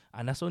know,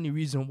 and that's the only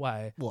reason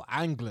why. well,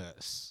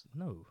 anglers.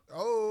 No,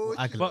 Oh,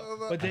 I could-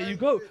 but there you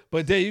go.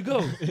 But there you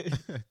go.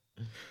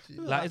 She-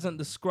 Like, isn't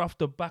the scruff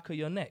the back of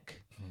your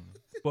neck?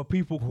 But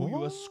people call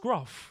you a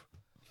scruff.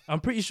 I'm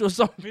pretty sure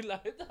something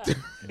like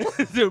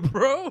that,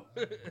 bro.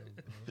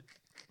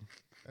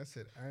 I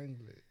said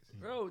English.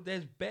 Bro,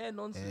 there's bare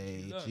nonsense.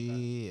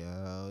 you learn,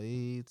 man.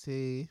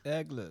 AGLET.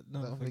 Eglet,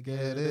 Don't don't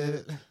forget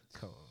it.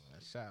 Come on, man.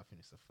 Shout out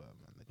Phineas the Firm,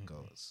 man. The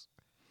goats.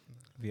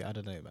 Yeah, I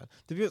don't know, man.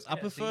 To be honest, I Yeah,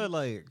 prefer see?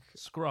 like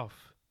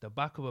Scruff, the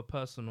back of a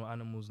person or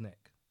animal's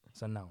neck.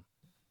 It's a noun.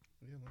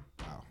 Yeah, man.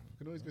 Wow. You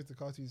can always go to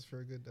cartoons for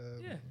a good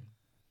Yeah.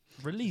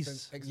 Release.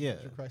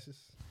 existential crisis.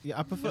 yeah,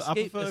 I prefer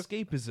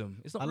Escapism.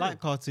 It's not I real. like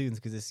cartoons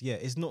because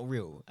it's not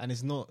real and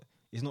it's not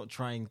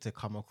trying to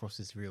come across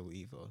as real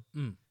either.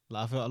 Mm.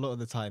 Like I feel a lot of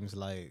the times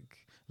like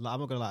I'm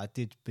not gonna lie, I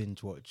did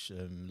binge watch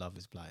Love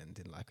Is Blind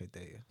in like a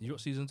day. You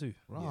got season 2?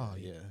 Right.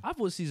 Yeah, I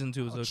thought season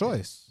 2 was okay.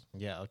 Choice.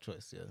 yeah, our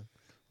choice, yeah.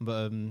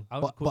 But I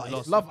would call But it it's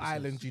Lost Love Episodes.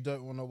 Island you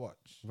don't want to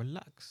watch.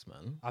 relax,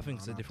 man. I think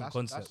it's a No, different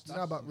that's- concept.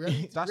 No, but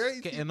reality, That's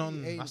reality getting TV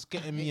on. ain't- That's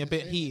getting me a ain't bit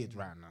entertaining. heated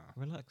right now.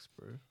 Relax,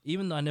 bro.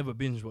 Even though I never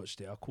binge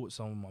watched it, I caught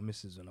some of my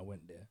misses when I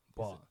went there.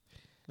 But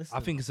Listen, I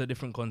think it's a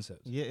different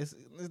concept. yeah, it's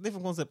a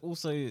different concept.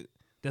 Also,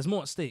 There's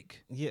more at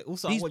stake. yeah,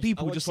 also These I watched,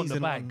 people I watched just want the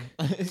season bag.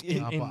 one.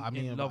 In- Nah, but I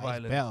mean, Love but it's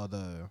Island. better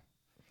though.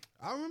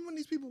 I remember when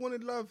these people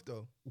wanted love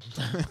though.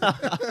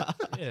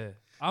 Yeah.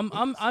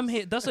 I'm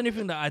here. That's the only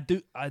thing that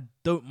I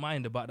don't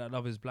mind about that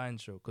Love Is Blind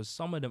show, because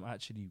some of them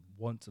actually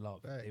want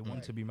love. Right, They want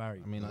right. to be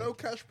married. I mean, No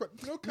cash,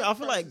 no cash. No, I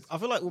feel like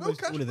prizes. almost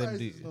cash all of them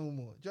do. prizes no more. Do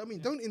you know what I mean?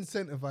 Don't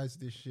incentivize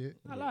this shit.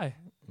 I lie.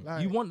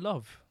 Like, You want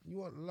love. you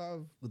want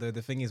love. Although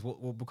the thing is,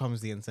 what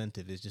becomes the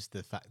incentive is just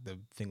the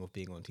thing of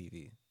being on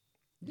TV.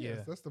 Yes,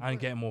 Yeah. that's the And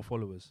point. getting more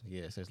followers.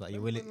 Yeah, so it's like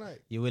Don't you're even, willing.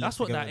 like- You're willing. That's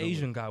to what go that along with-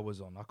 Asian guy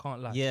was on. I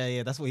can't lie.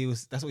 Yeah, that's what he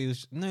was. That's what he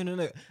was. No.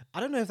 I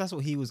don't know if that's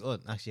what he was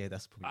on. Actually, yeah,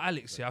 that's probably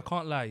Alex, yeah, I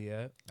can't lie,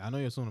 yeah. I know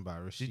you're talking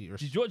about Rashid.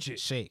 Did you watch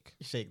it? Shake.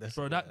 Shake. That's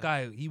Bro, that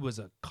guy, he was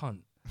a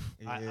cunt.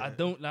 I Yeah.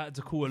 don't like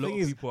to call a The lot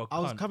thing of is, people a cunt. I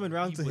was coming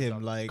round He to was him a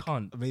like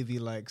cunt. maybe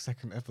like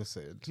second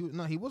episode.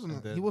 No, he wasn't.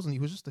 And then- He wasn't. He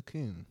was just a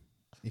coon.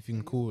 If you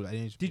can call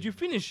it. Did you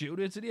finish it all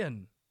the way to the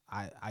end?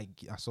 I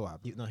saw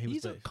it. He was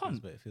He's a both.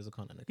 cunt. He was a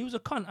cunt. He was a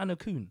cunt and a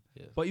coon.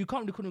 Yeah. But you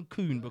can't really call him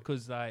coon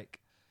because, like,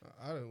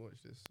 I don't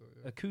watch this. So,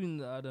 yeah. a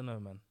coon, I don't know,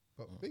 man.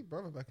 But Big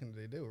Brother back in the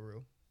day, they were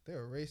real. They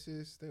were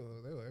racist. They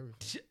were everything.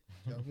 Shit.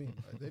 You know what I mean?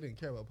 Like, they didn't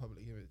care about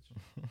public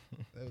image.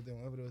 They were doing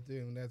whatever they were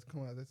doing. When they had to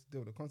come out, they had to deal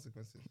with the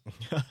consequences.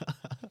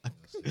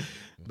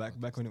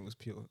 back when it was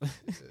pure.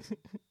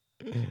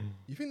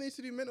 You think they used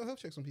to do mental health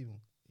checks on people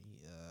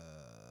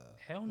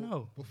Hell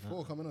no.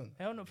 before coming on?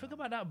 Hell no. Think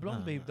about that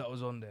blonde babe that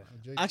was on there.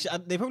 Actually,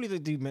 they probably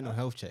don't do mental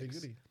health Big checks,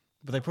 Goody.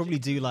 but they probably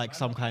do like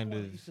some kind He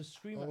of. used to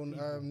scream Oh, at and,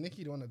 people.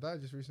 Nikki, the one that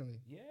died just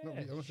recently. Yeah,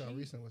 I'm not sure how she-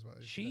 recent it was, but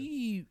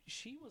She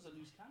was a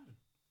loose cannon.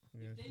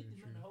 yeah, They true, did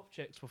true. mental health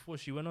checks before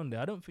she went on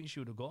there. I don't think she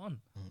would have got on.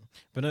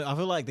 But no, I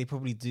feel like they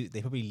probably do. They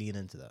probably lean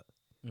into that.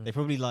 Mm. They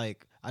probably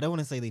like. I don't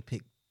want to say they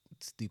pick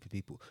stupid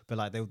people, but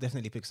like they'll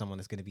definitely pick someone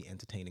that's going to be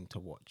entertaining to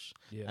watch.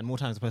 Yeah. And more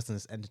times, the person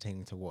that's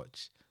entertaining to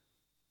watch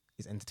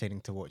is entertaining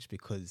to watch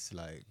because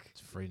like It's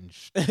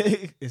fringe.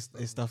 it's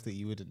stuff that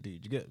you wouldn't do.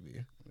 Do you get me?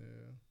 Yeah,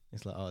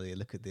 It's like, oh yeah,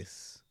 look at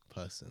this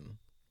person,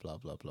 blah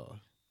blah blah.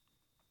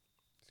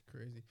 it's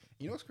crazy.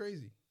 You know what's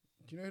crazy?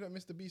 Do you know who that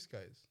Mr. Beast guy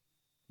is?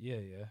 Yeah,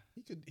 yeah.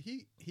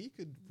 He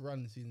could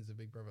run seasons of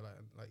Big Brother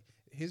like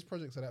his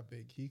projects are that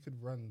big. He could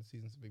run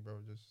seasons of Big Brother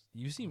just.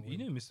 You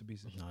know Mr.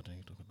 Beast. No, I don't know what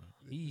you're talking about.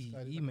 this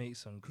guy He did- makes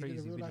some he did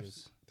crazy a real life,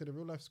 videos. did a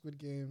real life Squid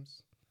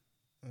Games.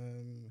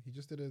 He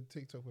just did a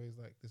TikTok where he's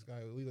like, "This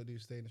guy, all you gotta do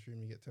is stay in this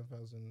room, you get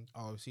 10,000."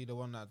 Oh, see the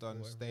one that done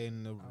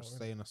Whatever.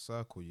 stay in a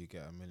circle, you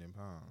get £1 million.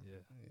 Yeah.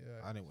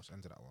 Yeah, I didn't watch the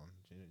end of that one.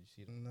 Did you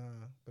see that?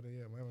 nah, but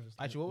yeah, my man just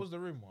Actually, what was the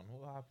room one?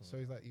 What happened? So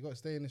he's like, "You gotta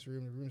stay in this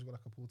room. The room's got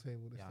like a pool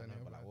table." This yeah, I that, know,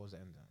 and the but other. like, what was the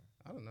end?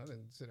 I don't know. I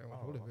didn't sit there and watch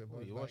Oh, all of I it, thought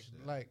but you like, watched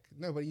it.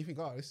 no, but you think,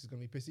 oh, this is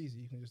gonna be piss easy.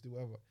 You can just do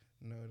whatever.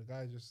 No, the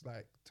guy just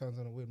like turns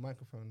on a weird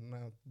microphone and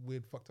now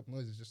weird fucked up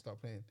noises just start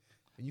playing,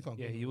 and you can't.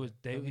 Yeah, go he nowhere. always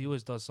You know what I he mean?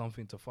 always does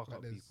something to fuck Like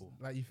up there's- people.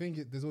 Like you think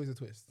there's always a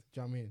twist.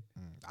 Do you know what I mean?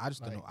 I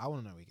just don't Like- know. I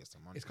want to know where he gets the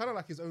money. It's kind of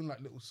like his own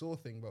like little saw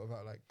thing, but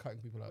without like cutting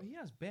people out. But he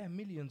has bare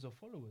millions of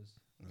followers.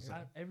 Yeah.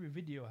 And every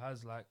video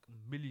has like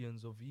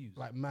millions of views.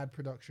 Like mad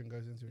production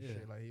goes into his Yeah.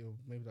 shit. Like he'll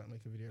maybe like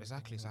make a video.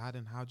 Exactly. So how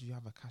do you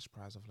have a cash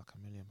prize of like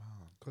 £1 million?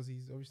 because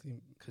he's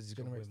obviously because he's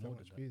gonna generates way that more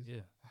much than that. views.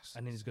 Yeah,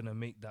 and then he's gonna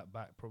make that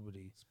back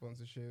probably.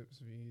 Sponsorships,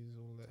 views,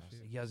 all that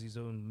shit. He has his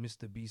own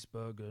Mr. Beast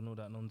burger and all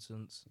that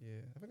nonsense.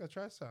 Yeah, I think I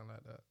tried something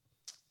like that.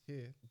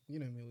 Yeah, you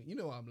know me. You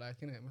know what I'm like,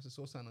 innit? Must have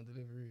saw something on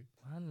delivery.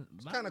 Man,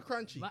 It's kind of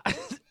crunchy.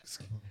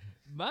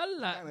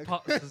 Man like Kinda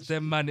pops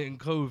them man in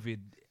COVID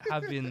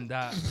having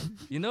that,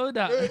 you know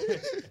that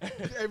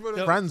Everyone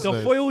the, Franz the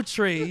though. foil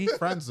tray.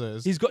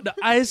 Franzos. He's got the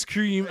ice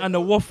cream and the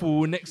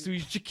waffle next to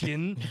his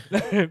chicken.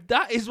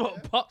 That is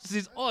what Pops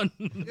is on.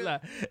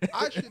 Like,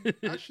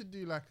 I should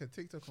do like a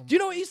TikTok on. do you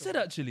know what he said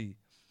actually?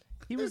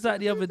 He was like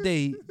the other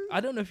day. I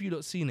don't know if you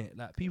lot seen it.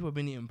 Like people have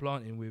been eating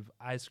plantain with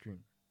ice cream.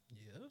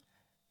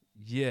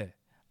 Yeah,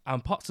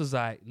 and Pops was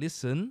like,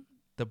 "Listen,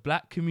 the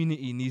black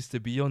community needs to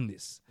be on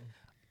this.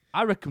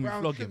 I reckon we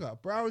brown flog him." sugar,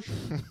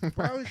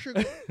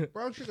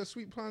 brown sugar,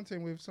 sweet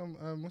plantain with some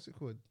what's it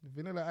called?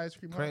 Vanilla ice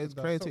cream. Create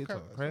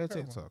TikTok. Create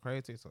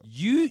TikTok.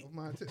 You Of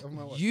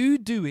my what? you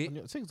do it. On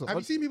your TikTok. Have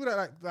you seen people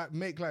that like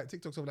make like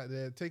TikToks of like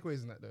their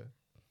takeaways and that though?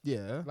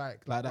 Yeah.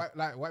 Like Like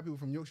that. white people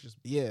from Yorkshire. Just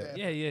Yeah.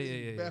 bare-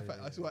 Yeah. bare fat.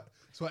 That's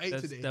what I ate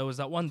today. There was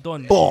that one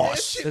Don.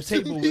 Boss. The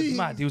table was Chips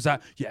mad. He was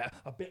like, "Yeah,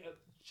 a bit of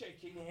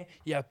shaking here.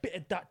 Yeah, a bit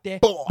of that there.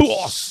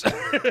 Boss.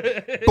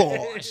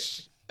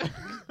 Boss. These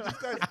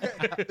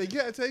guys they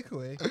get a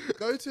takeaway,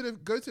 go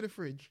to the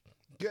fridge,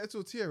 get a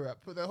tortilla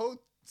wrap, put the whole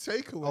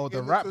takeaway. Oh, the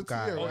in rap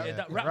tortilla guy. Oh wrap, yeah,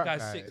 that the rap rap guy's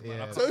guy, sick, man.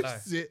 yeah. I can't lie.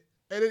 toasts it,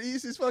 and then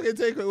eats his fucking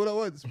takeaway all at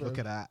once, bro. Look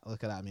at that.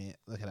 Look at that, mate.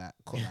 Look at that.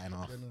 Cut line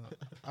off.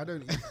 I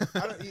don't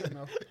eat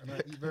enough, and I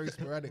eat very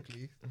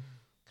sporadically. Do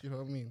you know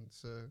what I mean?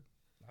 So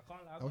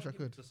I wish I can't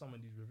give it could. to some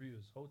of these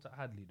reviewers. Hold tight,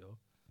 Hadley though.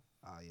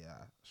 Oh, yeah.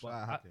 But Shout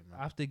out I, Happy, man.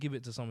 I have to give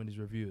it to some of these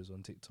reviewers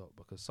on TikTok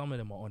because some of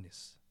them are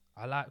honest.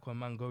 I like when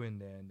man go in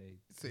there and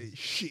say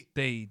shit.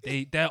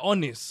 they're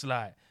honest.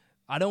 Like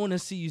I don't want to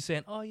see you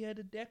saying, "Oh yeah,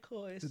 the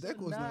decor is The so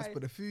decor's nice,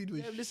 but the food was.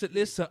 Yeah,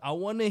 listen. I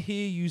want to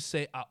hear you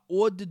say, "I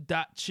ordered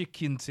that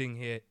chicken thing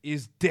here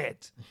is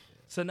dead."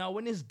 So now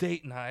when it's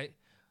date night,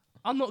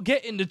 I'm not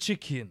getting the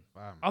chicken.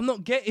 Bam. I'm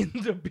not getting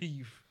the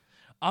beef.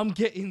 I'm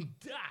getting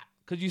that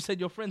because you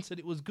said your friend said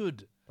it was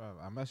good. Bro,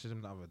 I messaged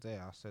him the other day.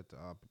 I said,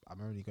 I'm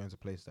only going to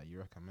places that you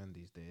recommend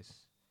these days.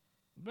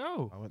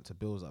 Bro, I went to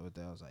Bill's the other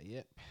day. I was like,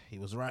 yep, he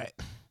was right.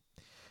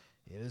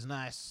 It was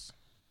nice.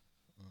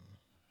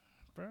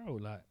 bro,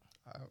 like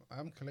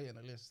I'm collating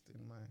a list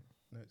in my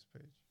notes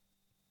page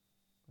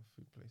of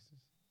food places.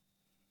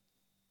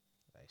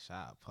 Like,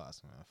 shout out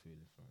Parts, man. Food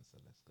influencer.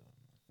 Let's go.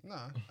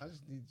 Nah, I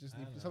just need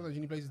sometimes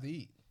you need places to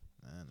eat.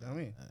 Man, You know what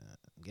I mean?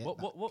 get what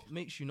that. what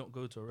makes you not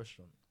go to a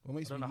restaurant? What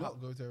makes I me don't know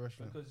not go to a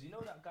restaurant? Because you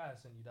know that guy I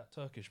sent you, that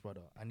Turkish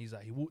brother, and he's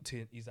like, he walked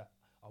in, he's like,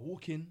 I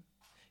walk in,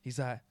 he's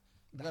like,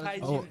 the That-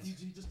 hygiene, Oh. he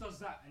just does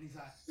that, and he's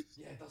like,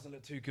 yeah, it doesn't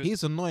look too good.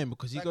 He's annoying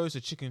because he Like- goes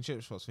to chicken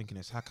chip shops thinking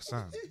it's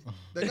Hakkasan.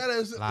 The guy that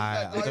was Like,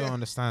 I don't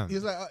understand. He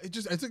was like, I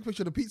took a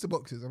picture of the pizza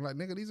boxes. I'm like,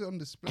 nigga, these are on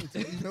display. So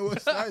you know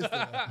what size they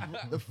are.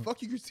 The fuck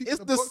you critique It's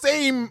the the boxes?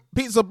 same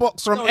pizza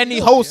box from No, any you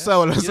know what,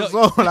 wholesalers yeah? as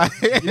well. Like,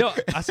 you know,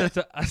 I said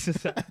to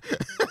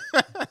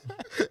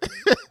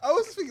I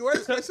was thinking, why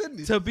did I send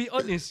this? to be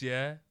honest,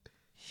 yeah,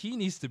 he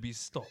needs to be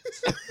stopped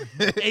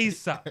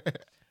ASAP.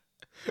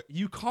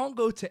 You can't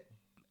go to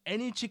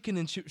any chicken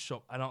and chip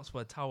shop and ask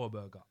for a tower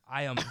burger.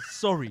 I am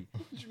sorry.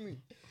 What do you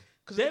mean?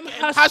 Them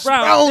hash hash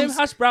browns, them browns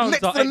hash browns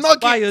next are to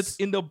expired nuggets.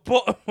 in the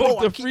bottom Bro,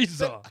 of the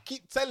freezer. I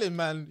keep telling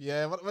man,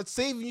 yeah, when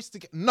Saving used to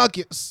get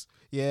nuggets,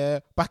 yeah,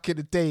 back in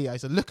the day, I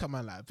used to look at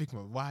man like, big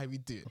man, why are we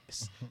doing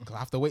this? Because I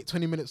have to wait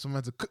 20 minutes for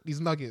man to cook these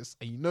nuggets,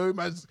 and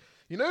man's,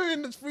 in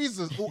the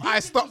freezer's all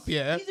iced up,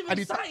 yeah, He's even and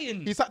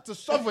exciting. he's had to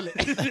shovel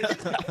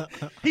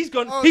it. He's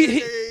gone. Oh,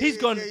 He's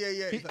gone.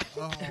 Yeah. He's like,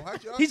 oh,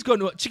 how'd you He's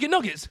gone. What? Chicken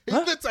nuggets? He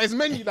Huh? looked at his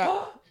menu like,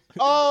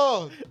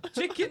 oh,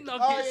 Chicken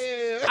nuggets.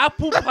 yeah.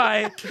 Apple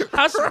pie,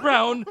 hash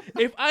brown.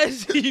 If I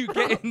see you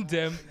getting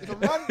them, If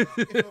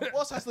a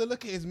boss has to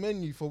look at his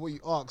menu for what you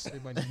asked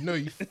him, man, you know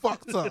you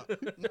fucked up.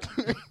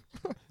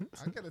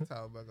 I get a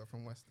tower burger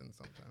from Weston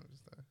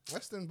sometimes. Though.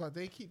 Weston, but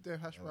they keep their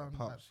hash brown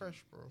like, Pops.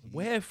 fresh, bro.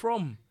 where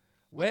from?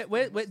 Where? Have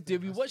I you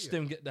see watched it.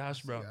 them get the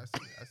hash brown?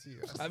 I see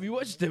it. Have you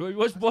watched them? Have you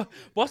watched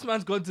Boss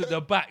Man's gone to the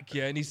back,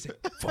 yeah, and he said,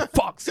 "For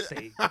fuck's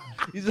sake!"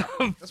 He's like,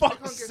 "For That's why you can't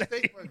fuck's get sake!"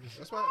 steak burgers.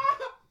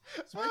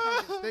 That's why you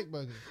can't get steak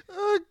burgers.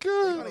 Oh, You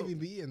can't God. even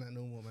be eating that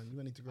no more, man.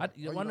 You need to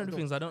go. One of the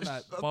things I don't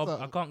like, Shut I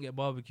up. can't get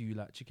barbecue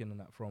like chicken and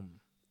that from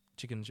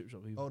chicken and chip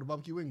shop people. Oh, the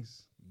barbecue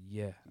wings.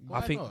 Yeah, Why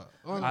I think not?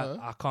 Why not?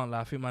 I can't lie.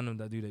 I think man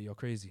that do that, you're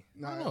crazy.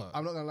 No, not?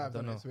 I'm not gonna lie.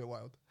 don't know. It's a bit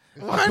wild.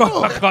 Why I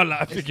not? can't lie.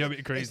 I think you're a bit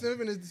It's crazy. never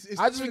been a, it's I just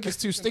never think been it's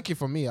a too decision- sticky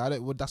for me.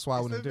 That's why I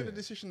It's wouldn't never do been a it.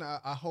 decision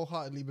that I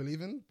wholeheartedly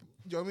believe in.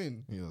 you know what I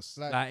mean? Yes.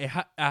 Like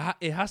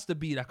it has to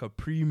be like a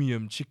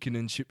premium chicken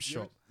and chip You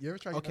shop. ever, you ever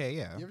try? To Okay, get,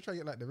 yeah. You ever try to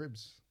get like the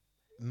ribs?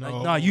 Like,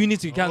 nah, you need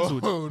to get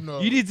cancelled. Oh, no.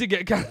 You need to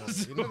get No,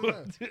 cancelled. no,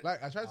 no.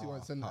 Like I tried to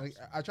once, and Pops.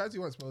 I tried to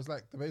once, but it was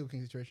like the Bagel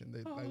King situation.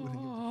 They like wouldn't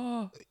give.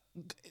 Oh.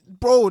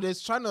 Bro, they're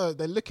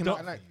looking Don't-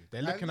 out for you. They're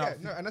And looking yeah, out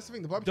for no, you. and that's the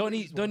thing. The barbecue.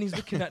 wings one- Donnie's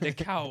looking at the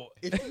cow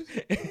If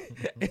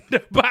in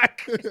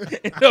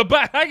the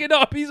back, hanging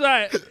up. He's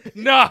like,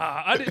 nah,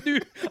 I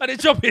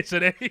didn't chop it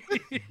today.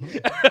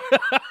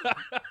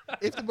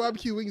 if the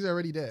barbecue wings are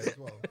already there as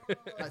well,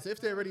 like so if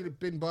they're already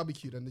been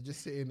barbecued and they're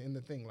just sitting in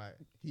the thing like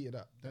heated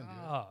up, don't do it.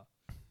 Ah.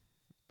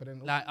 But then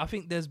Like I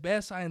think there's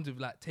bare signs of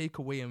like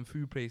takeaway and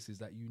food places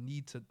that you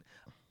need to.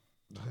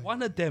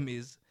 One of them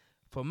is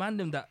for man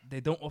them that they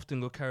don't often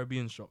go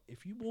Caribbean shop.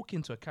 If you walk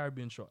into a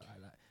Caribbean shop,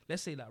 like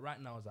let's say like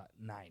right now it's at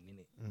 9,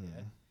 innit?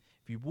 Yeah.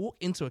 If you walk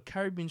into a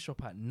Caribbean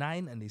shop at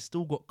 9 and they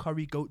still got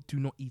curry goat, do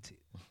not eat it.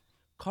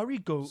 Curry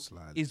goat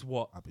Slide. is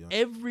what I'll be honest.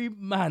 every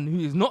man who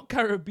is not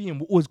Caribbean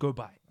will always go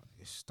buy.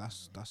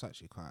 That's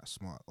actually quite a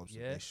smart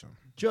observation.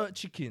 Jerk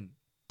chicken.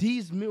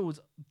 These meals,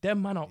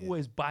 them man are Yeah.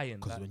 always buying.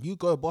 Because like- when you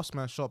go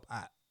Bossman shop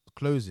at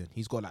closing,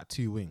 he's got like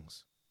 2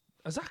 wings.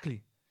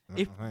 Exactly. You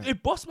If know what I'm saying?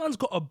 if Bossman's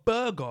got a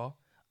burger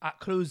at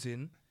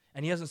closing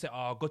and he hasn't said,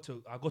 "Oh, I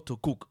got to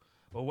cook,"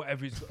 or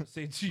whatever he's got to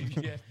say to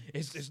you, yeah,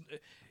 it's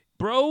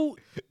bro,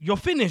 you're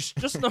finished.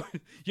 Just know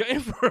you're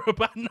in for a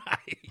bad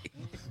night.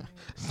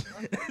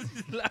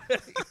 Like,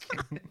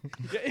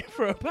 you're in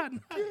for a bad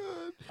night.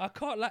 I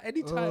can't like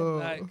anytime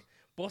like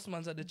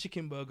Bossman's at the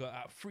chicken burger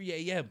at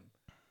 3 a.m.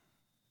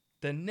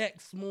 The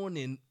next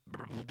morning,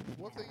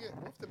 what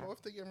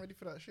if they getting ready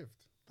for that shift?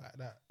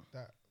 That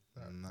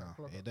Nah,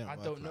 clock. it don't I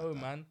work don't like know,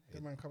 that. man.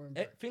 That man coming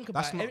Eh, back. think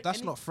about That's it. not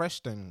that's not fresh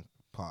then,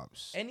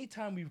 pops.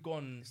 Anytime we've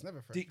gone It's never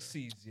fresh.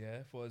 Dixie's,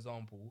 yeah, for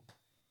example,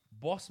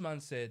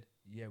 Bossman said,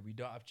 yeah, we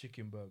don't have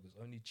chicken burgers,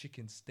 only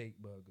chicken steak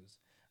burgers.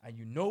 And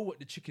you know what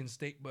the chicken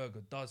steak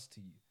burger does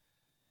to you.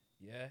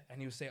 Yeah?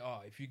 And he'll say,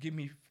 oh, if you give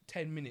me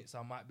 10 minutes,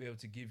 I might be able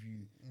to give you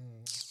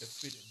the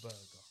fillet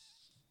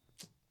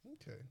burger.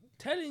 Okay.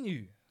 Telling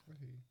you,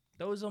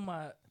 those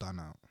are Done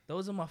out.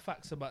 my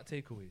facts about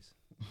takeaways.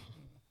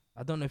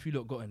 I don't know if you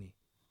lot got any.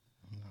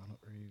 No, not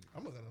really.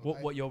 I'm not gonna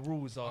lie. What your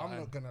rules are. I'm and-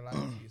 not gonna lie to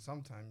you.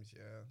 Sometimes,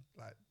 yeah,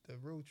 like the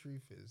real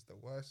truth is, the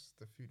worse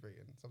the food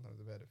rating, sometimes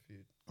the better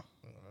food. I'm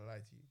not gonna lie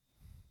to you.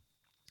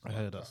 I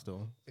heard that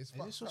still. It's Is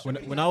fucked this up.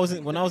 what's When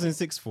I was in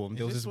sixth form,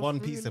 there was this this what's one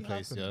really pizza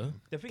place, happening?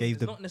 The thing gave is,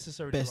 the it's not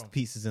necessarily best wrong.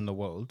 pizzas in the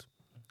world.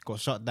 Got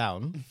shut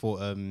down for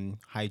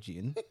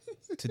hygiene.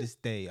 To this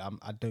day,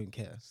 I don't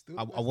care. Still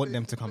I the want best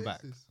them to come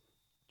back. places.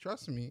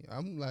 Trust me,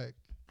 I'm like,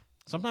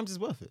 Sometimes it's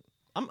worth it.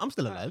 I'm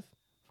still alive.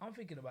 I'm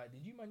thinking about it.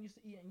 Did you man used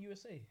to eat in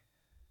USA?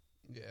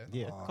 yeah.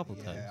 Yeah, Oh, a couple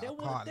yeah, times. I There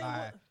was- can't there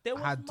lie. was- there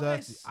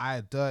was I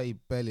had dirty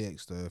belly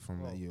aches though from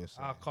Bro, the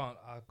USA. I can't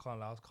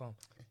lie. I was calm.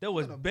 There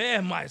was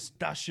bare mice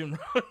dashing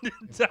around the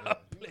entire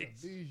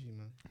place. Bougie,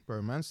 man.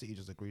 Bro, Man City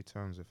just agreed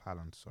terms with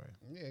Haaland. Sorry.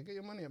 Yeah, get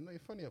your money up, not your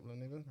funny up, little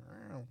nigga.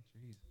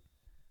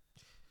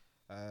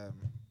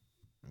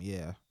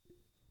 Yeah.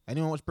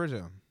 Anyone watch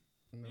Bridget?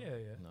 No, Yeah,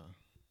 yeah. No,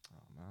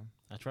 Oh man.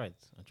 I tried.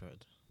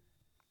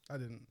 I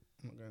didn't.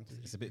 I'm not going to.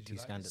 It's a bit Did too you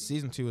like it? scandalous.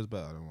 Season 2 was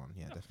better than 1.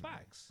 Yeah, No, definitely.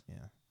 facts. Yeah.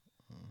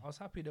 I was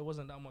happy there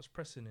wasn't that much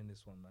pressing in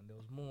this one, man. There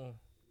was more.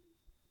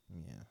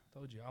 Yeah.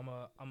 Told you, I'm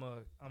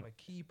a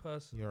key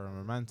person. You're a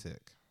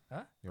romantic.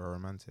 Huh? You're a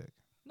romantic.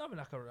 Not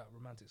like a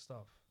romantic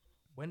stuff.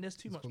 When there's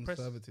too He's much press,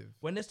 conservative.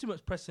 when there's too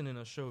much pressing in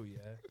a show, yeah,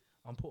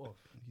 I'm put off.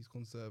 He's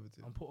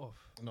conservative. I'm put off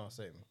No,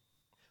 same.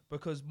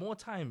 because more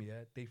time,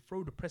 yeah, they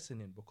throw the pressing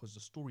in because the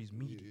story's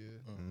meaty.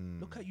 Yeah.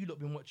 Look at you lot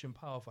been watching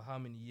Power for how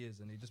many years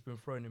and they just been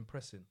throwing in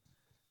pressing.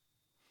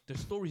 The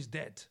story's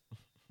dead.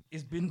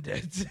 It's been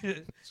dead.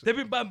 They've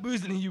been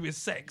bamboozling you with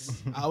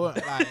sex. I won't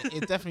like.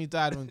 It definitely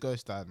died when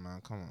Ghost died,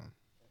 man. Come on.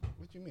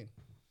 What do you mean?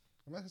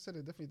 Like I said,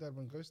 it definitely died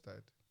when Ghost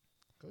died.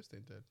 Ghost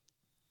ain't dead.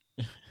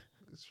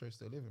 This show's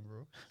still living,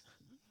 bro.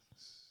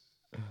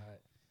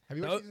 Have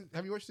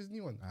you watched this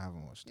new one? I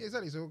haven't watched Yeah, it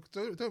exactly. So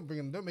don't bring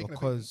an, don't make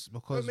because an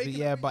opinion. Don't make an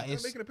yeah, opinion. but Don't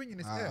it's make an opinion.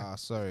 It's air.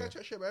 sorry. I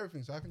chat shit about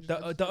everything, so I can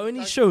just The only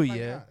like, show, like yeah,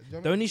 that. Do you know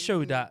what the I only mean?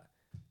 show that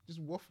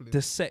just waffling.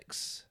 the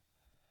sex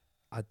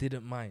I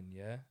didn't mind,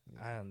 yeah,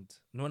 and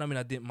you know what I mean.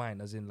 I didn't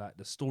mind, as in like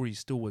the story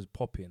still was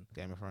popping.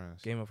 Game of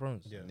Thrones. Game of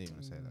Thrones. Yeah. Didn't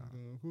even say that.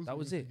 Who's That gonna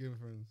was say it. Game of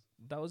Thrones?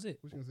 That was it.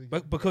 Who's gonna say Game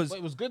But of because But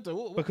it was good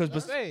though.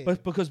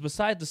 because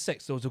beside the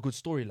sex, there was a good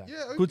storyline.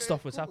 Yeah, okay, good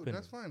stuff was cool, happening.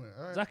 That's fine.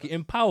 All right, Exactly.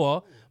 In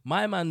Power,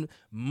 my man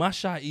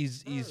mash out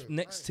his Bro,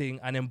 next I- thing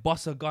and then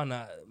bust a gun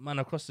at man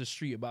across the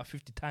street about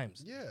 50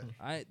 times. Yeah.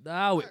 I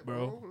allow it, Right,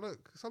 bro.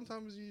 Look,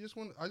 sometimes you just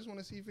want. I just want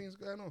to see things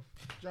going off.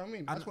 Do you know what I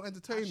mean? I And just want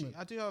entertainment.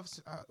 Actually, I do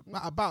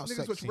have about Niggas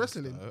sex watch scenes.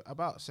 wrestling. Though,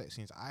 about sex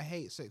scenes. I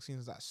hate sex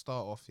scenes that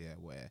start off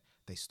where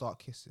they start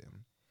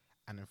kissing,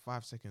 and then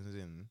 5 seconds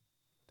in,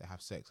 they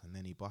have sex, and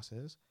then he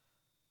busts.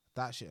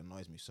 That shit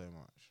annoys me so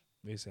much.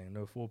 You're saying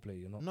no foreplay,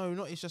 you're not.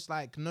 No, it's just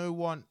like no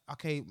one.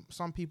 Okay,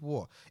 some people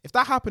what? If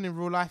that happened in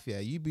real life, yeah,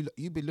 you'd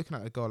be looking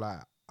at a girl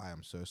like, I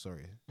am so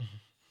sorry.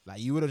 Like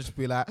you would have just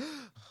be like, that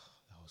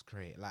was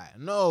crate. Like,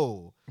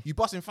 no, you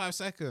bust in 5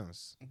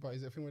 seconds. But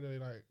is it a thing where they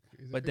like?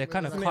 Is it But a they're thing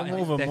kind where of they, Isn't it cutting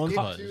more of a they're montage?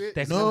 cutting- To it?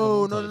 they're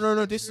No, cutting no, the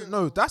no, montage. This is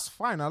no. That's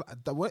fine.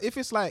 If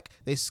it's like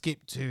they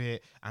skip to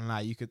it and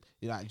like you could,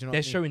 like, do you know? They're what I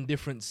mean? showing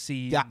different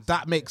scenes.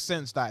 That makes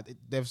sense. That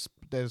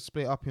they've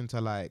split up into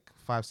like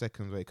 5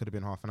 seconds where it could have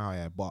been half an hour.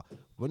 Yeah, but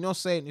when you're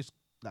saying it's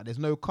like there's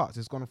no cuts,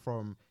 it's gone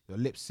from your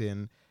lips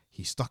in.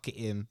 He stuck it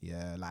in.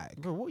 Yeah, like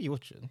Bro, what are you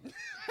watching?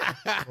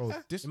 bro,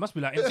 this It must be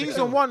like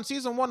season one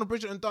of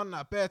Bridgerton done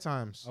that bare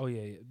times. Oh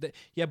yeah,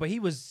 yeah. But he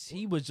was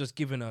just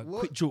giving her What?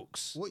 quick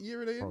jokes. What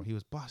year are they in? Bro, he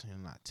was busting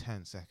in like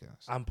 10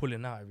 seconds. I'm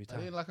pulling out every Are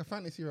they in time. like a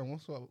fantasy realm?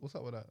 What's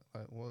up with that?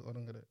 Like, what, I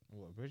don't get it.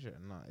 What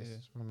Bridgerton? No, it's Yeah.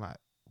 from like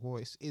well,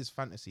 it is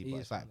fantasy, It but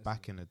is it's like fantasy.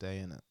 back in the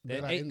day, innit? There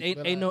They're like ain't, in- ain't,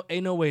 they're ain't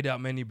like- no way that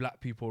many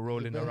black people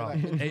rolling they're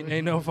around. like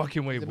ain't no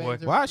fucking way, Is it boy.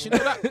 better- Well, actually,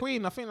 no, that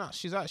queen. I think that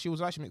she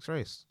was actually mixed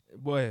race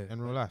Boy,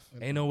 in real life.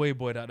 ain't no way,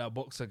 boy, that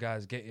boxer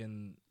guy's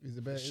getting Is it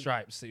the better?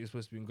 stripes that he was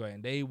supposed to be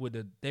going. They would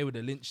have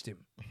lynched him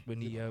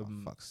when he Oh,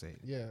 fuck's sake.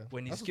 Yeah.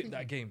 when he That's what skipped I'm that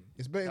thinking. game.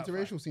 It's better That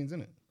interracial scenes,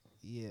 isn't it?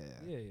 Yeah.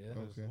 Yeah.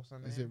 Okay. What's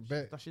her Is name?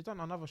 it bet- She's done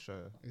another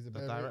show. Is it The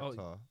better?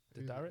 director.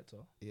 The director.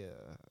 Yeah.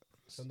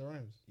 Shonda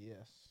Rhimes.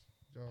 Yes.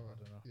 Oh,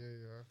 don't know.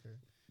 yeah, okay.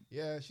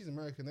 Yeah, she's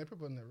American. They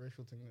probably on that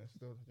racial thing there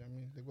still. Do you know what I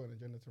mean? They've got an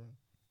agenda to run.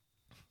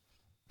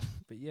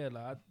 But yeah,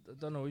 like I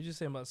don't know. What you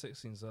saying about sex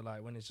scenes? So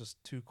like when it's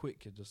just too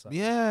quick, you're just like,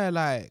 Yeah,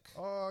 like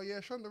Oh, yeah,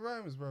 Shonda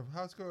Rhimes, bro.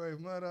 How to Get Away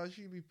with Murder.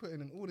 She be putting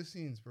in all the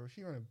scenes, bro.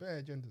 She running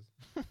bare agendas.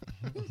 Do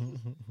you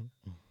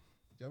know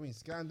what I mean?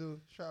 Scandal.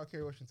 Shout out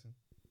Kerry Washington.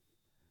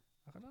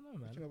 I don't know,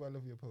 What man. you know about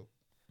Olivia Pope?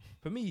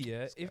 For me,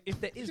 yeah, if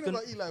there What is you know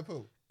gonna about Eli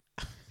Pope?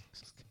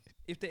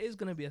 if there is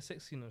gonna be a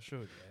sex scene on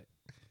show,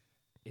 yeah,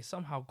 it's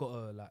somehow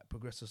gotta like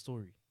progress the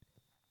story.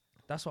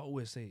 That's what I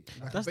always say.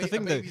 Like, That's a the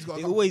thing, though. baby's gotta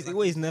It come always, from it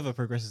always never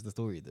progresses the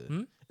story, though.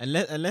 Hmm?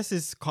 Unless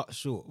it's cut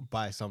short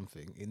by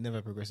something, it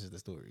never progresses the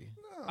story.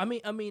 I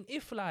mean,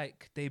 if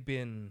like they've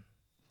been,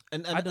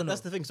 And I don't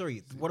that's know. the thing.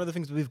 Sorry, one of the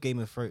things with Game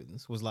of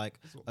Thrones was like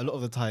a lot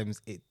of the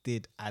times it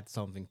did add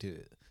something to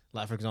it.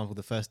 Like for example,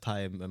 the first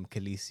time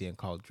Khaleesi and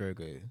Khal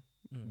Drogo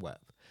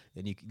wept,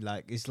 and you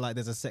like it's like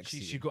there's a sex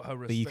she scene, got her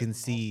respect. but you can from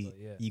see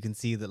after, yeah. you can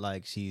see that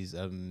like she's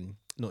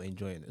not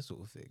enjoying it, sort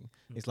of thing.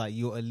 It's like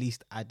you're at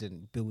least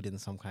building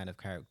some kind of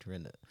character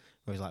in it.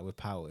 Whereas like with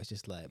Power, it's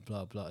just like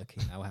blah blah.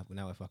 Okay, now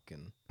we're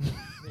fucking.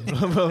 blah,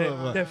 blah, blah,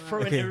 blah. They're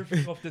throwing Okay.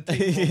 everything off the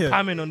table, Yeah.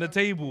 pamming on the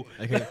table.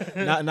 Okay,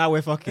 now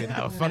we're fucking.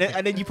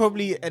 And then you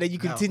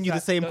continue the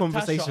same Tasha,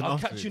 conversation I'll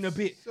afterwards. catch you in a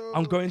bit. So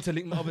I'm going to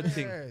link my other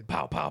thing. bad.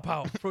 Pow, pow,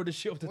 pow. Throw the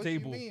shit off the What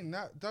table. do you mean?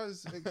 That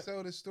does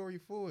excel the story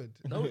forward.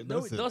 No, it no,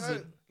 it doesn't.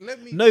 doesn't.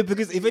 Let me No,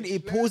 because even finish.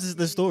 it pauses Let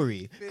the me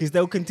story because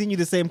they'll finish. continue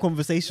the same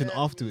conversation Let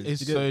me afterwards.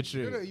 it's You get- so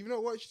No, no, true. you've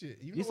not watched it.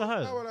 You've Yes, not I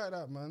watched have. Power like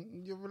that, man.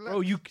 You're relaxed.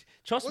 Bro, you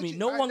trust Watch me. it.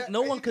 No one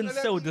Ain't can gonna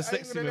sell let the me- sex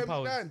ain't scene gonna with let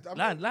me powers. land.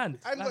 I'm Land.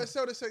 I ain't gonna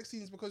sell the sex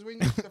scenes because when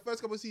you the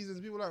first couple of seasons,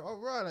 people are like, oh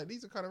right, like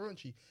these are kind of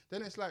raunchy.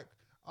 Then it's like,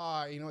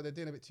 you know what, they're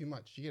doing a bit too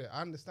much. You get it?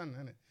 I understand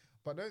that, innit?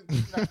 But don't be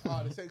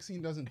like, the sex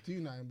scene doesn't do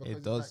nothing because It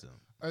it's like, doesn't.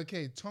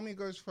 okay, Tommy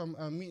goes from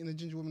meeting the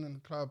ginger woman in the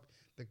club.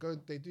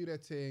 They do their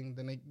thing.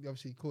 Then they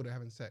obviously call it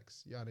having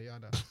sex. Yada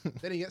yada.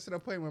 Then he gets to the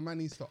point where man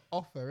needs to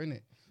offer,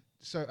 innit?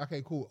 So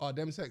okay, cool.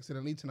 Them sex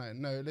didn't lead tonight.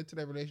 No, it led to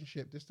their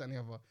relationship. This, that, and the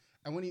other.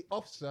 And when he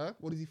offs her,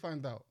 what does he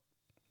find out?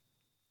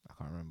 I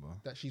can't remember.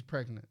 That she's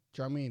pregnant.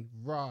 Do you know what I mean?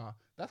 Rah.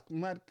 That's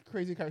mad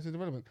crazy character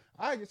development.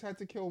 I just had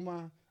to kill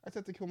my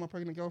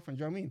pregnant girlfriend.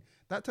 Do you know what I mean?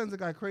 That turns a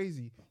guy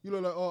crazy. You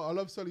look like, oh, I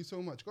love Sully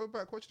so much. Go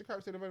back, watch the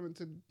character development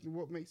to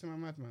what makes him a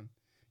madman.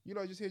 You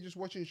know, just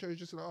watching shows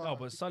just like, oh, No,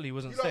 but Sully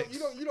wasn't you know, sex.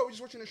 you know,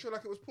 just watching the show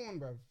like it was porn, bruv.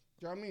 Do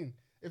you know what I mean?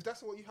 If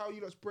that's how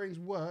you lot's brains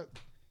work,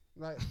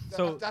 like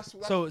So-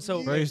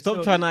 so- Bro,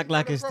 stop trying to act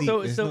like it's deep.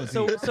 So It's so not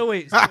so deep. so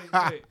wait,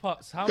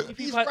 Pops. How many He's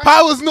people? right.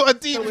 Power's not a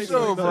deep So wait, show,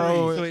 so wait,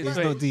 bro. so wait, It's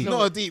so not wait, deep. so-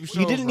 Not a deep show.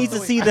 You didn't need to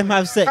bro. see them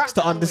have sex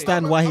to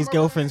understand why his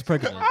girlfriend's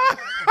pregnant.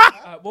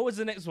 What was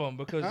the next one?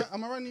 Because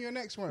Am I running your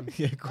next one?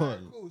 Yeah, go Alright,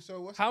 on. cool. So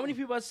what's how many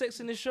people had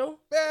sex in this show?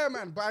 Bear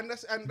man, but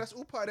and that's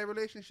all part of their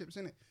relationships,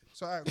 innit?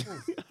 So alright,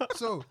 cool.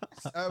 So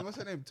what's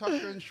her name?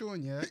 Tasha and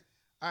Sean, yeah.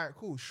 Alright,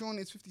 cool. Sean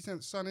is 50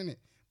 Cent's son, innit?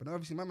 But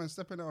obviously, my man's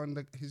stepping out on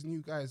his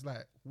new guy's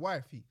like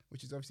wifey,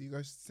 which is obviously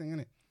goes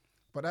singing it.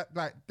 But that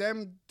like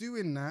them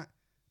doing that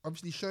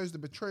obviously shows the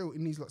betrayal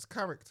in these lot's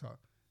character.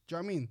 Do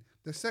you know what I mean?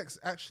 The sex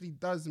actually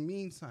does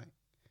mean something.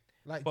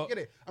 Like, But you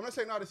get it? I'm not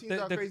saying no, the scenes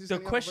are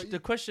crazy. The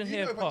question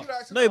here,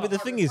 Pops. No, but the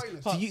thing is,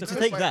 Pops, to the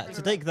take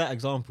question- that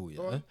example, Go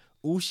yeah, on.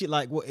 all shit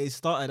like what it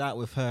started out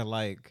with her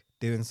like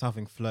doing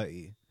something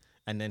flirty,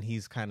 and then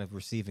he's kind of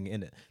receiving it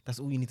in it. That's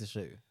all you need to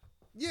show.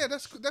 Yeah,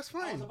 that's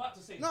fine. about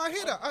to say No, I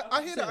hear that.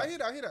 I hear that.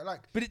 I hear that.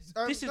 Like, But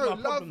this is no,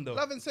 my problem, though.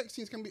 Love and sex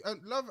scenes can be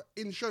love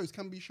in shows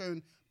can be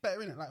shown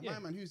better in it. Like Yeah. my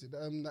man, who's it?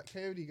 That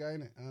Coyote guy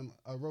in it.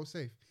 Roll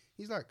Safe.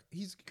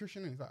 He's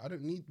Christian. And he's like,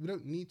 we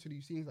don't need to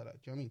do scenes like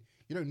that. Do you know what I mean?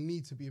 You don't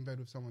need to be in bed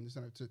with someone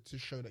to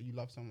show that you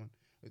love someone.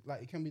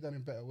 Like it can be done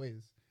in better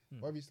ways.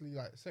 But obviously,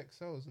 like sex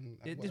sells and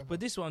whatever. But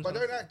this one's. But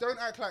don't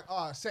act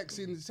like sex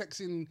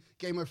in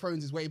Game of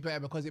Thrones is way better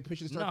because it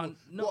pushes the story.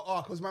 No.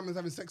 What? Because my man's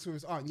having sex with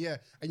his aunt, yeah,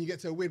 and you get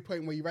to a weird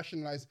point where you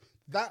rationalize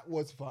that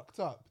was fucked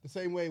up. The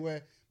same way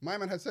where my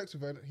man had sex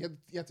with her,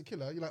 he had to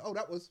kill her. You're like, oh,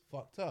 that was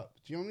fucked up.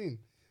 Do you know what I mean?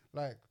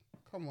 Like,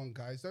 come on,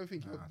 guys, don't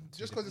think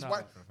just because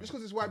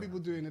it's white people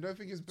doing it, don't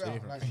think it's better.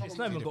 Like, It's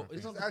not even got.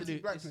 It's not got to do.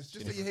 anti-blackness.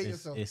 Just that you hate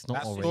yourself. It's not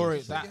That all story,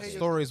 racist. that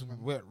story is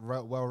well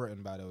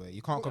written, by the way.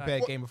 You can't compare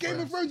What, Game of Game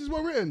Thrones. of Thrones is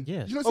well written.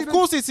 Yeah. You don't Of see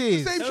course it the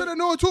is. same shit that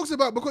no one talks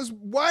about because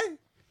why?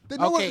 They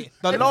know Okay,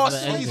 what, the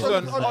last on-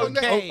 season, on-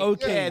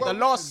 okay, well the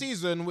last written.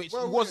 season, which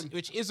Well written.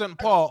 which isn't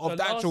part of The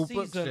the last actual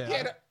books. season-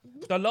 Yeah.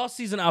 The last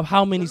season of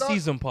how many The last-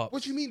 season pops?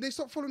 What do you mean? They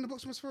stopped following the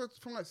books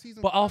from like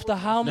season. But after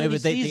how No, many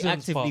but they seasons?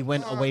 actively Pops?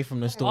 went away from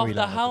the story.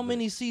 After how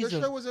many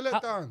seasons? show was a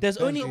letdown. There's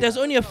The only show there's was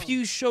a only a letdown.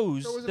 few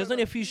shows. Show was a There's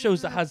only a letdown. few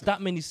shows that has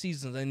that many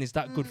seasons and is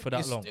that good for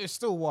that long. It's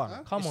still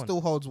one. Come It on.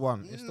 still holds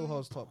one. It still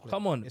holds top.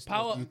 Come on, It's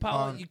power.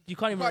 not- You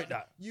can't even rate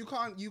that. You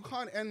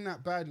can't end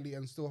that badly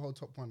and still hold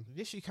top one.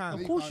 Yes, you can.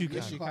 Of course you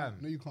Yes, can. you can.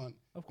 No, you can't.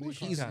 Of No,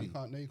 course you No, can. you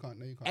can't. No, you can't.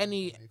 No, you can't.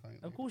 Any- No, you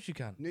can't. Of course you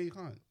can. No, you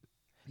can't.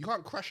 You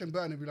can't crash and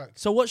burn and be like.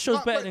 So what show's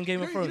But- better but than Game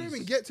you of don't- Thrones? You don't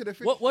even get to the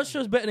finish. What line.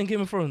 show's better than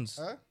Game of Thrones?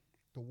 Huh?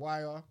 The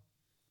Wire.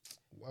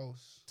 What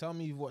else? Tell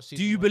me what.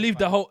 Do you believe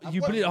the whole?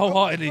 You believe it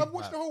wholeheartedly? I've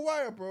watched the whole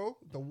Wire, bro.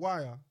 The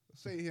Wire. I'll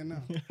say it here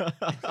now.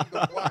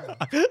 The Wire.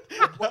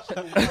 I've watched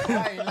the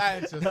Wire. You're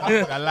lying to us.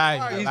 You're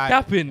lying. He's You're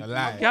capping. You're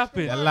lying. He's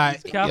capping. You're lying.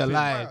 He's capping. You're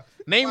lying.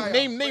 Name Wire.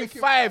 name Breaking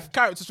 5 Bad.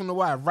 characters from the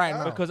Wire right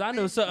now. Because I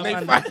know certain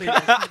Name man five.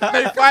 that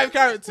say Name 5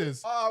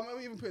 characters. I'm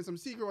even putting some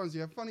secret ones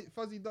here.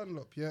 Fuzzy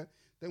Dunlop, yeah.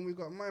 Then we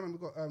got my man. We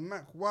got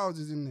Mac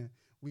Wilders in there.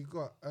 We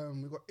got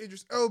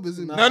Idris Elba's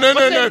in there. No.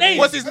 their name?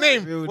 What's his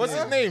name? Real What's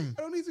his name?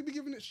 I don't need to be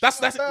giving it. That's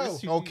Bell.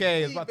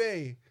 okay. it's about-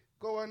 eBay.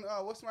 Go on.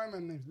 What's my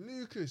man's name?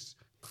 Lucas,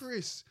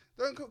 Chris.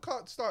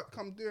 Can't start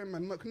come doing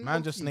man.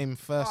 Man, just name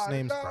first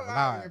names, bro.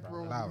 Allow it,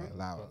 bro. man.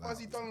 Allow it.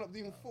 Fuzzy Dunlop, the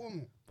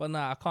informant. But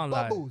nah, I can't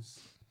lie.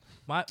 Bubbles.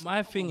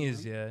 My thing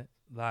is, yeah,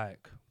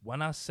 like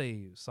when I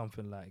say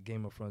something like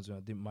Game of Thrones, when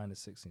I didn't mind the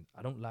 16,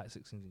 I don't like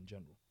 16s in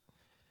general.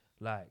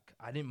 Like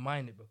I didn't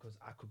mind it because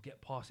I could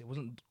get past it. It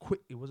wasn't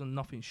quick. It wasn't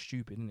nothing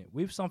stupid in it.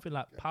 With something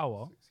like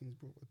Power, 16's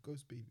bro, a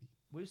ghost baby.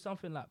 with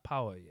something like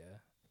Power, yeah,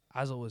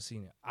 as I was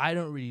seeing it, I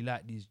don't really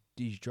like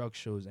these drug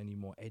shows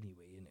anymore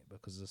anyway, in it,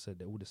 because as I said,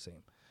 they're all the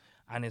same.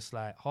 And it's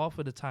like half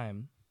of the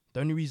time,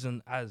 the only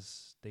reason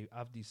as they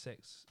have these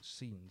sex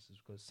scenes is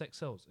because sex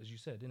sells, as you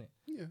said, innit?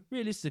 Yeah.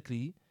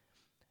 Realistically,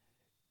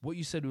 what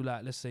you said with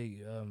like, let's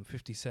say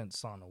 50 Cent's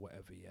son or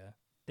whatever, yeah,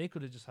 they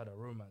could have just had a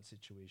romance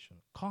situation.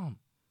 Calm.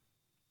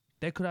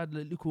 They could have had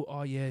a little,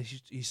 oh yeah,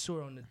 he saw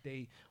her on the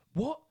date.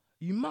 What?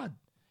 You mad?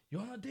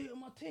 You're on a date with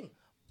my thing.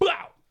 Blow!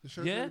 The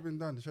show's Yeah? already been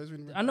done. The show's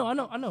already been I know.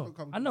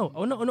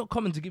 done. I'm not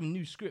coming to give a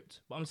new script,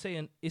 but I'm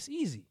saying it's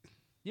easy.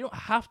 You don't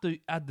have to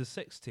add the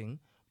sex thing,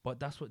 but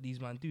that's what these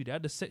man do. They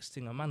add the sex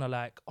thing, and man are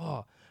like,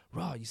 oh,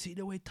 rah, you see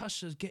the way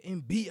Tasha's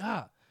getting beat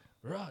out?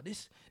 Rah,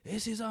 this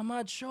is a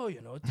mad show,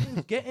 you know.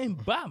 Things getting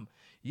bam.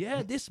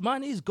 Yeah, this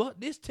man has got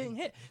this thing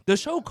hit. The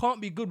show can't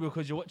be good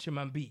because you're watching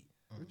man beat.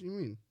 What do you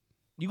mean?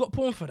 You got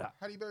porn for that.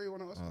 Halle Berry won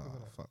an Oscar because of Oh,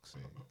 that. fuck's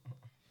sake.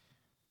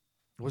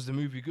 Was the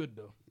movie good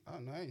though? I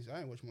don't know. I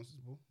ain't watched Monsters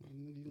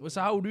Ball.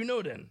 So how would we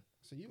know then?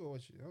 So you go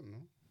watch it. I don't know.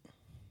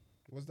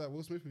 Was that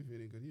Will Smith movie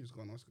any good? You just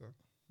got an Oscar.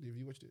 Have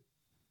you watched it?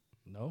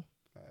 No,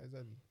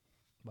 Exactly.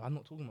 but I'm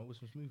not talking about Will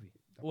Smith's movie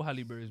or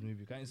Halle Berry's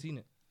movie. I ain't seen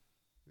it.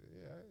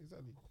 Yeah,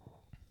 exactly.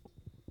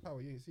 How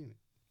you ain't seen it?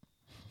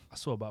 I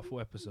saw about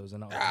 4 episodes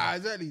and that was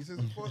Exactly. It says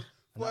four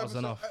that was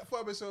enough. 4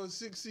 episodes,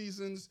 6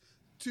 seasons,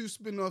 2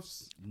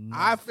 spin-offs.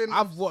 I've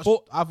watched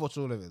But- I've watched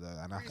all of it though,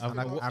 and I I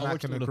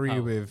watched can all of agree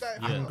Power. with Yeah.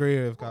 I can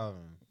agree with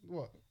Calvin.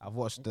 What? I've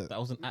watched it. That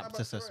was an Nah, apt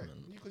that's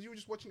assessment. Because you were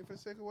just watching it for the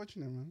sake of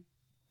watching it, man.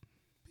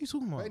 What are you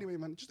talking But about? anyway,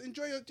 man, just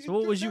enjoy your. So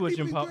what was you let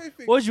watching, people Power? enjoy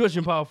things. What was you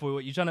watching Power for?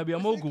 What, you trying to be a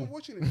For the sake mogul? of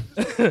watching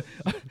it.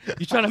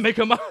 You trying to make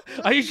a?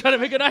 Are you trying to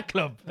make a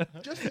nightclub?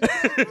 Just enjoy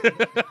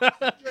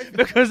things.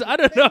 Because I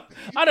don't know.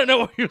 I don't know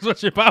what you was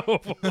watching Power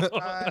for.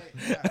 Alright,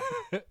 yeah.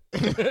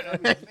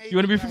 You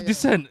want to be 50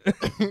 Cent?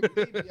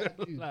 Maybe I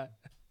do. Like,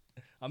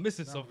 I'm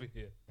missing something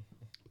here.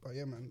 But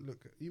yeah, man,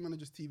 look, you man are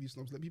just TV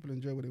snobs. Let people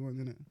enjoy what they want,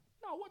 innit?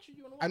 No, what you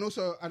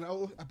want And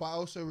I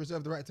also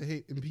reserve the right to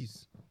hate in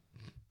peace.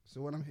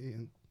 So when I'm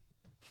hating,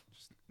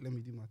 just let me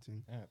do my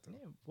thing. Yeah,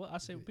 well, I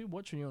say people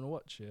watching you want to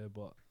watch, yeah,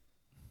 but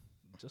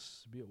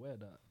just be aware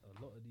that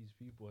a lot of these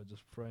people are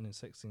just throwing in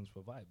sex scenes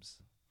for vibes.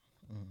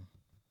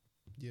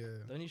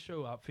 Yeah. The only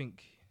show I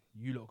think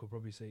you lot could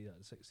probably say that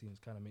the sex scenes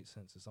kind of make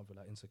sense is something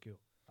like Insecure.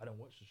 I don't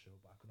watch the show,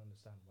 but I can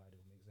understand why they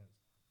would make sense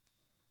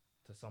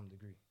to some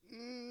degree.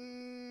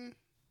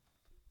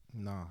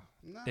 Nah.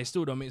 Nah. They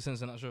still don't make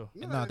sense in that show.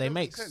 No, they don't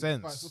make But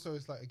sense. it's also,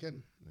 it's like,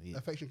 again, Yeah,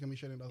 affection can be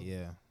shown in other.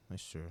 yeah,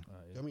 that's true. You know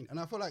what I mean? And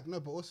I feel like, no,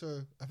 but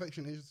also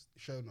affection is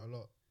shown a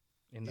lot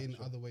In that in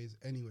show. other ways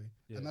anyway.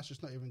 Yeah. And that's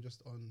just not even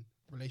just on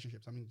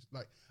relationships. I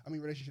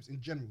mean, relationships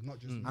in general, not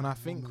just. And I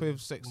think normal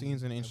with sex women,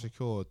 scenes and whatever.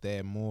 Insecure,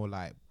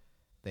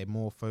 they're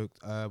more folk.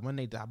 When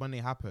they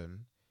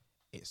happen,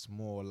 it's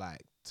more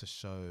like to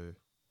show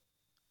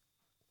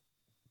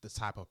the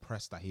type of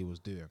press that he was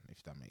doing,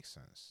 if that makes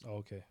sense. Oh,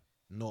 okay.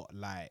 Not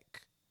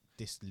like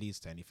this leads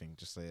to anything.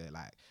 Just say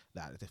like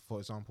for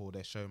example,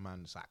 their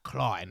showman's like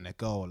clarting the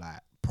goal,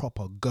 like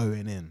proper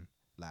going in,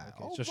 like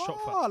Okay, oh, just wow,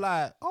 shot factor.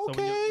 like So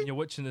okay, when you're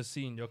watching the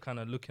scene, you're kind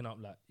of looking up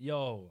like,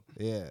 yo,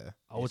 yeah,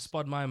 I would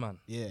spud my man.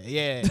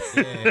 yeah.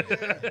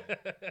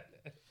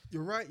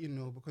 You're right, you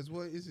know, because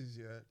what it is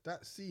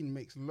that scene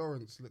makes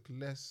Lawrence look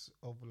less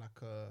of like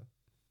a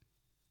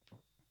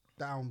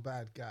down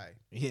bad guy.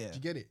 Yeah, Do you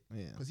get it?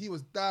 yeah. Because he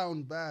was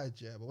down bad,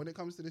 yeah. But when it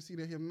comes to the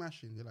scene of him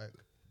mashing, you're like,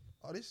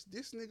 oh, this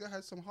nigga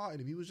had some heart in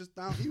him. He was just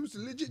down. He was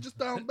legit just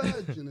down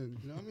bad, you know.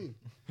 You know what I mean?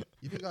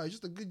 You think, oh, he's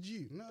just a good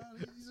G. No,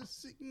 he's a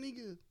sick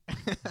nigga.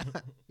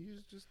 He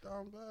was just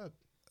down bad.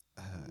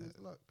 His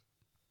luck.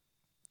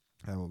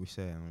 What we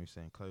saying? What we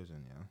saying?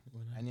 Closing,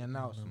 yeah. Any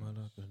announcements?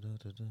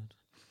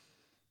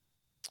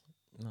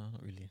 No,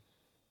 not really.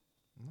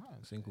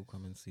 Nice. Single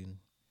coming soon.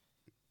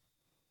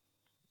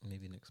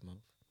 Maybe next month.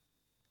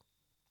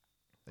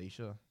 Are you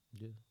sure?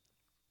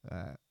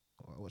 Yeah.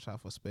 Watch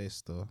out for Space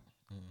Store.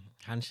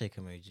 Handshake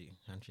emoji.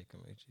 Hands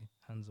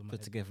on my Put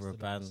head, together a stood on the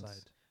band.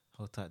 side.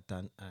 Hold tight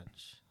Dan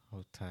Adge.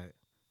 Hold tight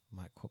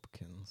Mike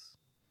Hopkins.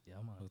 Yeah,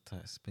 man. Hold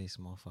tight Space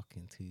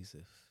motherfucking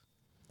Teasif.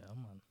 Yeah,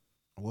 man.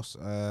 What's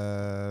what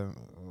are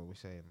we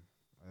saying?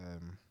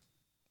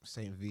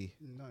 Saint V.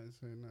 No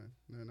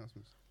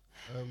announcements.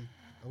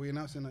 Are we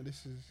announcing that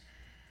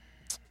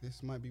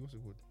this might be what's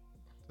it called?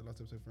 The last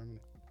episode for a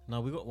minute.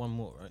 No, we got one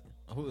more, right?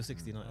 I thought it was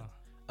 69. Ah,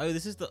 Oh,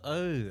 this is the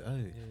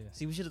yeah.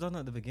 See, we should have done that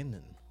at the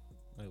beginning.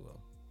 Oh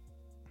well.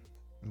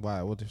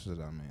 Why? What difference does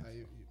that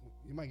mean?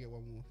 You might get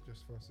one more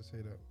just for us to say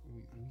that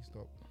we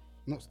stop.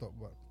 Not stop,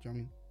 but do you know what I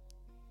mean?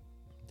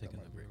 Taking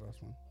That a might be break. the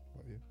last one.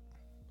 But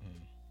yeah.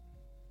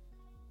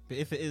 But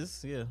if it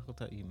is, yeah, hold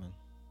tight you, man.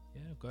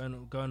 Yeah,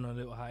 going on a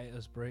little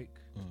hiatus break.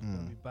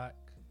 We'll be back.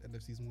 End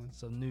of season 1.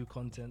 Some new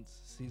content.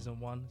 Season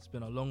 1. It's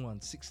been a long one.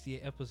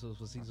 68 episodes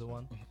for season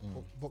 1.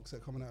 Box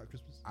set coming out at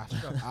Christmas.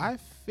 I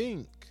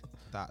think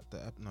that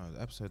the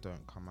episode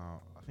don't come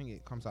out. I think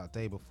it comes out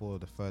day before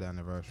the 3rd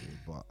anniversary.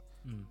 But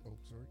Oh,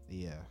 sorry.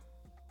 yeah,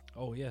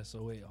 Oh yeah.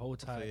 So wait,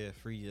 hold So tight. yeah,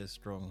 3 years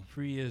strong.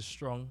 3 years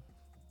strong.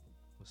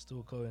 We're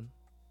still going.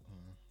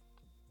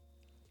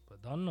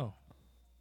 But don't know.